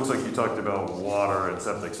 it looks like you talked about water and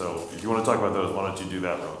septic, so if you wanna talk about those, why don't you do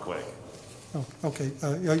that real quick? Oh, okay,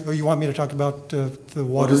 you want me to talk about the Well,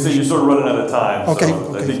 water? just say you're sort of running out of time, Okay,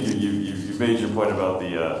 so I okay. think you made your point about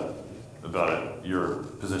your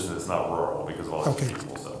position that's not rural because of all these Okay,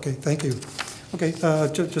 people, so. okay, thank you. Okay,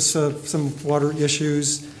 just some water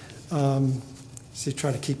issues. See,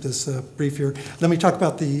 try to keep this brief here. Let me talk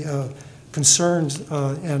about the concerns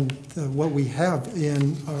and what we have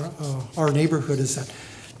in our neighborhood is that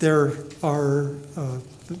there are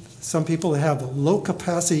some people that have a low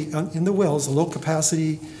capacity in the wells, a low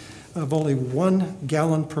capacity of only 1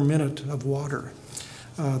 gallon per minute of water.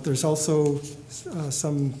 There's also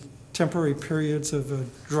some temporary periods of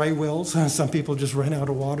dry wells. Some people just run out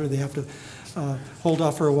of water. They have to hold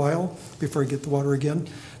off for a while before they get the water again.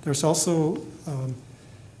 There's also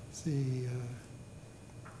the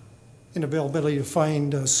inavailability to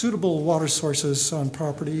find suitable water sources on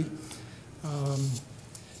property.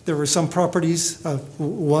 There were some properties,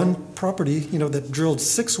 one property, that drilled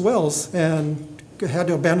 6 wells and had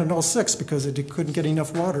to abandon all 6 because it couldn't get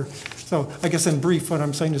enough water. So I guess in brief, what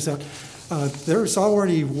I'm saying is that there's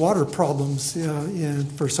already water problems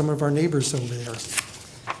for some of our neighbors over there.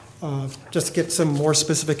 Just to get some more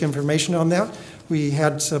specific information on that, we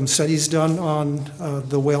had some studies done on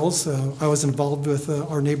the wells. I was involved with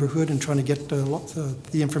our neighborhood in trying to get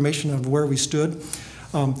the information of where we stood.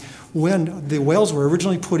 When the wells were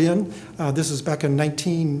originally put in, this was back in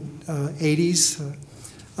 1980s,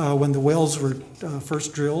 when the wells were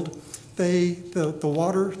first drilled, the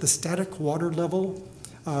static water level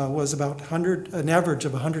was about an average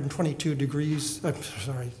of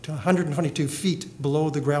 122 feet below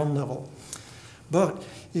the ground level. But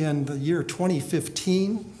in the year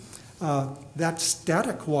 2015, that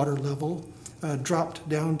static water level dropped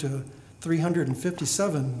down to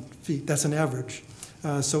 357 feet. That's an average.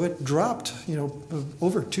 So it dropped,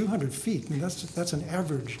 over 200 feet. I mean, that's an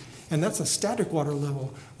average. And that's a static water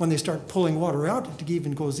level. When they start pulling water out, it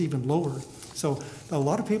even goes even lower. So a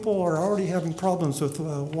lot of people are already having problems with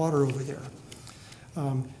water over there.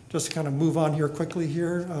 Just to kind of move on here quickly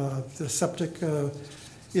here, the septic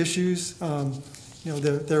issues.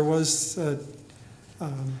 There was,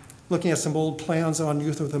 looking at some old plans on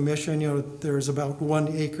Youth with a Mission, there's about 1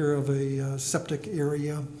 acre of a septic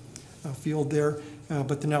area field there.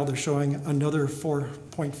 But now they're showing another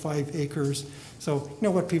 4.5 acres. So,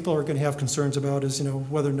 what people are going to have concerns about is,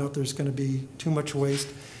 whether or not there's going to be too much waste.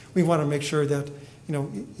 We want to make sure that,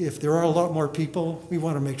 if there are a lot more people, we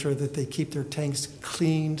want to make sure that they keep their tanks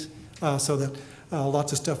cleaned so that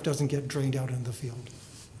lots of stuff doesn't get drained out in the field.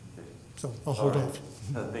 So I'll hold off.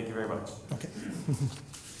 Thank you very much. Okay.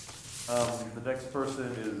 The next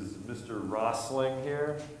person is Mr. Rosling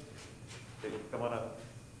here. Okay, come on up.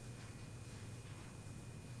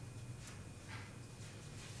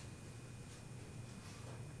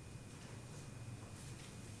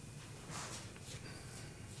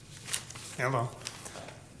 Hello.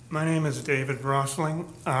 My name is David Rosling,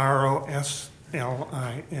 R-O-S-L-I-N-G.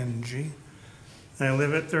 I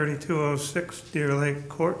live at 3206 Deer Lake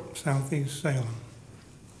Court, Southeast Salem.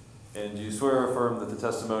 And do you swear or affirm that the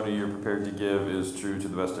testimony you're prepared to give is true to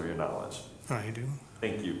the best of your knowledge? I do.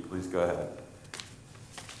 Thank you. Please go ahead.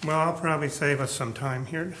 Well, I'll probably save us some time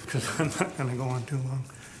here because I'm not going to go on too long.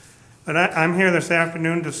 But I'm here this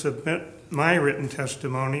afternoon to submit my written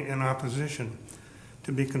testimony in opposition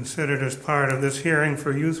to be considered as part of this hearing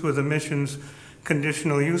for Youth with a Mission's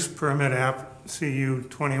Conditional Use Permit app, CU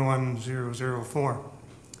 21004.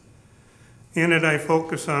 In it, I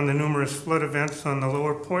focus on the numerous flood events on the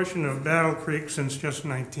lower portion of Battle Creek since just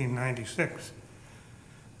 1996.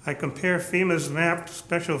 I compare FEMA's mapped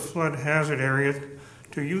special flood hazard area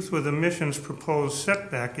to Youth with a Mission's proposed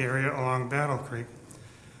setback area along Battle Creek.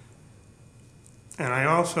 And I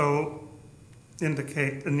also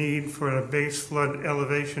indicate the need for a base flood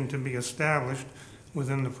elevation to be established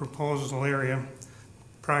within the proposal area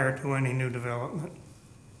prior to any new development.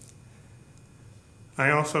 I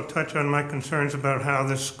also touch on my concerns about how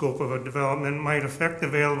this scope of a development might affect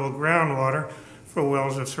available groundwater for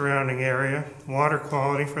wells of surrounding area, water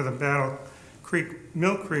quality for the Battle Creek,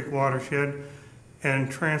 Mill Creek watershed, and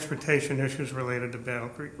transportation issues related to Battle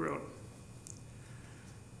Creek Road.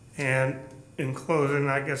 And in closing,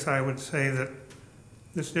 I guess I would say that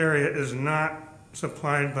this area is not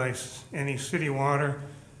supplied by any city water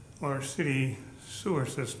or city sewer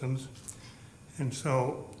systems. And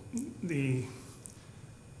so the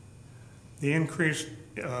increase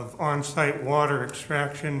of on-site water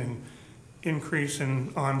extraction and increase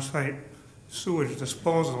in on-site sewage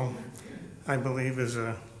disposal, I believe, is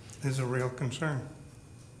a real concern.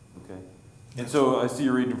 Okay. And so I see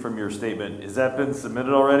you're reading from your statement. Has that been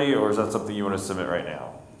submitted already, or is that something you want to submit right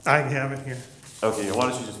now? I have it here. Okay, why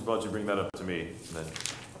don't you bring that up to me then?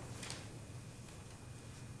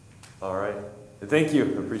 All right. Thank you. I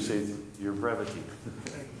appreciate your brevity.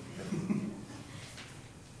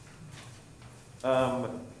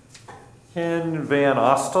 Ken Van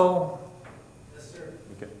Ostel? Yes, sir.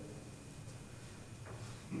 Okay.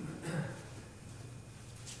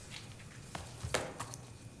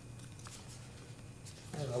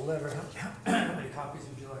 I have a letter. How many copies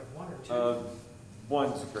would you like? One or two?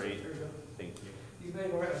 One's great. Here you go. Thank you. You may,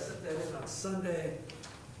 I sent that in on Sunday,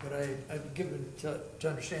 but I've given to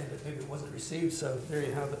understand that maybe it wasn't received, so there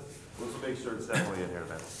you have it. Let's make sure it's definitely in here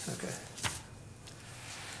then. Okay.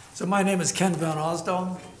 So my name is Ken Van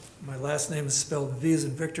Osdal. My last name is spelled V as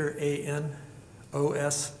in Victor, A-N-O-S-D-O-L.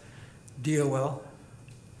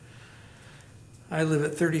 I live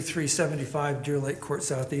at 3375 Deer Lake Court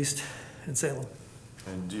Southeast in Salem.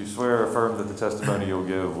 And do you swear or affirm that the testimony you'll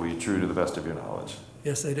give will be true to the best of your knowledge?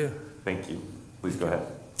 Yes, I do. Thank you. Please go ahead.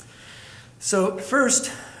 So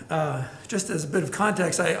first, just as a bit of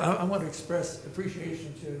context, I want to express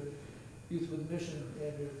appreciation to Youth with a Mission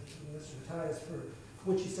and to Mr. Mattias for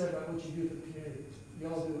what you said about what you do for the community. You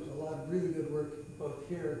all do a lot of really good work, both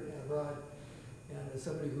here and abroad. And as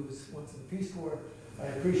somebody who was once in the Peace Corps, I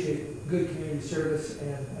appreciate good community service,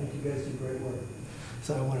 and I think you guys do great work.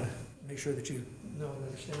 So I want to make sure that you know and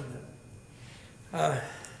understand that.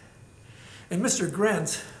 And Mr.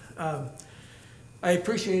 Grant, I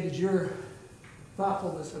appreciated your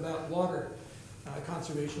thoughtfulness about water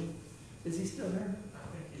conservation. Is he still there?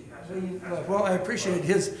 Well, I appreciate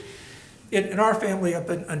his. In our family up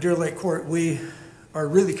on Deer Lake Court, we are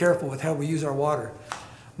really careful with how we use our water.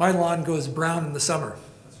 My lawn goes brown in the summer.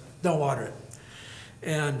 Don't water it.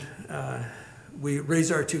 And we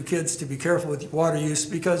raise our two kids to be careful with water use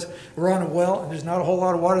because we're on a well and there's not a whole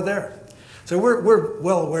lot of water there. So we're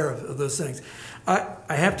well aware of those things. I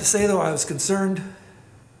have to say, though, I was concerned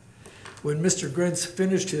when Mr. Grins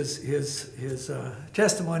finished his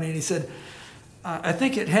testimony, and he said, I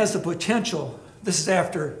think it has the potential, this is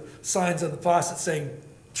after signs on the faucet saying,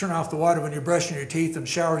 turn off the water when you're brushing your teeth and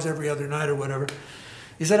showers every other night or whatever.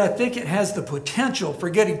 He said, I think it has the potential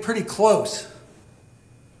for getting pretty close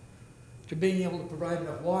to being able to provide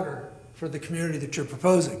enough water for the community that you're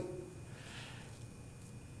proposing.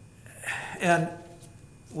 And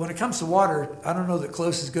when it comes to water, I don't know that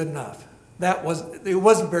close is good enough. It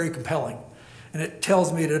wasn't very compelling. And it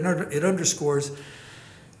tells me, it underscores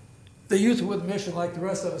the Youth with a Mission, like the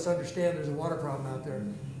rest of us, understand there's a water problem out there.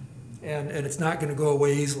 And it's not going to go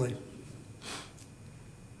away easily.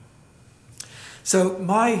 So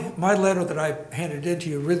my letter that I handed in to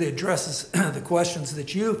you really addresses the questions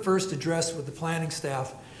that you first addressed with the planning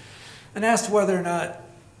staff and asked whether or not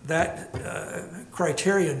that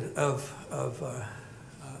criterion of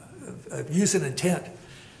use and intent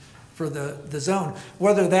for the zone,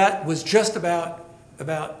 whether that was just about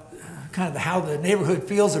kind of how the neighborhood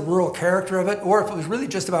feels, the rural character of it, or if it was really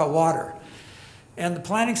just about water. And the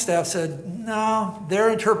planning staff said, no, their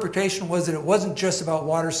interpretation was that it wasn't just about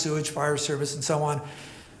water, sewage, fire service, and so on,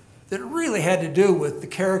 that it really had to do with the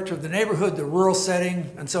character of the neighborhood, the rural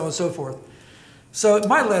setting, and so on and so forth. So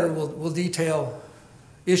my letter will detail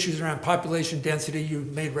issues around population density. You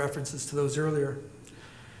made references to those earlier.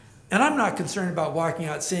 And I'm not concerned about walking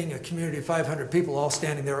out, seeing a community of 500 people all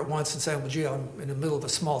standing there at once and saying, well, gee, I'm in the middle of a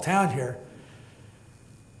small town here.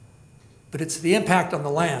 But it's the impact on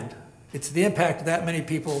the land. It's the impact of that many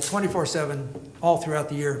people 24/7 all throughout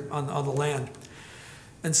the year on the land.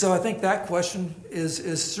 And so I think that question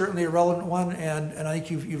is certainly a relevant one, and I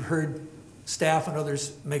think you've heard staff and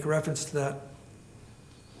others make reference to that.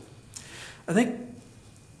 I think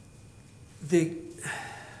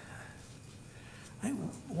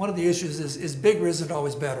one of the issues is bigger isn't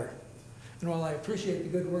always better. And while I appreciate the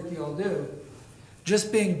good work you all do,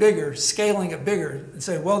 just being bigger, scaling it bigger, and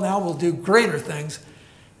saying, well, now we'll do greater things,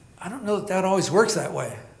 I don't know that always works that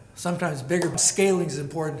way. Sometimes bigger scaling is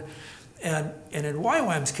important. And in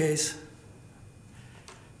YWAM's case,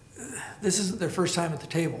 this isn't their first time at the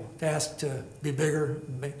table to ask to be bigger,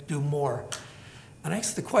 do more. And I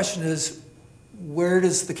guess the question is, where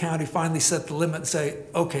does the county finally set the limit and say,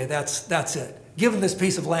 okay, that's it. Given this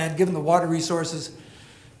piece of land, given the water resources,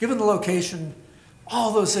 given the location,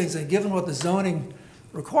 all those things, and given what the zoning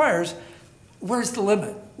requires, where's the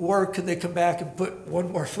limit? Or could they come back and put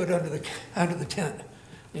one more foot under the tent,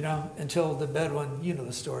 you know, until the bed one, you know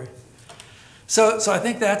the story. So I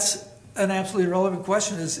think that's an absolutely relevant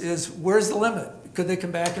question is where's the limit? Could they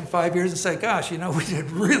come back in 5 years and say, gosh, you know, we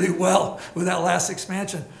did really well with that last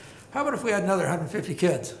expansion. How about if we had another 150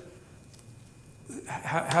 kids?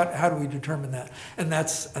 How do we determine that? And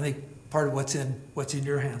that's, I think, part of what's in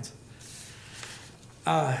your hands.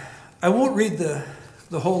 I won't read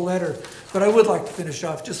the whole letter, but I would like to finish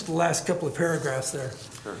off just the last couple of paragraphs there.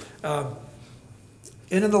 Sure.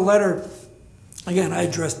 And in the letter, again, I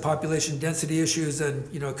addressed population density issues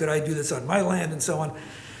and, you know, could I do this on my land and so on.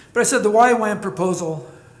 But I said the YWAM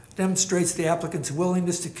proposal demonstrates the applicant's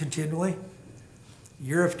willingness to continually,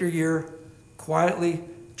 year after year, quietly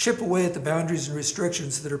chip away at the boundaries and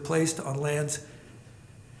restrictions that are placed on land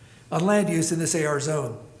use in this AR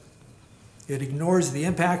zone. It ignores the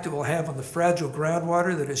impact it will have on the fragile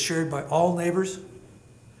groundwater that is shared by all neighbors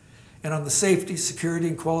and on the safety, security,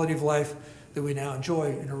 and quality of life that we now enjoy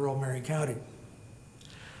in rural Marion County.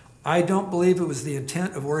 I don't believe it was the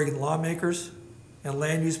intent of Oregon lawmakers and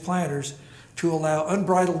land use planners to allow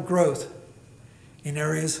unbridled growth in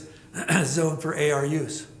areas zoned for AR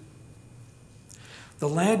use. The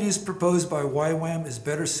land use proposed by YWAM is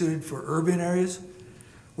better suited for urban areas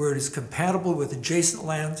where it is compatible with adjacent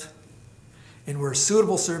lands and where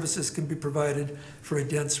suitable services can be provided for a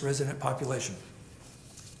dense resident population.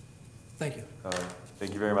 Thank you.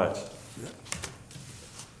 Thank you very much.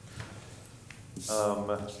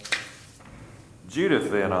 Judith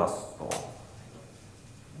Van Ossel.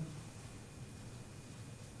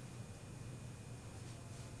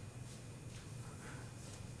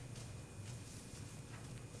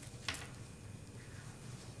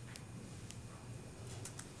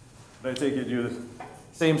 I take it you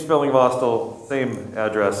same spelling of Austell, same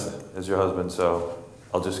address as your husband, so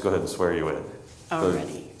I'll just go ahead and swear you in.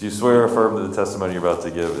 Already. So, do you swear or affirm that the testimony you're about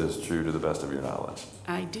to give is true to the best of your knowledge?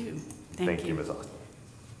 I do. Thank you, Ms. Austell.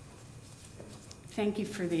 Thank you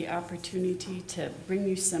for the opportunity to bring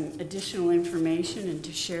you some additional information and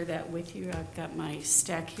to share that with you. I've got my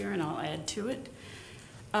stack here and I'll add to it.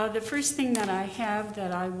 The first thing that I have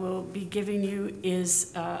that I will be giving you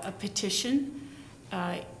is a petition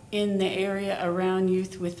in the area around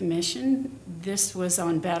Youth with Mission. This was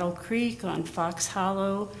on Battle Creek, on Fox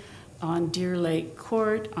Hollow, on Deer Lake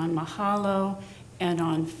Court, on Mahalo, and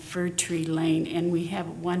on Fir Tree Lane, and we have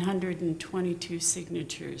 122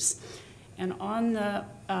 signatures. And on the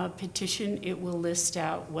petition, it will list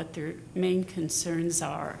out what their main concerns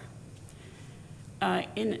are.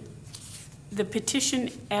 In the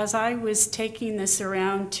petition, as I was taking this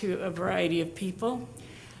around to a variety of people,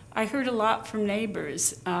 I heard a lot from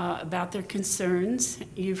neighbors about their concerns.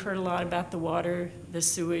 You've heard a lot about the water, the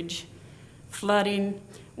sewage, flooding.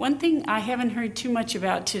 One thing I haven't heard too much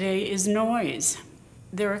about today is noise.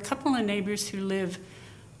 There are a couple of neighbors who live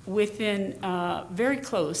within, very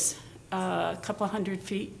close, a couple hundred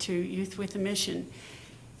feet to Youth with a Mission.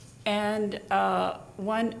 And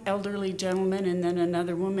one elderly gentleman and then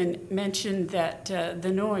another woman mentioned that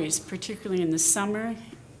the noise, particularly in the summer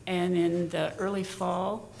and in the early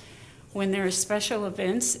fall, when there are special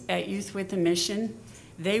events at Youth with a Mission,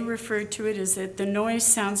 they refer to it as that the noise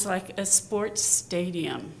sounds like a sports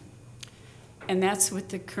stadium. And that's with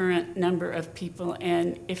the current number of people.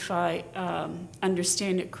 And if I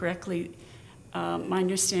understand it correctly, my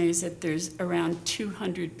understanding is that there's around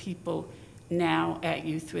 200 people now at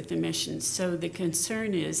Youth with a Mission. So the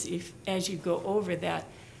concern is, if as you go over that,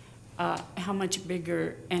 how much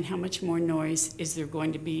bigger and how much more noise is there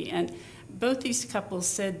going to be? And both these couples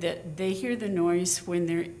said that they hear the noise when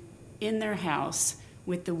they're in their house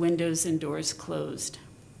with the windows and doors closed.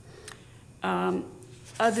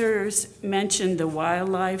 Others mentioned the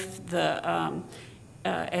wildlife, the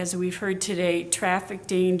as we've heard today, traffic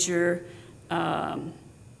danger, the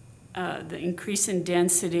increase in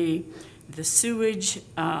density, the sewage,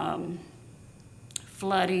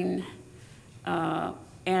 flooding,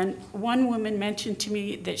 and one woman mentioned to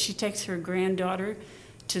me that she takes her granddaughter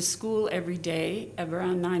to school every day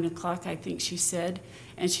around 9 o'clock, I think she said,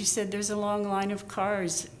 and she said there's a long line of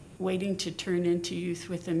cars waiting to turn into Youth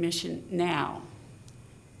with a Mission now.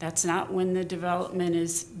 That's not when the development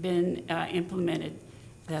has been implemented.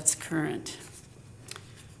 That's current.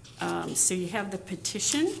 So you have the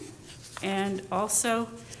petition, and also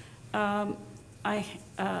let me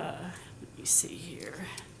see here.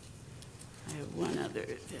 I have one other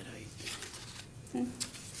that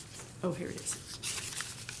oh, here it is.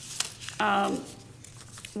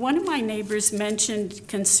 One of my neighbors mentioned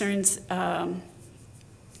concerns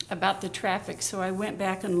about the traffic, so I went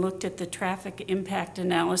back and looked at the traffic impact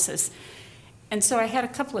analysis. And so I had a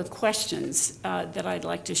couple of questions that I'd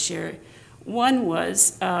like to share. One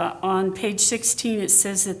was, on page 16, it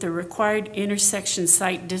says that the required intersection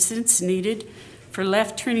sight distance needed for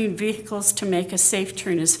left-turning vehicles to make a safe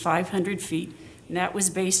turn is 500 feet, and that was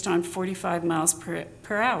based on 45 miles per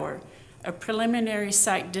hour. A preliminary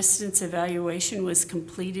sight distance evaluation was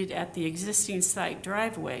completed at the existing site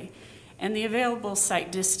driveway, and the available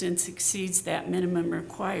sight distance exceeds that minimum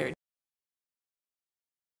required.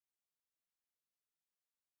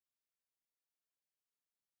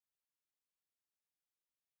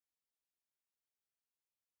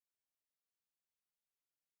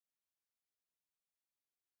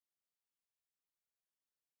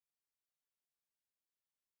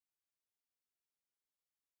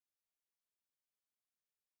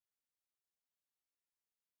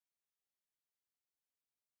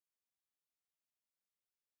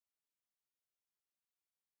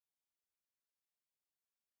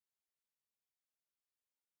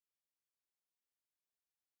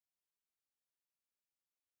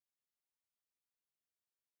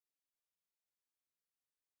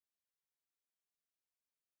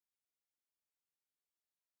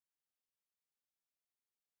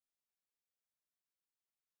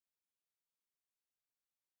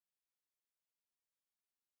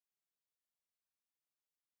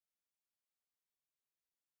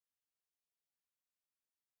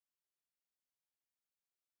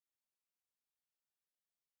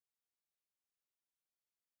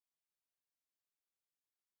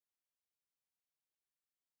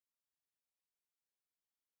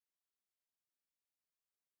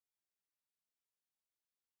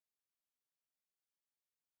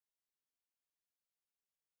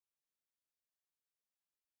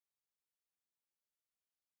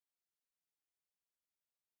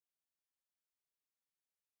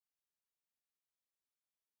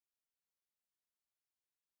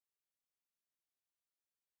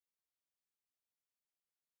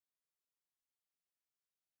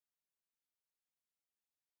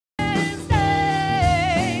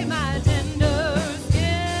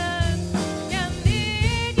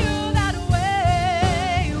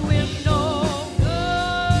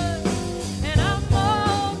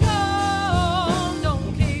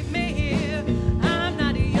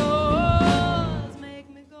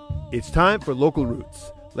 It's time for Local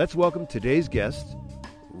Roots. Let's welcome today's guest,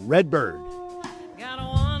 Redbird.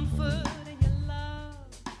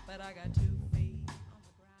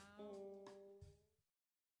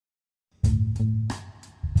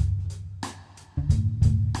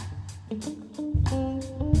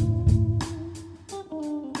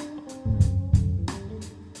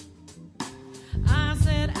 I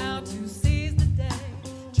set out to seize the day,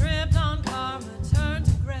 tripped on karma, turned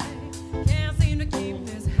to gray. Can't seem to keep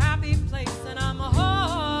this happy place, and I'm a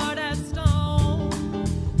hard as stone.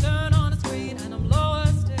 Turn on the screen and I'm lower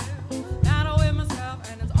still. Battle with myself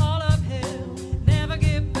and it's all uphill. Never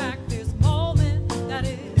get back this moment that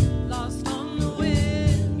is lost on the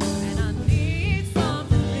wind. And I need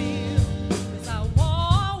something real, 'cause I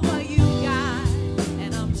want what you got.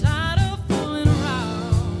 And I'm tired of fooling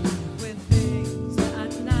around with things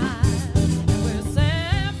at night. And we're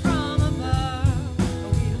sent from above,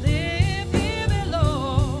 but we live here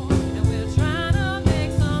below. And we're trying to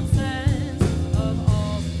make some sense of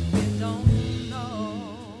all we don't know.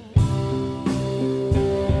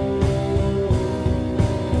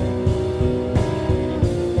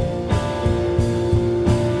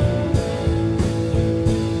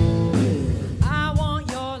 I want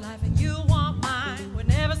your life and you want mine. We're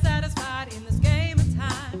never satisfied in this game of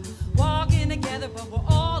time. Walking together, but we're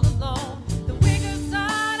all alone. The weaker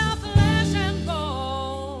side of flesh and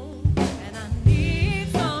bone. And I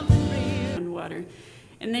need something real. Water.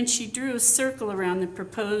 And then she drew a circle around the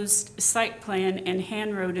proposed site plan and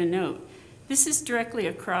handwrote a note. This is directly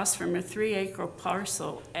across from a 3-acre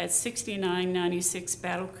parcel at 6996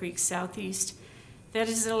 Battle Creek Southeast that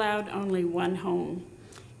has allowed only one home.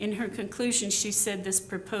 In her conclusion, she said this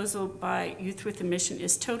proposal by Youth with a Mission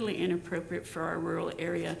is totally inappropriate for our rural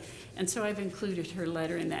area. And so I've included her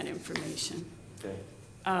letter in that information. Okay.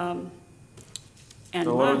 And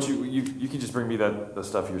So why one- don't you can just bring me the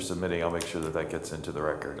stuff you're submitting. I'll make sure that gets into the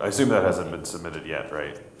record. I assume that hasn't been submitted yet,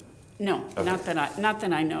 right? No, Okay. not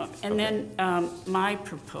that I know of. And Okay. then my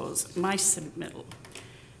submittal,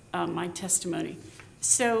 my testimony.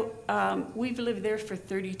 So we've lived there for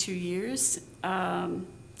 32 years.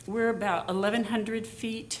 We're about 1,100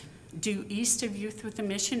 feet due east of Youth with a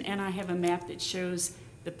Mission, and I have a map that shows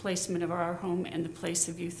the placement of our home and the place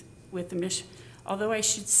of Youth with a Mission. Although I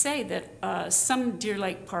should say that some Deer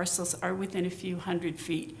Lake parcels are within a few hundred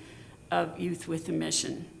feet of youth with a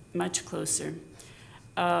mission, much closer.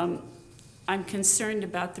 I'm concerned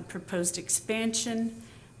about the proposed expansion.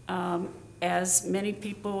 As many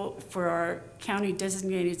people for our county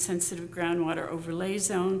designated sensitive groundwater overlay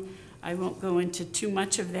zone, I won't go into too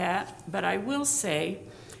much of that, but I will say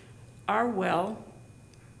our well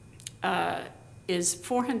is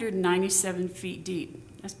 497 feet deep.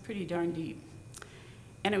 That's pretty darn deep.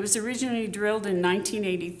 And it was originally drilled in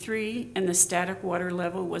 1983, and the static water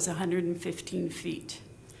level was 115 feet.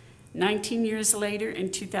 19 years later,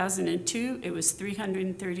 in 2002, it was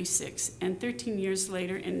 336. And 13 years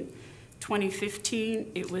later, in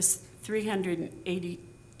 2015, it was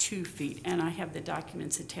 382 feet, and I have the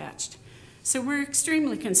documents attached. So we're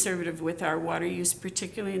extremely conservative with our water use,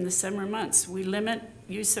 particularly in the summer months. We limit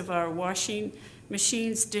use of our washing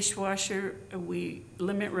machines, dishwasher. We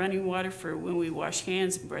limit running water for when we wash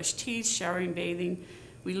hands, brush teeth, showering, bathing.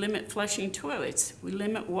 We limit flushing toilets. We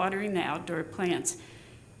limit watering the outdoor plants.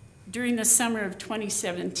 During the summer of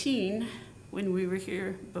 2017, when we were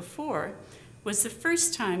here before, was the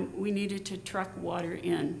first time we needed to truck water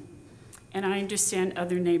in. And I understand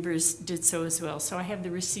other neighbors did so as well. So I have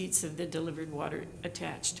the receipts of the delivered water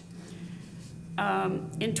attached.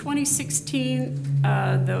 In 2016,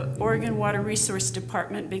 the Oregon Water Resource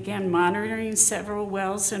Department began monitoring several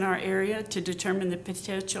wells in our area to determine the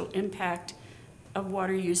potential impact of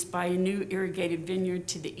water use by a new irrigated vineyard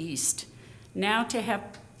to the east. Now to have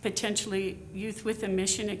potentially youth with a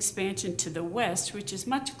mission expansion to the west, which is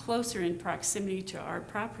much closer in proximity to our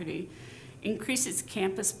property, increases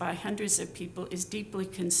campus by hundreds of people, is deeply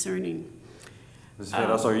concerning. Ms.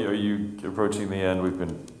 Fandos, are you approaching the end? We've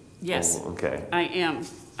been... Yes, oh, okay. I am.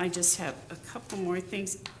 I just have a couple more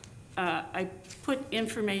things. I put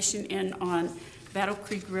information in on Battle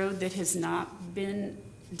Creek Road that has not been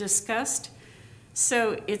discussed.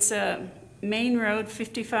 So it's a main road,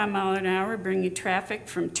 55 mile an hour, bringing traffic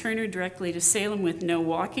from Turner directly to Salem with no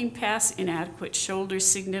walking paths, inadequate shoulders,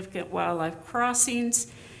 significant wildlife crossings,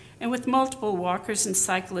 and with multiple walkers and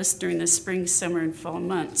cyclists during the spring, summer, and fall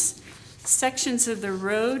months. Sections of the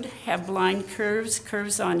road have blind curves,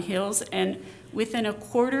 curves on hills, and within a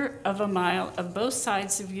quarter of a mile of both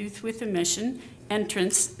sides of Youth with a Mission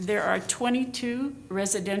entrance, there are 22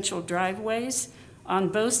 residential driveways on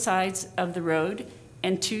both sides of the road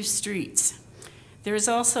and 2 streets. There is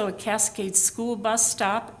also a Cascade school bus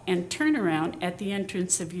stop and turnaround at the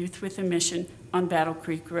entrance of Youth with a Mission on Battle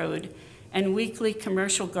Creek Road, and weekly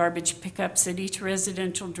commercial garbage pickups at each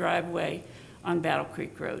residential driveway on Battle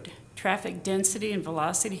Creek Road. Traffic density and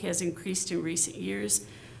velocity has increased in recent years.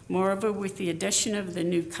 Moreover, with the addition of the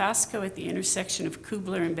new Costco at the intersection of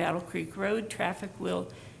Kubler and Battle Creek Road, traffic will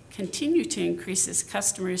continue to increase as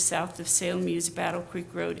customers south of Salem use Battle Creek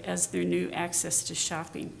Road as their new access to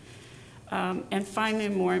shopping. And finally,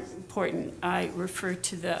 more important, I refer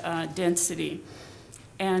to the density.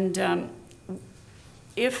 And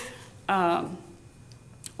while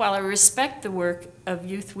I respect the work of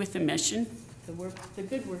Youth with a Mission, the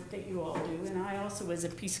good work that you all do, and I also was a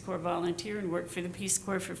Peace Corps volunteer and worked for the Peace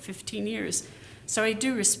Corps for 15 years, so I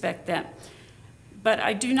do respect that. But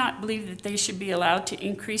I do not believe that they should be allowed to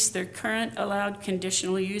increase their current allowed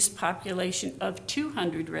conditional use population of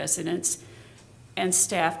 200 residents and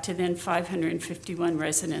staff to then 551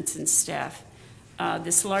 residents and staff.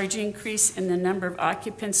 This large increase in the number of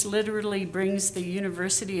occupants literally brings the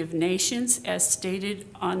University of Nations, as stated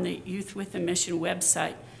on the Youth with a Mission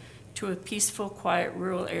website, to a peaceful, quiet,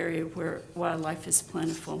 rural area where wildlife is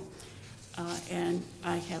plentiful. And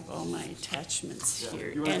I have all my attachments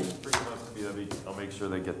here. You want to bring them up to me? I'll make sure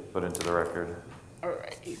they get put into the record. All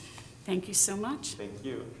right. Thank you so much. Thank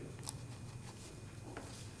you.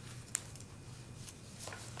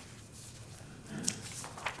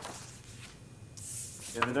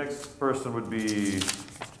 And the next person would be,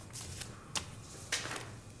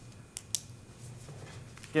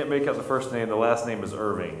 can't make out the first name, the last name is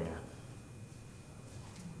Irving.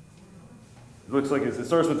 It looks like it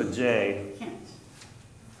starts with a J. Kent.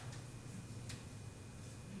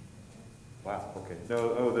 Wow, okay.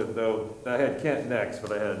 No, I had Kent next,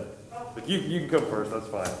 but you can come first, that's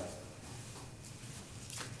fine.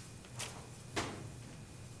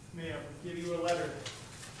 May I give you a letter?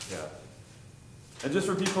 Yeah. And just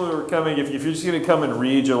for people who are coming, if you're just going to come and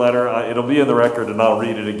read your letter, it'll be in the record, and I'll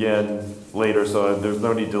read it again later. So there's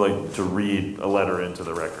no need to read a letter into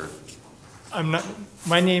the record.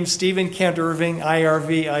 My name's Stephen Kent Irving,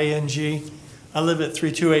 I-R-V-I-N-G. I live at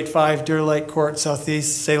 3285 Deer Lake Court,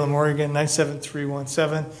 Southeast, Salem, Oregon,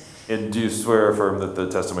 97317. And do you swear or affirm that the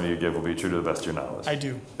testimony you give will be true to the best of your knowledge? I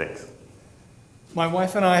do. Thanks. My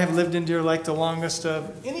wife and I have lived in Deer Lake the longest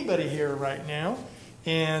of anybody here right now,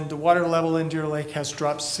 and the water level in Deer Lake has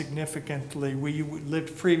dropped significantly. We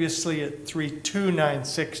lived previously at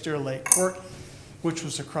 3296 Deer Lake Court, which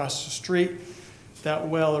was across the street. That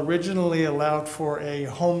well originally allowed for a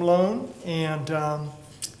home loan, and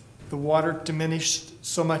the water diminished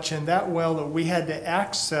so much in that well that we had to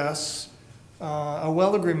access a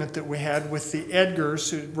well agreement that we had with the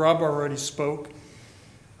Edgars, who Rob already spoke.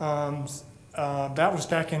 That was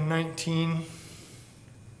back in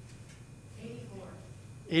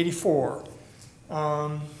 1984.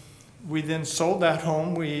 We then sold that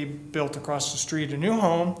home. We built across the street a new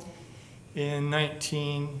home in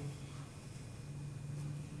 92,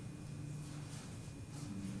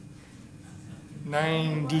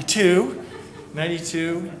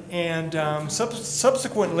 and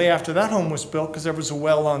subsequently after that home was built, because there was a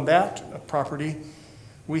well on that property,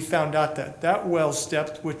 we found out that that well's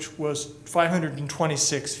depth, which was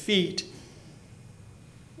 526 feet,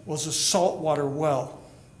 was a saltwater well.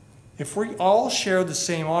 If we all share the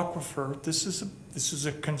same aquifer, this is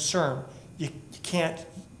a concern. You can't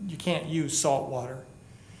use salt water.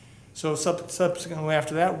 So subsequently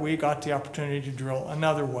after that, we got the opportunity to drill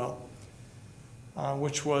another well,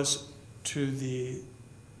 which was to the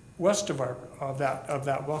west of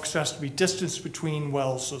that well, because there has to be distance between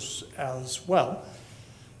wells as well.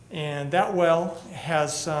 And that well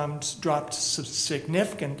has dropped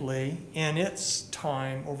significantly in its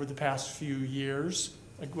time over the past few years.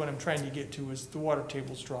 Like what I'm trying to get to is the water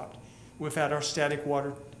table's dropped. We've had our static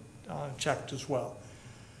water checked as well.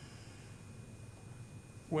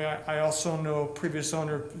 I also know previous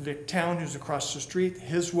owner Vic Town, who's across the street.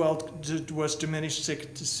 His well was diminished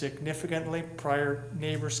significantly. Prior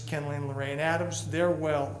neighbors, Kenley and Lorraine Adams, their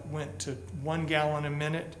well went to 1 gallon a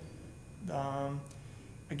minute.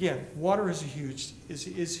 Again, water is a huge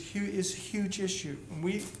issue. And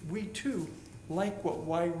we too, like what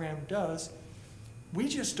YRAM does, we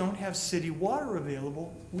just don't have city water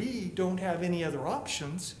available. We don't have any other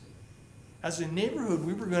options. As a neighborhood,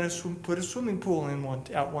 we were going to put a swimming pool in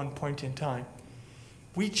at one point in time.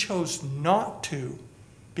 We chose not to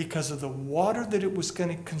because of the water that it was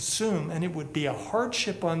going to consume, and it would be a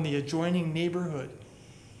hardship on the adjoining neighborhood.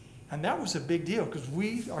 And that was a big deal because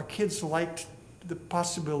our kids liked the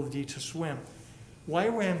possibility to swim.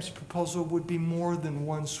 YRAM's proposal would be more than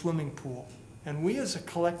one swimming pool. And we as a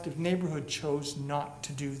collective neighborhood chose not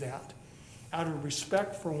to do that. Out of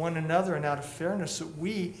respect for one another and out of fairness that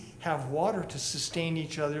we have water to sustain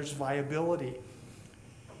each other's viability.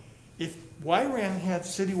 If YRAM had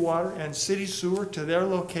city water and city sewer to their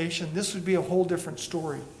location, this would be a whole different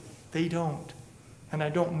story. They don't. And I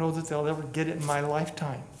don't know that they'll ever get it in my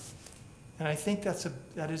lifetime. And I think that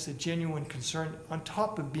is a genuine concern on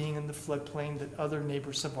top of being in the floodplain that other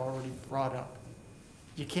neighbors have already brought up.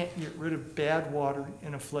 You can't get rid of bad water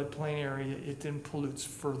in a floodplain area. It then pollutes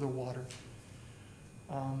further water.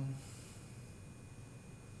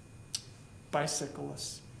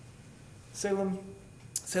 Bicyclists.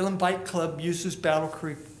 Salem Bike Club uses Battle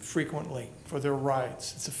Creek frequently for their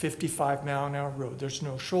rides. It's a 55-mile-an-hour road. There's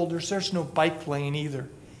no shoulders. There's no bike lane either.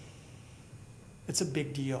 It's a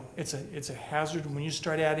big deal. It's a hazard when you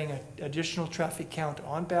start adding an additional traffic count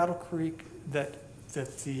on Battle Creek that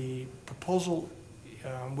the proposal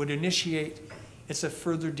would initiate. It's a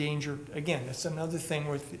further danger. Again, it's another thing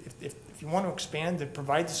where if you want to expand, then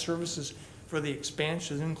provide the services for the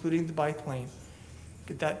expansion, including the bike lane.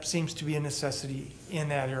 That seems to be a necessity in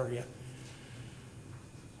that area.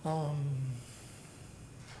 I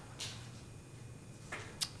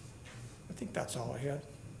think that's all I had.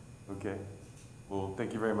 Okay. Well,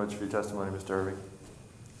 thank you very much for your testimony, Mr. Irving.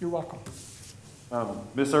 You're welcome.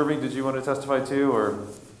 Ms. Irving, did you want to testify too, or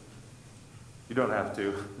you don't have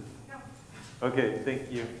to? No. Okay,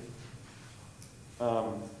 thank you.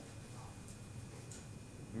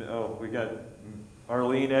 We got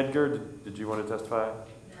Arlene Edgar. Did you want to testify? No.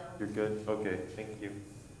 You're good? Okay, thank you.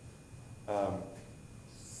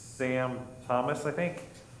 Sam Thomas, I think?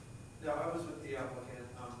 No, I was with the applicant.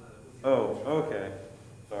 Oh, okay.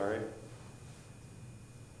 Sorry.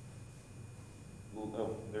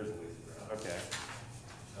 Oh, there's Lisa Brown. Okay.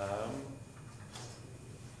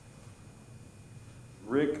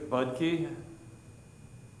 Rick Budke.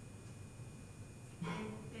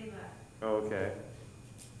 They left. Oh, okay.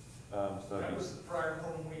 So That was the prior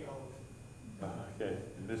home we owned. okay.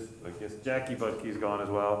 I guess Jackie Budke's gone as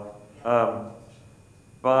well.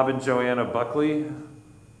 Bob and Joanna Buckley.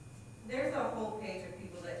 There's a whole page of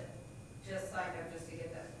people that just signed up just to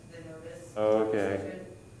get the notice. Oh, okay.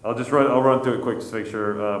 I'll run through it quick just to make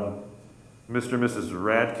sure. Mr. and Mrs.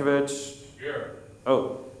 Radkovich. Here.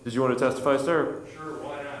 Oh, Did you want to testify, sir? Sure,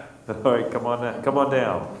 why not? All right, come on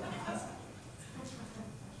down.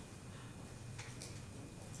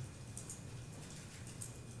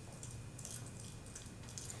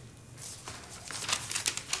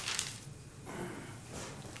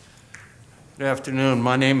 Good afternoon.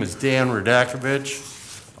 My name is Dan Radakovich,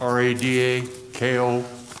 Radakovich.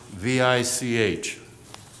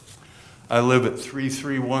 I live at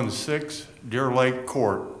 3316 Deer Lake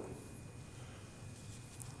Court,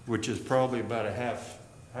 which is probably about a half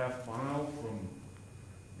mile from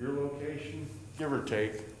your location, give or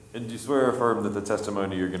take. And do you swear or affirm that the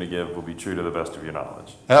testimony you're going to give will be true to the best of your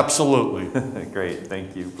knowledge? Absolutely. Great,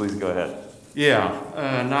 thank you. Please go ahead.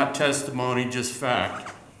 Yeah, not testimony, just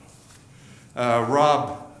fact.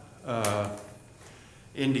 Rob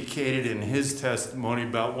indicated in his testimony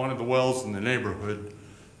about one of the wells in the neighborhood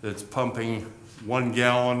that's pumping 1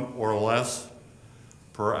 gallon or less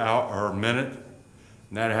per hour or minute,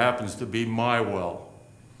 and that happens to be my well.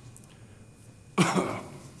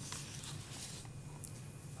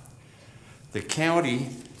 The county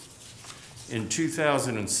in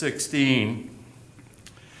 2016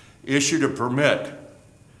 issued a permit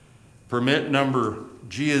number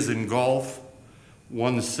G as in golf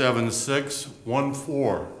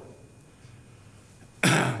 17614.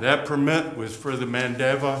 That permit was for the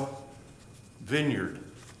Mandeva vineyard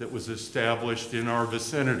that was established in our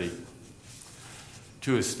vicinity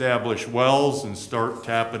to establish wells and start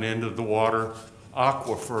tapping into the water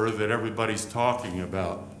aquifer that everybody's talking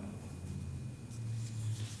about.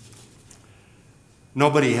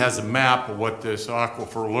 Nobody has a map of what this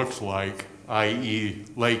aquifer looks like, i.e.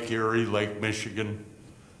 Lake Erie, Lake Michigan.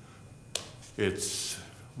 It's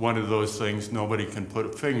one of those things nobody can put a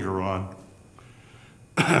finger on.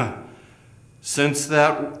 Since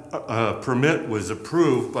that permit was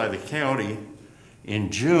approved by the county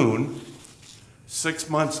in June, 6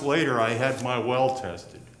 months later I had my well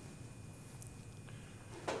tested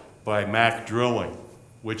by Mac Drilling,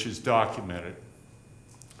 which is documented.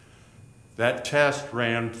 That test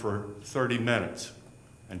ran for 30 minutes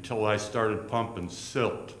until I started pumping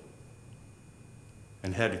silt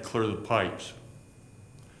and had to clear the pipes.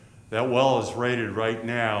 That well is rated right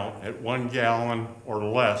now at 1 gallon or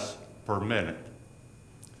less per minute.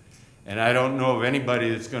 And I don't know of anybody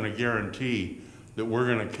that's going to guarantee that we're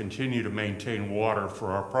going to continue to maintain water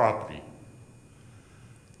for our property.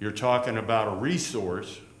 You're talking about a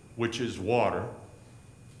resource, which is water,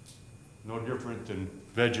 no different than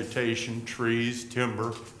vegetation, trees,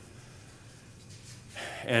 timber.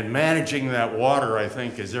 And managing that water, I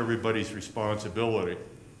think, is everybody's responsibility.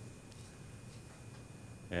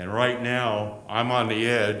 And right now, I'm on the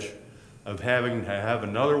edge of having to have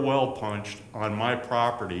another well punched on my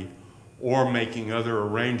property or making other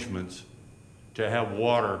arrangements to have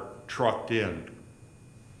water trucked in.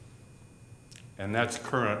 And that's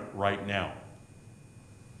current right now.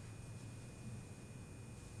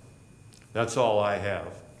 That's all I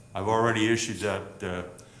have. I've already issued that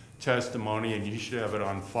testimony, and you should have it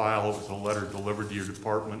on file. It was a letter delivered to your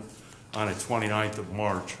department on the 29th of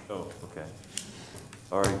March. Oh, okay.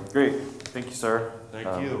 All right, great. Thank you, sir. Thank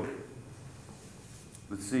you.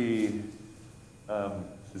 Let's see.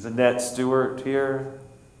 Is Annette Stewart here?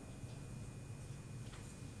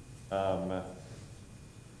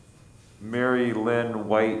 Mary Lynn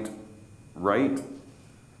White Wright?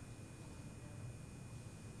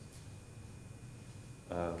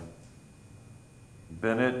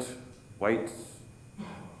 Bennett White?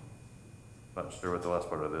 Not sure what the last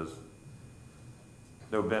part of it is.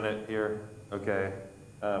 No Bennett here? Okay.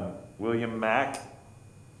 William Mack?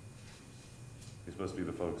 He's supposed to be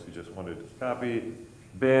the folks who just wanted to copy.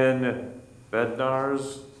 Ben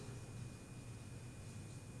Bednars?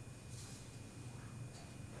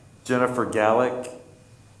 Jennifer Gallick?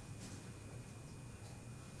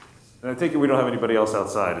 And I take it we don't have anybody else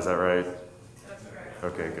outside, is that right? That's correct.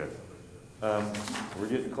 Okay, good. We're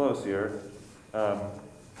getting close here.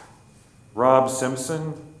 Rob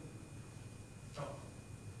Simpson?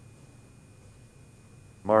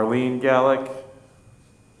 Marlene Gallick?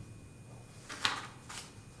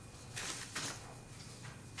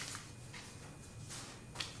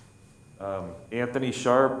 Anthony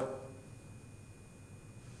Sharp?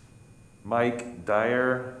 Mike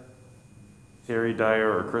Dyer? Terry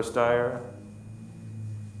Dyer or Chris Dyer?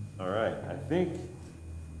 All right, I think.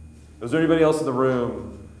 Was there anybody else in the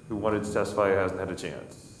room who wanted to testify who hasn't had a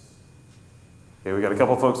chance? Okay, we got a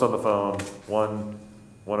couple folks on the phone, one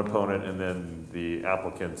opponent, and then the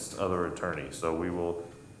applicant's other attorney. So we will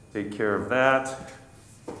take care of that.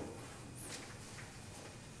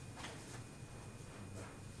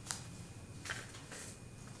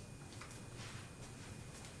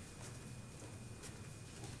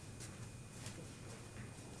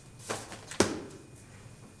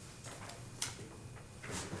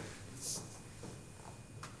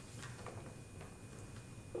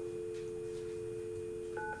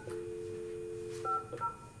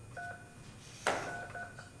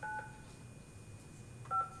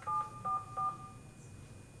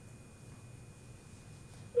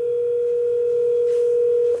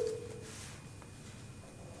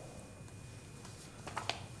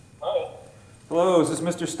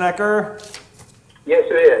 Mr. Stecker? Yes,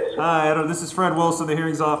 it is. Hi, this is Fred Wilson, the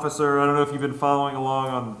hearings officer. I don't know if you've been following along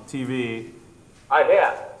on TV. I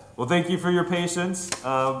have. Well, thank you for your patience.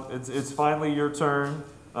 It's finally your turn.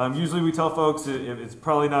 Usually we tell folks it's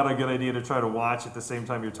probably not a good idea to try to watch at the same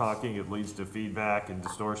time you're talking. It leads to feedback and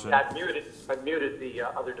distortion. I muted the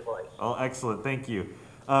other device. Oh, excellent. Thank you.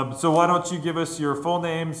 So why don't you give us your full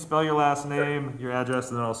name, spell your last name, your address,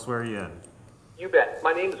 and then I'll swear you in. You bet.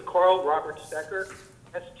 My name is Carl Robert Stecker,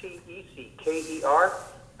 Stecker.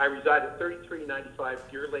 I reside at 3395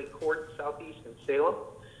 Deer Lake Court, Southeast in Salem.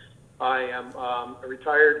 I am a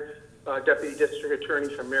retired Deputy District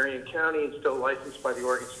Attorney from Marion County and still licensed by the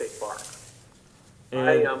Oregon State Bar. And,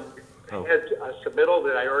 I had a submittal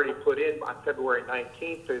that I already put in on February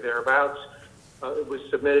 19th or thereabouts. It was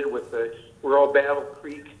submitted with the rural Battle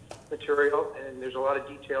Creek material, and there's a lot of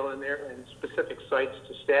detail in there and specific sites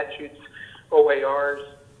to statutes, OARs,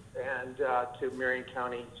 and to Marion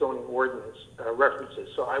County zoning ordinance references.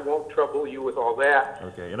 So I won't trouble you with all that.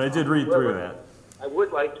 Okay, and I did read through that. I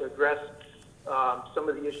would like to address some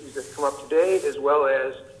of the issues that come up today, as well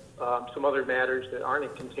as some other matters that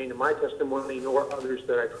aren't contained in my testimony, nor others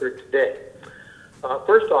that I've heard today.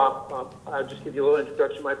 First off, I'll just give you a little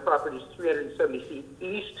introduction. My property is 370 feet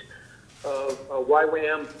east of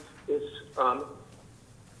YWAM. It's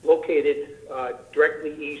located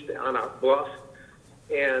directly east on a bluff,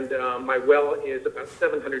 and my well is about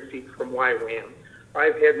 700 feet from YWAM.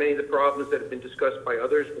 I've had many of the problems that have been discussed by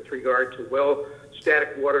others with regard to well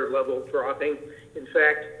static water level dropping. In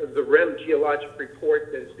fact, the REM geologic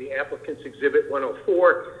report, that is the applicant's exhibit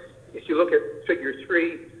 104, if you look at figure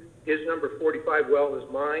 3, his number 45 well is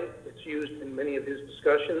mine. It's used in many of his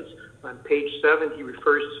discussions. On page 7, he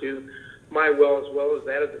refers to my well as well as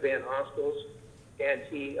that of the Van Hostels, and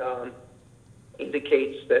he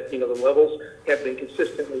indicates that the levels have been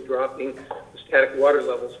consistently dropping the static water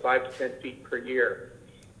levels 5 to 10 feet per year.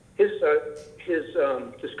 His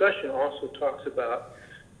discussion also talks about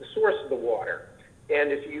the source of the water,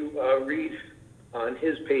 and if you read on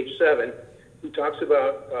his page 7, he talks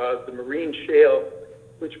about the marine shale,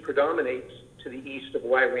 which predominates to the east of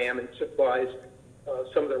YWAM and supplies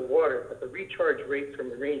some of their water, but the recharge rate from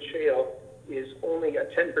marine shale is only a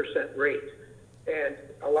 10% rate. And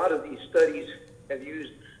a lot of these studies have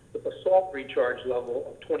used the basalt recharge level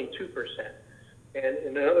of 22%. And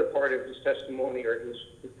in another part of his testimony or his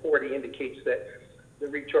report, he indicates that the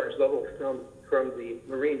recharge level from the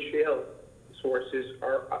marine shale sources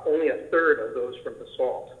are only a third of those from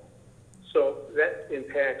basalt. So that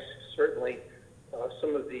impacts certainly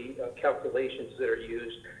some of the calculations that are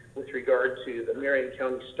used with regard to the Marion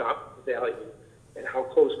County stop value and how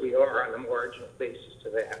close we are on a marginal basis to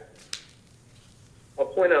that. I'll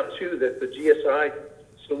point out, too, that the GSI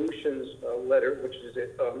Solutions letter, which is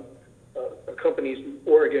accompanies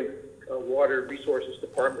Oregon Water Resources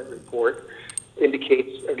Department report,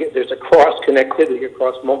 indicates, again, there's a cross-connectivity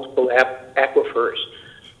across multiple aquifers.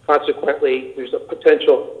 Consequently, there's a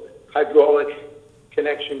potential hydraulic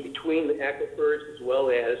connection between the aquifers as well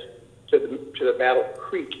as to the Battle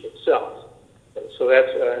Creek itself. And so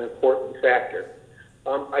that's an important factor.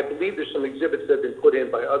 I believe there's some exhibits that have been put in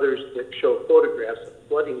by others that show photographs of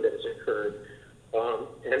flooding that has occurred.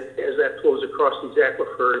 And as that flows across these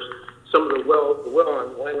aquifers, some of the well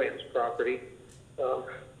on YWAM's property,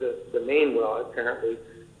 the main well apparently,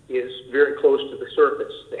 is very close to the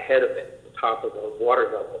surface, the head of it, the top of the water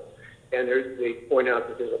level. And they point out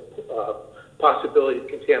that there's a possibility of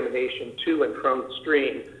contamination to and from the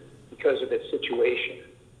stream because of its situation.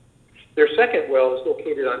 Their second well is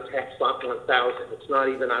located on tax lot 1000. It's not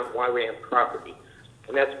even on YWAM property.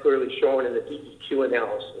 And that's clearly shown in the DEQ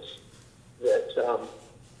analysis that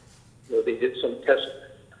they did some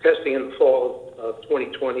testing in the fall of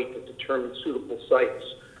 2020 to determine suitable sites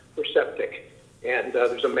for septic. And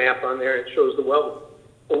there's a map on there. It shows the well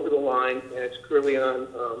over the line, and it's clearly on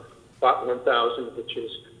lot 1000, which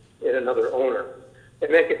is in another owner.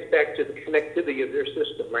 And that gets back to the connectivity of their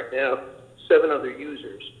system. Right now, 7 other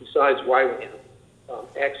users besides YWAM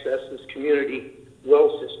access this community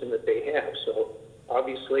well system that they have. So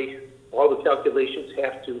obviously, all the calculations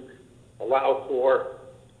have to allow for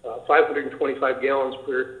 525 gallons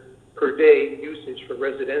per day usage for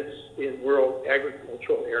residents in rural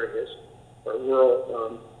agricultural areas or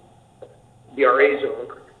rural DRA zone.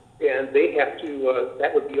 And they have to,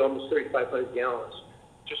 that would be almost 3,500 gallons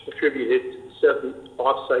just attributed to the 7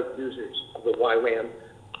 off-site users of the YWAM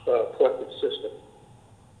collective system.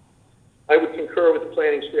 I would concur with the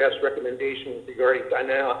planning staff's recommendation regarding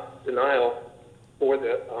denial for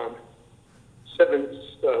the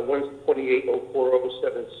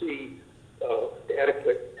 128.0407C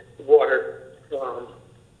adequate water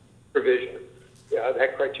provision.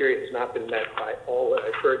 That criteria has not been met by all that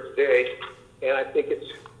I've heard today, and I think it's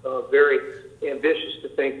very ambitious to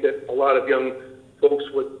think that a lot of young folks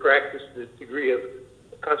would practice the degree of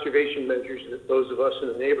conservation measures that those of us in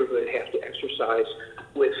the neighborhood have to exercise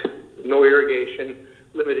with no irrigation,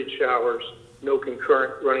 limited showers, no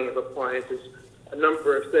concurrent running of appliances, a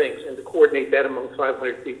number of things, and to coordinate that among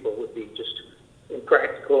 500 people would be just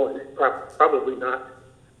impractical and probably not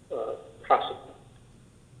possible.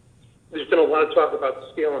 There's been a lot of talk about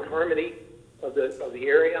the scale and harmony of the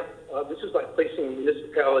area. This is like placing a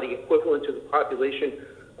municipality equivalent to the population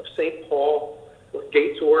of St. Paul or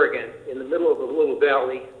Gates, Oregon, in the middle of a little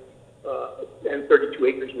valley and 32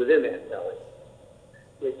 acres within that valley.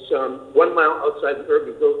 It's 1 mile outside the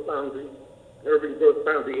urban growth boundary. The urban growth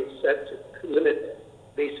boundary is set to limit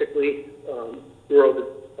basically rural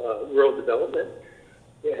development,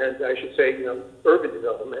 and I should say, urban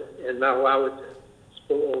development, and not allow it to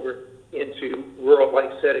spill over into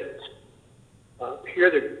rural-like settings. Here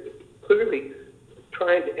they're clearly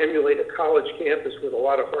trying to emulate a college campus with a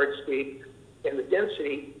lot of hardscape, and the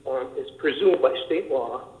density is presumed by state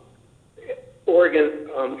law. Oregon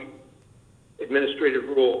Administrative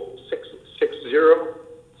Rule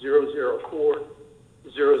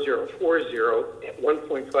 660.004.0040 at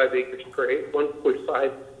 1.5 acres per acre,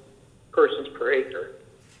 1.5 persons per acre,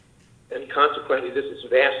 and consequently this is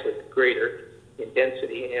vastly greater in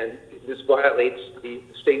density, and this violates the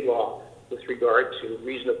state law with regard to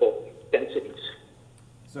reasonable densities.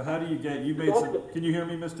 So how do you get, can you hear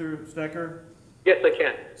me, Mr. Stecker? Yes, I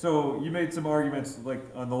can. So you made some arguments like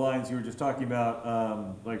on the lines you were just talking about,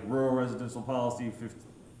 like rural residential policy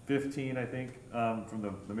 15, I think, from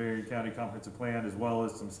the Marion County Comprehensive Plan, as well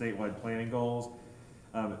as some statewide planning goals.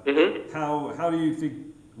 How do you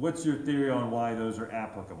think, what's your theory on why those are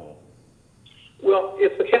applicable? Well,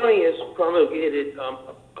 if the county has promulgated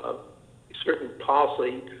a certain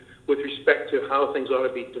policy with respect to how things ought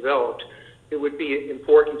to be developed, it would be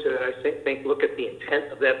important to, I think, look at the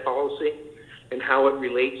intent of that policy and how it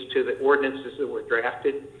relates to the ordinances that were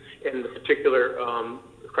drafted and the particular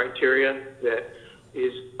criteria that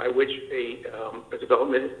is by which a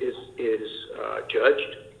development is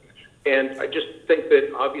judged. And I just think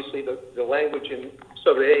that obviously the language in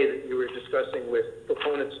sub A that you were discussing with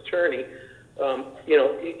proponent's attorney,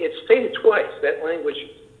 it's stated twice. That language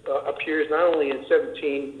appears not only in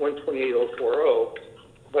 17-128-040,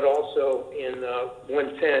 but also in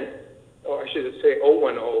 110, or I should say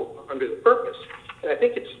 010, under the purpose. And I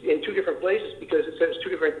think it's in two different places because it says two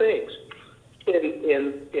different things.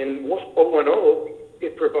 In 010,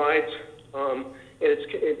 it provides, and it's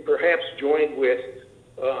perhaps joined with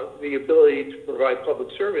the ability to provide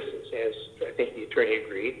public services, as I think the attorney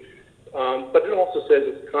agreed. But it also says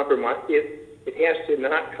it has to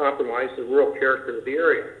not compromise the rural character of the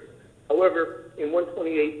area. However, in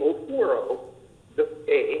 128.040, the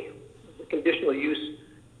conditional use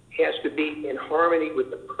has to be in harmony with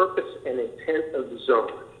the purpose and intent of the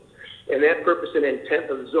zone. And that purpose and intent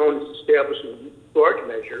of the zone is established in large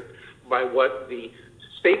measure by what the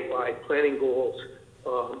statewide planning goals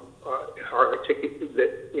are articulated,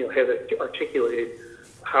 that have articulated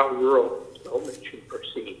how rural development should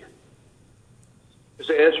proceed. Does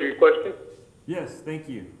that answer your question? Yes, thank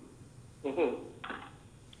you.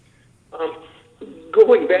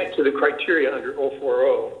 Going back to the criteria under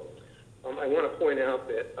 040, I want to point out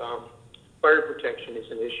that fire protection is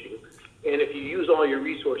an issue. And if you use all your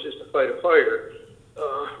resources to fight a fire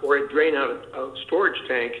or drain out a storage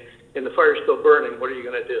tank and the fire's still burning, what are you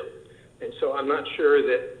going to do? And so I'm not sure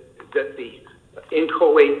that the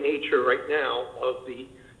inchoate nature right now of the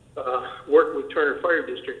work with Turner Fire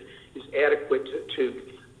District is adequate to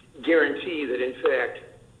guarantee that, in fact,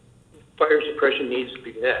 fire suppression needs to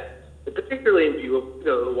be met. But particularly in view of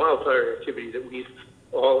the wildfire activity that we've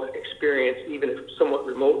all experienced, even if somewhat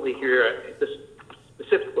remotely here at this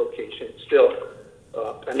specific location, it's still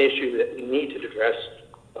an issue that we need to address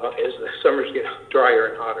as the summers get drier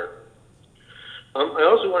and hotter. I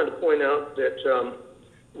also wanted to point out that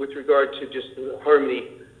with regard to just the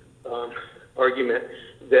harmony argument,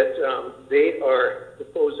 that they are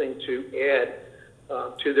proposing to add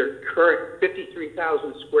to their current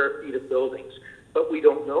 53,000 square feet of buildings, but we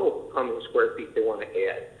don't know how many square feet they want to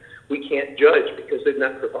add. We can't judge because they've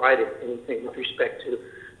not provided anything with respect to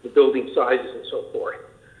the building sizes and so forth.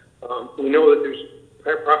 We know that there's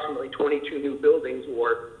approximately 22 new buildings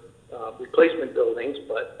or replacement buildings,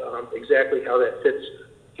 but exactly how that fits,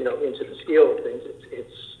 into the scale of things,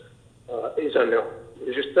 is unknown.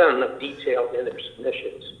 There's just not enough detail in their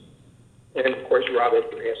submissions. And of course, Rob has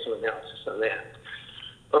some analysis on that.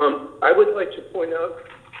 I would like to point out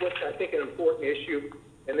what's, I think, an important issue,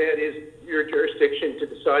 and that is your jurisdiction to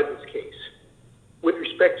decide this case. With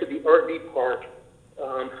respect to the RV park,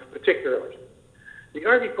 particularly, the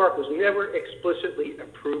RV park was never explicitly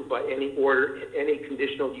approved by any order in any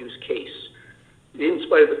conditional use case. In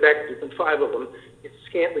spite of the fact that there's been 5 of them, it's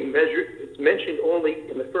scantily measured. It's mentioned only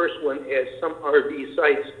in the first one as some RV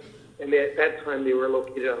sites, and at that time they were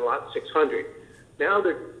located on lot 600. Now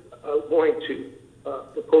they're going to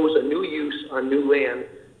propose a new use on new land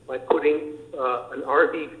by putting an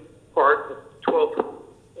RV park of 12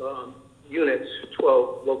 units,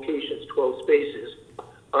 12 locations, 12 spaces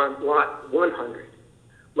on lot 100.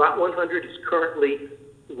 Lot 100 is currently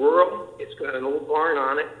rural. It's got an old barn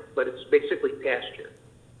on it, but it's basically pasture.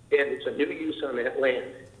 And it's a new use on that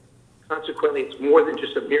land. Consequently, it's more than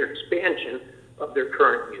just a mere expansion of their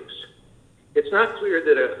current use. It's not clear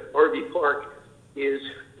that an RV park is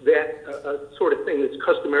that sort of thing that's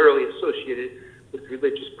customarily associated with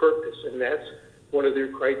religious purpose, and that's one of their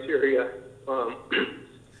criteria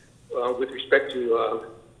with respect to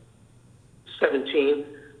 17,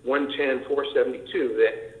 110, 472,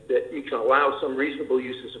 that you can allow some reasonable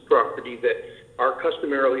uses of property that are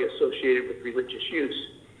customarily associated with religious use.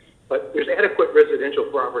 But there's adequate residential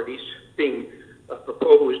properties being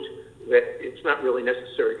proposed that it's not really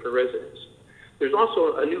necessary for residents. There's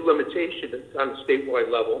also a new limitation on the statewide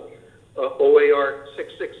level, OAR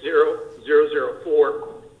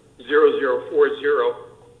 660-004-0040,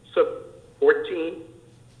 sub 14,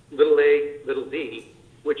 little a, little d,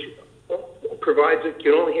 which provides that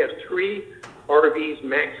you can only have 3 RVs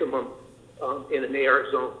maximum in an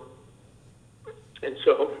AR zone. And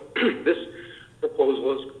so this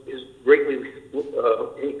proposal is greatly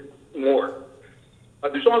more.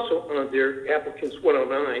 There's also on their applicants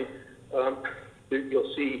 109,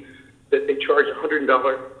 you'll see that they charge a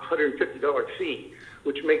 $150 fee,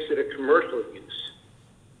 which makes it a commercial use.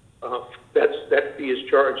 That fee is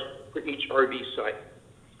charged for each RV site.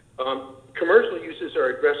 Commercial uses are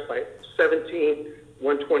addressed by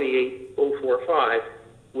 17-128-045,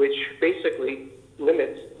 which basically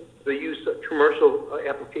limits the use of commercial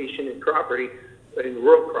application in property, in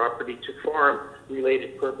rural property, to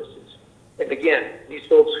farm-related purposes. And again, these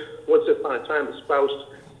folks, once upon a time, espoused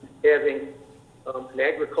having an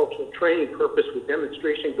agricultural training purpose with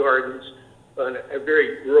demonstration gardens and a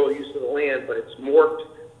very rural use of the land, but it's morphed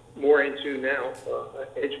more into now an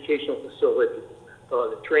educational facility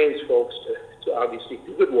that trains folks to obviously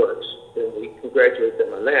do good works, and we congratulate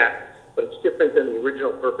them on that, but it's different than the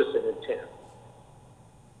original purpose and intent.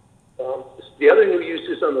 The other new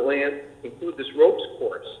uses on the land include this ropes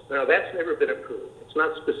course. Now, that's never been approved. It's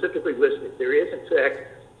not specifically listed. There is, in fact,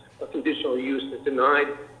 a conditional use that denied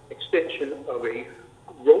extension of a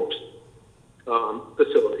ropes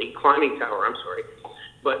facility, climbing tower, I'm sorry,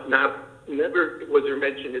 but never was there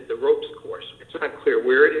mentioned at the ropes course. It's not clear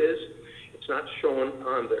where it is. It's not shown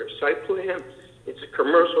on their site plan. It's a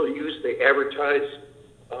commercial use. They advertise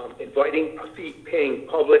inviting a fee-paying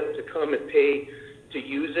public to come and pay to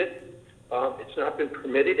use it. It's not been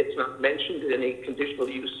permitted. It's not mentioned in any conditional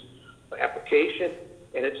use application,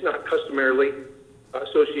 and it's not customarily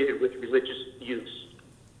associated with religious use.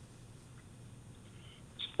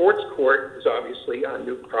 Sports court is obviously a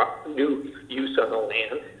new use on the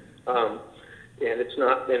land, and it's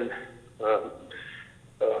not been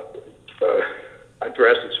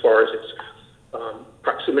addressed as far as its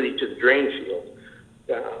proximity to the drain field.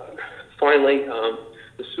 Finally,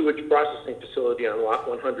 the sewage processing facility on lot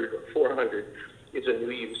 100 or 400 is a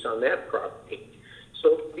new use on that property.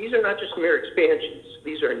 So these are not just mere expansions.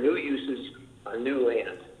 These are new uses on new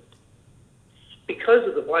land. Because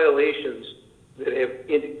of the violations that have,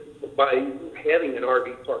 by having an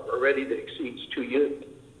RV park already that exceeds 3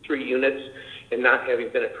 units and not having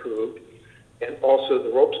been approved, and also the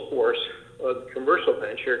ropes course of the commercial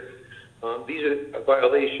venture, these are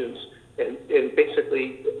violations and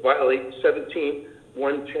basically violate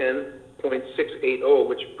 17-110.680,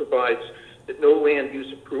 which provides that no land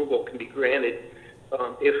use approval can be granted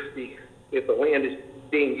if the land is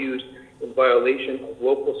being used in violation of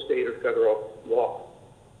local, state, or federal law.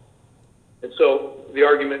 And so the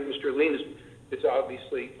argument Mr. Lean is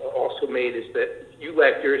obviously also made is that you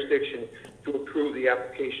lack jurisdiction to approve the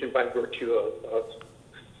application by virtue of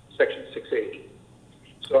Section 680.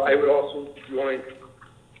 So I would also join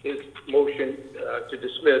his motion to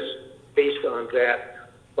dismiss based on that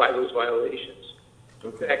by those violations.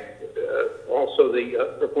 In fact, also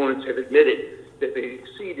the proponents have admitted that they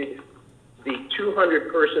exceeded the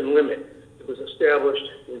 200-person limit that was established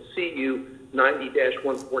in CU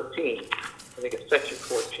 90-114, I think it's Section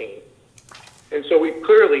 14. And so we've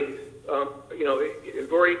clearly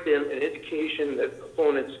it's already been an indication that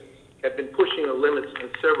opponents have been pushing the limits on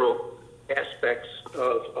several aspects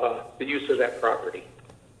of the use of that property.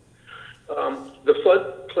 The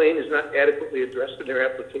floodplain is not adequately addressed in their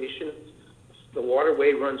application. The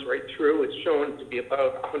waterway runs right through. It's shown to be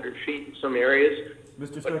about 100 feet in some areas.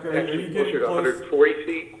 Mr. Stucker, are Actually you closer getting to close? 140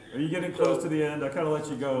 feet. Are you getting close to the end? I kind of let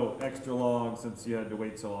you go extra long since you had to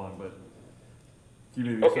wait so long, but can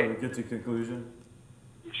you maybe Okay. sort of get to conclusion?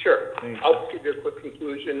 Sure. Thank you. I'll give you a quick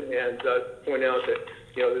conclusion and point out that,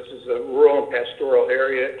 this is a rural and pastoral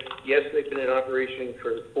area. Yes, they've been in operation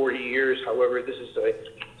for 40 years. However, this is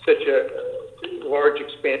such a large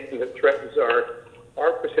expansion that threatens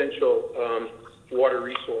our potential water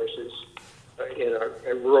resources in our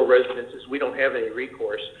rural residences. We don't have any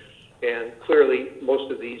recourse. And clearly,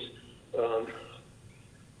 most of these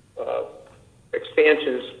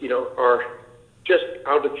expansions, are just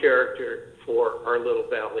out of character for our little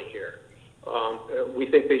valley here. We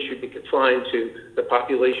think they should be confined to the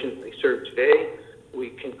population they serve today. We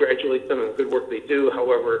congratulate them on the good work they do.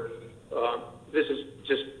 However, this is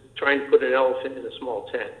just trying to put an elephant in a small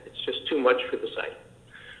tent. It's just too much for the site.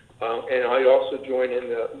 And I also join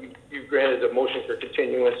in you granted a motion for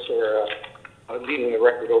continuance or leaving the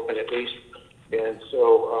record open at least. And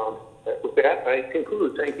so with that, I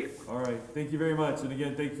conclude. Thank you. All right. Thank you very much. And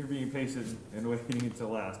again, thank you for being patient and waiting until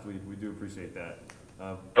last. We do appreciate that.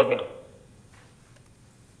 Okay.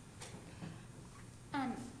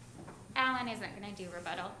 Alan isn't going to do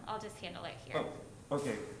rebuttal. I'll just handle it here. Oh,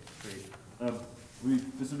 okay, great.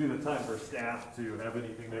 This would be the time for staff to have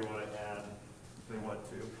anything they want to add, if they want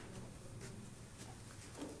to.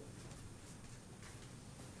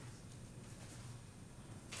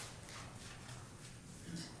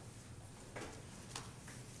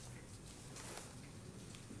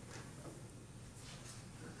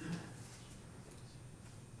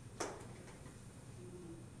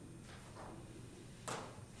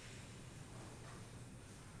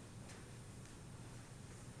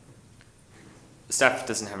 Staff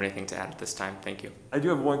doesn't have anything to add at this time. Thank you. I do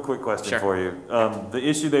have one quick question Sure. for you. The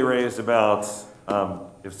issue they raised about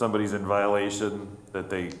if somebody's in violation that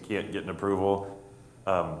they can't get an approval,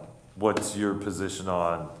 what's your position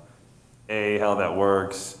on A, how that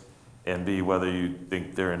works, and B, whether you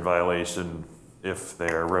think they're in violation if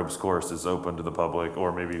their ropes course is open to the public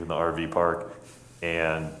or maybe even the RV park,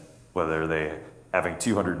 and whether they having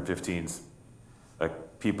 215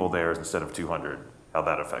 people there instead of 200, how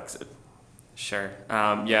that affects it? Sure.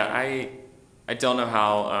 I don't know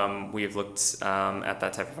how we've looked at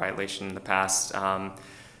that type of violation in the past.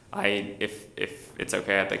 If it's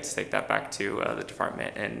okay, I'd like to take that back to the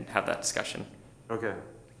department and have that discussion. Okay.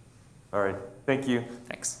 All right. Thank you.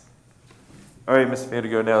 Thanks. All right, Ms.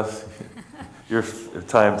 Vandigo, now your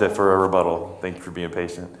time for a rebuttal. Thank you for being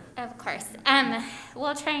patient. Of course.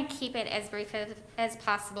 We'll try and keep it as brief as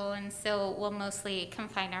possible, and so we'll mostly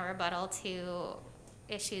confine our rebuttal to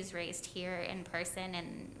issues raised here in person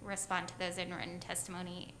and respond to those in written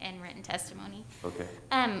testimony. Okay.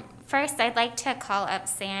 First, I'd like to call up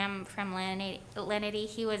Sam from Lenity.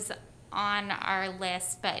 He was on our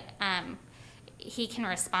list, but he can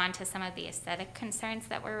respond to some of the aesthetic concerns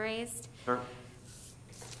that were raised. Sure.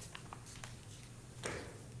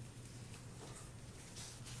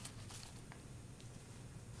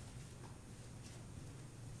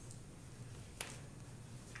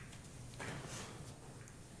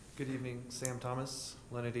 Good evening, Sam Thomas,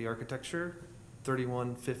 Lenity Architecture,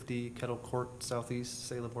 3150 Kettle Court, Southeast,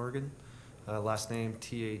 Salem, Oregon. Last name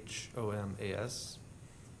Thomas.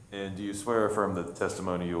 And do you swear or affirm that the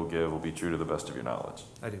testimony you will give will be true to the best of your knowledge?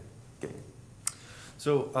 I do. Okay.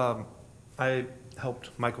 So I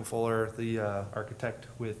helped Michael Fuller, the architect,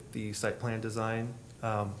 with the site plan design,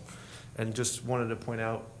 and just wanted to point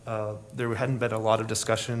out there hadn't been a lot of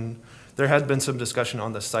discussion. There had been some discussion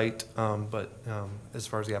on the site, but as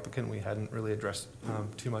far as the applicant, we hadn't really addressed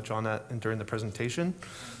too much on that during the presentation.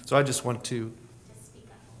 So I just want to,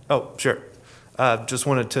 oh, sure. Just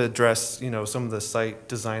wanted to address, some of the site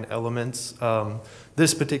design elements.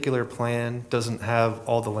 This particular plan doesn't have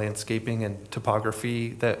all the landscaping and topography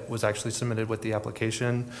that was actually submitted with the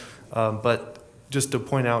application. But just to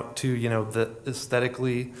point out too, that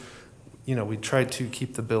aesthetically, we tried to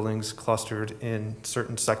keep the buildings clustered in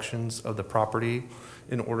certain sections of the property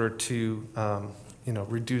in order to,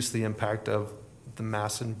 reduce the impact of the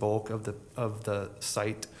mass and bulk of the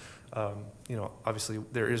site. Obviously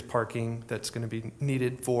there is parking that's going to be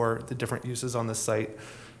needed for the different uses on the site,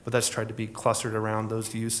 but that's tried to be clustered around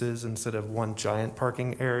those uses instead of one giant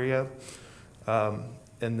parking area.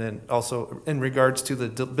 And then also in regards to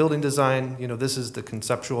the building design, this is the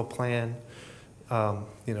conceptual plan.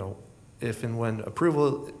 if and when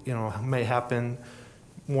approval, may happen,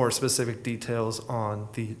 more specific details on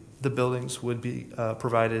the buildings would be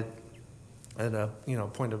provided at a,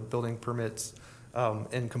 point of building permits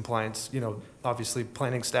in compliance. Obviously,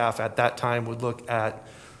 planning staff at that time would look at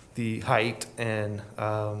the height and,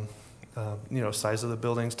 size of the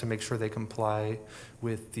buildings to make sure they comply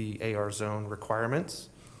with the AR zone requirements.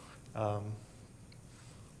 So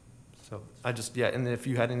and if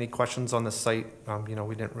you had any questions on the site,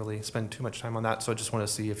 we didn't really spend too much time on that, so I just want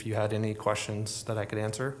to see if you had any questions that I could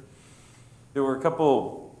answer. There were a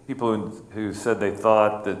couple people who said they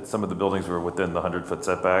thought that some of the buildings were within the 100-foot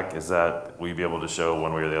setback. Will you be able to show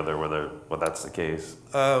one way or the other whether that's the case?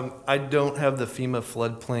 I don't have the FEMA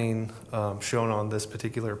floodplain shown on this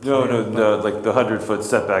particular plan. No, like the 100-foot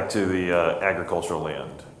setback to the agricultural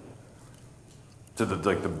land, to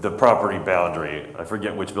the property boundary. I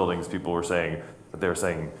forget which buildings people were saying, but they were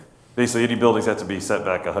saying basically any buildings have to be set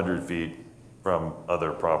back 100 feet from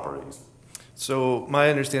other properties. So my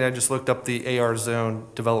understanding, I just looked up the AR zone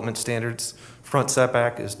development standards. Front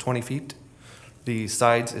setback is 20 feet, the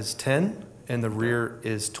sides is 10, and the rear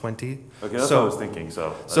is 20. Okay, that's what I was thinking.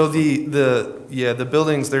 So the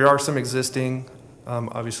buildings, there are some existing,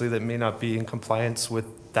 obviously that may not be in compliance with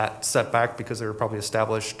that setback because they were probably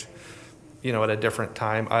established, at a different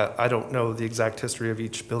time. I don't know the exact history of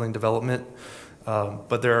each building development,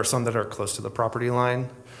 but there are some that are close to the property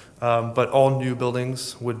line. But all new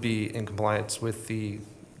buildings would be in compliance with the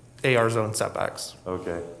AR zone setbacks.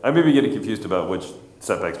 Okay. I may be getting confused about which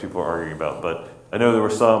setbacks people are arguing about, but I know there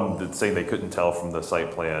were some that saying they couldn't tell from the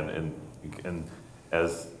site plan, and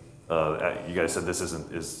as you guys said, this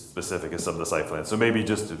isn't as specific as some of the site plans. So maybe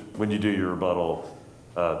just when you do your rebuttal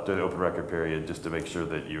to the open record period, just to make sure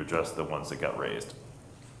that you address the ones that got raised.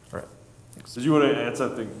 All right. Did you want to add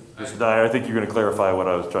something, Mr. Dyer? I think you're going to clarify what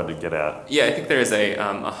I was trying to get at. Yeah, I think there is a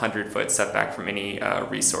 100-foot setback from any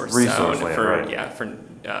resource land, zone right?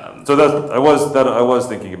 So I was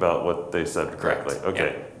thinking about what they said correctly. Correct.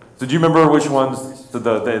 Okay. Yeah. So do you remember which ones? So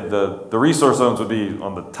the resource zones would be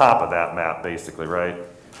on the top of that map, basically, right?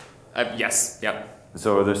 Yes. Yep.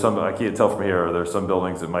 So are there some? I can't tell from here. Are there some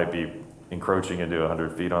buildings that might be encroaching into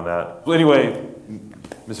 100 feet on that? Well, anyway,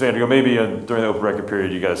 Ms. Vandergo, maybe during the open record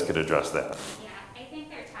period, you guys could address that. Yeah, I think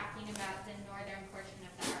they're talking about the northern portion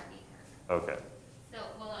of the RV park. Okay. So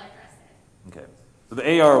we'll address it. Okay. So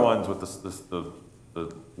the AR ones with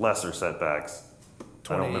the lesser setbacks,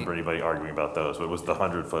 I don't remember anybody arguing about those, but it was the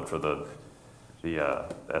 100-foot for the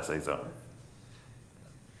SA zone.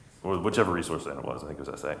 Or whichever resource zone it was, I think it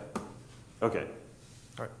was SA. Okay.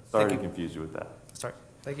 All right. Sorry to confuse you with that. Sorry.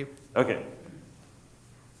 Thank you. Okay.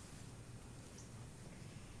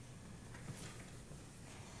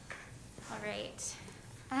 All right.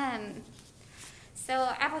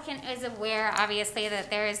 So applicant is aware, obviously,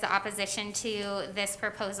 that there is the opposition to this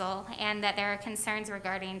proposal and that there are concerns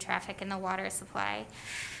regarding traffic in the water supply.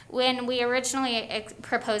 When we originally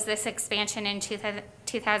proposed this expansion in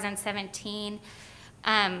 2017,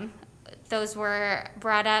 those were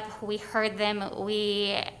brought up, we heard them,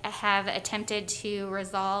 we have attempted to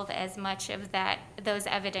resolve as much of those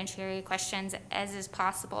evidentiary questions as is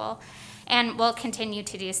possible, and we'll continue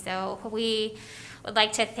to do so. We would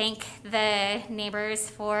like to thank the neighbors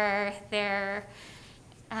for their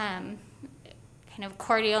kind of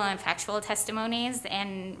cordial and factual testimonies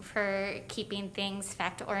and for keeping things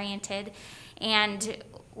fact-oriented, and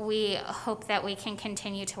we hope that we can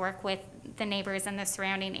continue to work with the neighbors in the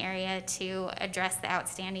surrounding area to address the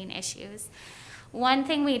outstanding issues. One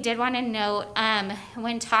thing we did want to note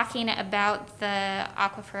when talking about the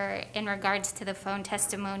aquifer in regards to the phone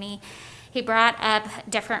testimony, he brought up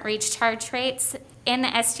different recharge rates. In the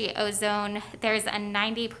SGO zone, there's a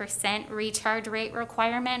 90% recharge rate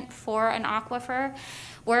requirement for an aquifer.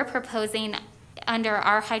 We're proposing under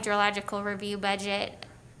our hydrological review budget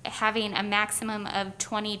having a maximum of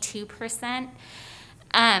 22%.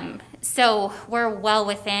 So we're well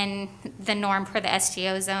within the norm for the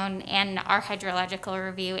SGO zone, and our hydrological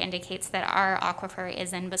review indicates that our aquifer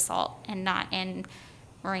is in basalt and not in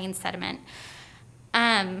marine sediment.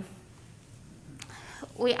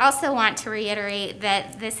 We also want to reiterate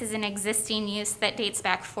that this is an existing use that dates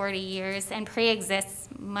back 40 years and pre-exists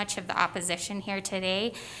much of the opposition here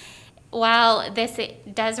today. While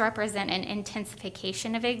it does represent an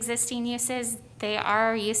intensification of existing uses, they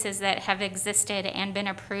are uses that have existed and been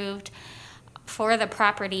approved for the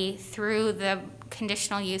property through the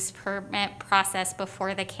conditional use permit process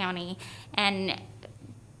before the county. And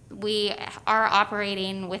we are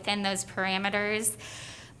operating within those parameters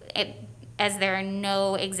as there are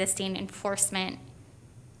no existing enforcement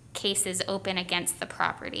cases open against the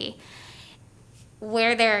property.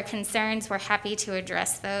 where there are concerns, we're happy to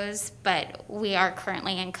address those, but we are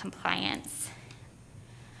currently in compliance.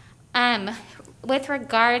 With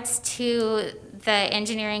regards to the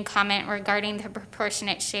engineering comment regarding the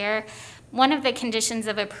proportionate share, one of the conditions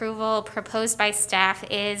of approval proposed by staff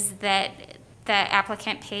is that the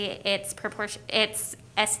applicant pay its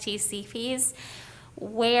STC fees.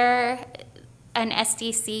 Where an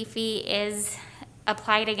STC fee is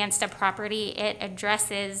applied against a property, it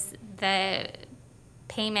addresses the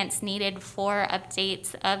payments needed for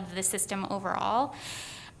updates of the system overall.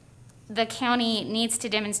 The county needs to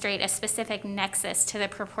demonstrate a specific nexus to the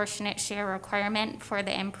proportionate share requirement for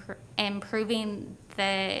the improving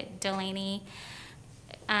the Delaney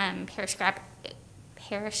Parish Gap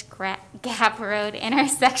Road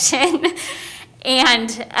intersection,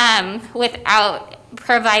 and without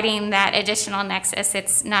providing that additional nexus,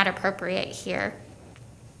 it's not appropriate here.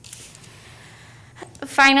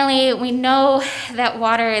 Finally, we know that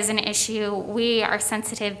water is an issue. We are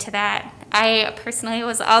sensitive to that. I personally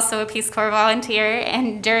was also a Peace Corps volunteer,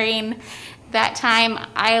 and during that time,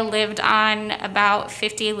 I lived on about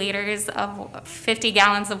 50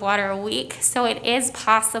 gallons of water a week. So it is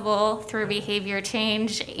possible through behavior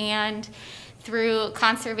change and through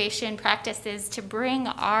conservation practices to bring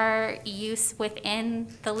our use within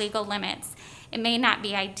the legal limits. It may not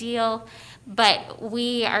be ideal, but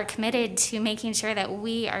we are committed to making sure that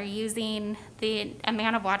we are using the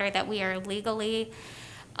amount of water that we are legally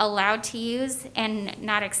allowed to use and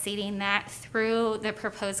not exceeding that through the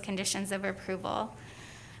proposed conditions of approval.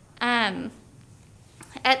 At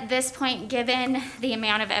this point, given the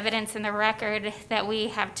amount of evidence in the record that we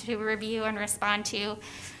have to review and respond to,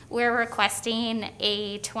 we're requesting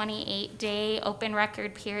a 28-day open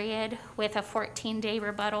record period with a 14-day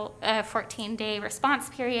response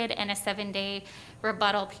period and a 7-day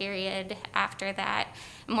rebuttal period after that.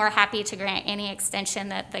 And we're happy to grant any extension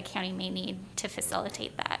that the county may need to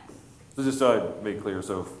facilitate that. So just so I make clear,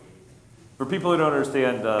 so for people who don't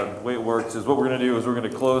understand the way it works is what we're going to do is we're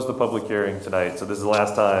going to close the public hearing tonight. So this is the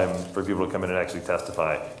last time for people to come in and actually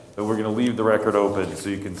testify. But we're going to leave the record open so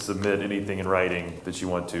you can submit anything in writing that you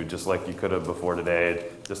want to, just like you could have before today,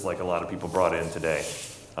 just like a lot of people brought in today.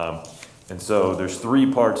 And so there's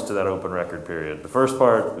 3 parts to that open record period. The first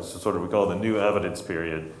part is sort of, we call it the new evidence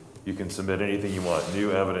period. You can submit anything you want,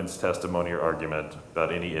 new evidence, testimony, or argument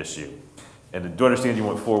about any issue. And do you understand you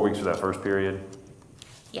want 4 weeks for that first period?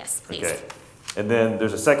 Yes, please. Okay. And then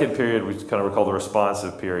there's a second period, which kind of call the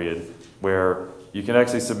responsive period, where you can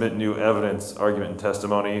actually submit new evidence, argument, and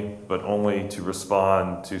testimony, but only to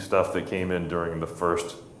respond to stuff that came in during the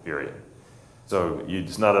first period. So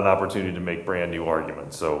it's not an opportunity to make brand new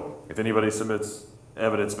arguments. So if anybody submits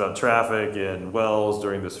evidence about traffic and wells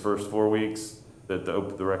during this first 4 weeks that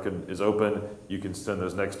the record is open, you can spend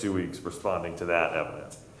those next 2 weeks responding to that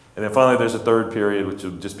evidence. And then finally, there's a third period, which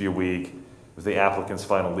will just be a week, with the applicant's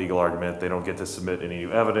final legal argument. They don't get to submit any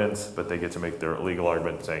new evidence, but they get to make their legal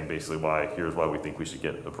argument saying basically here's why we think we should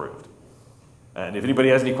get approved. And if anybody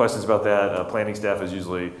has any questions about that, planning staff is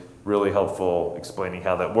usually really helpful explaining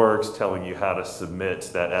how that works, telling you how to submit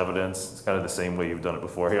that evidence. It's kind of the same way you've done it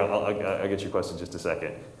before. Here, I'll get your question in just a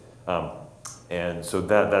second. And so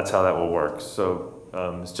that's how that will work. So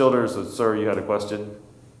Ms. Childers, sir, you had a question?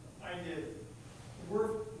 I did.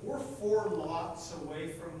 We're 4 lots away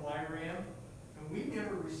from YRAM, and we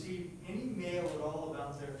never received any mail at all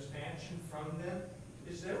about their expansion from them.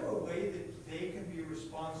 Is there a way that they can be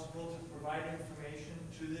responsible to provide information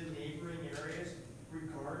to the neighboring areas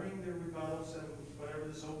regarding the rebuttals and whatever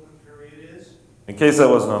this open period is? In case that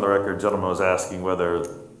wasn't on the record, gentleman was asking whether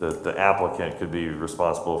the applicant could be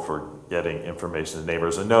responsible for getting information to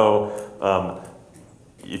neighbors. And no,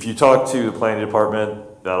 if you talk to the planning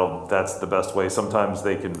department, that's the best way. Sometimes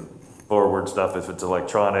they can forward stuff if it's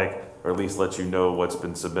electronic, or at least let you know what's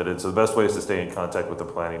been submitted. So the best way is to stay in contact with the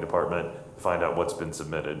planning department to find out what's been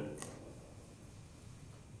submitted.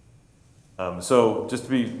 So just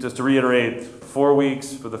to reiterate, 4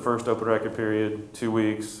 weeks for the first open record period, 2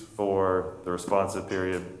 weeks for the responsive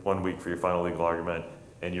period, 1 week for your final legal argument,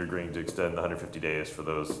 and you're agreeing to extend the 150 days for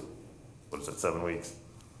those, 7 weeks?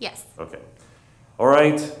 Yes. Okay. All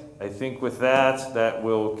right, I think with that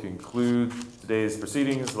will conclude today's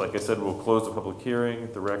proceedings. Like I said, we'll close the public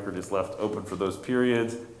hearing. The record is left open for those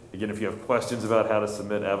periods. Again, if you have questions about how to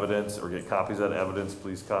submit evidence or get copies of that evidence,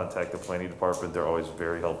 please contact the planning department. They're always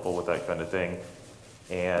very helpful with that kind of thing.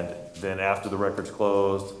 And then after the record's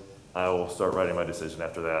closed, I will start writing my decision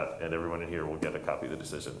after that, and everyone in here will get a copy of the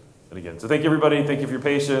decision. And again, so thank you everybody. Thank you for your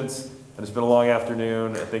patience. And it's been a long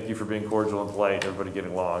afternoon. Thank you for being cordial and polite, everybody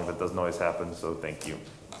getting along. That doesn't always happen, so thank you.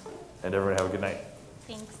 And everyone have a good night.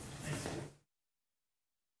 Thanks.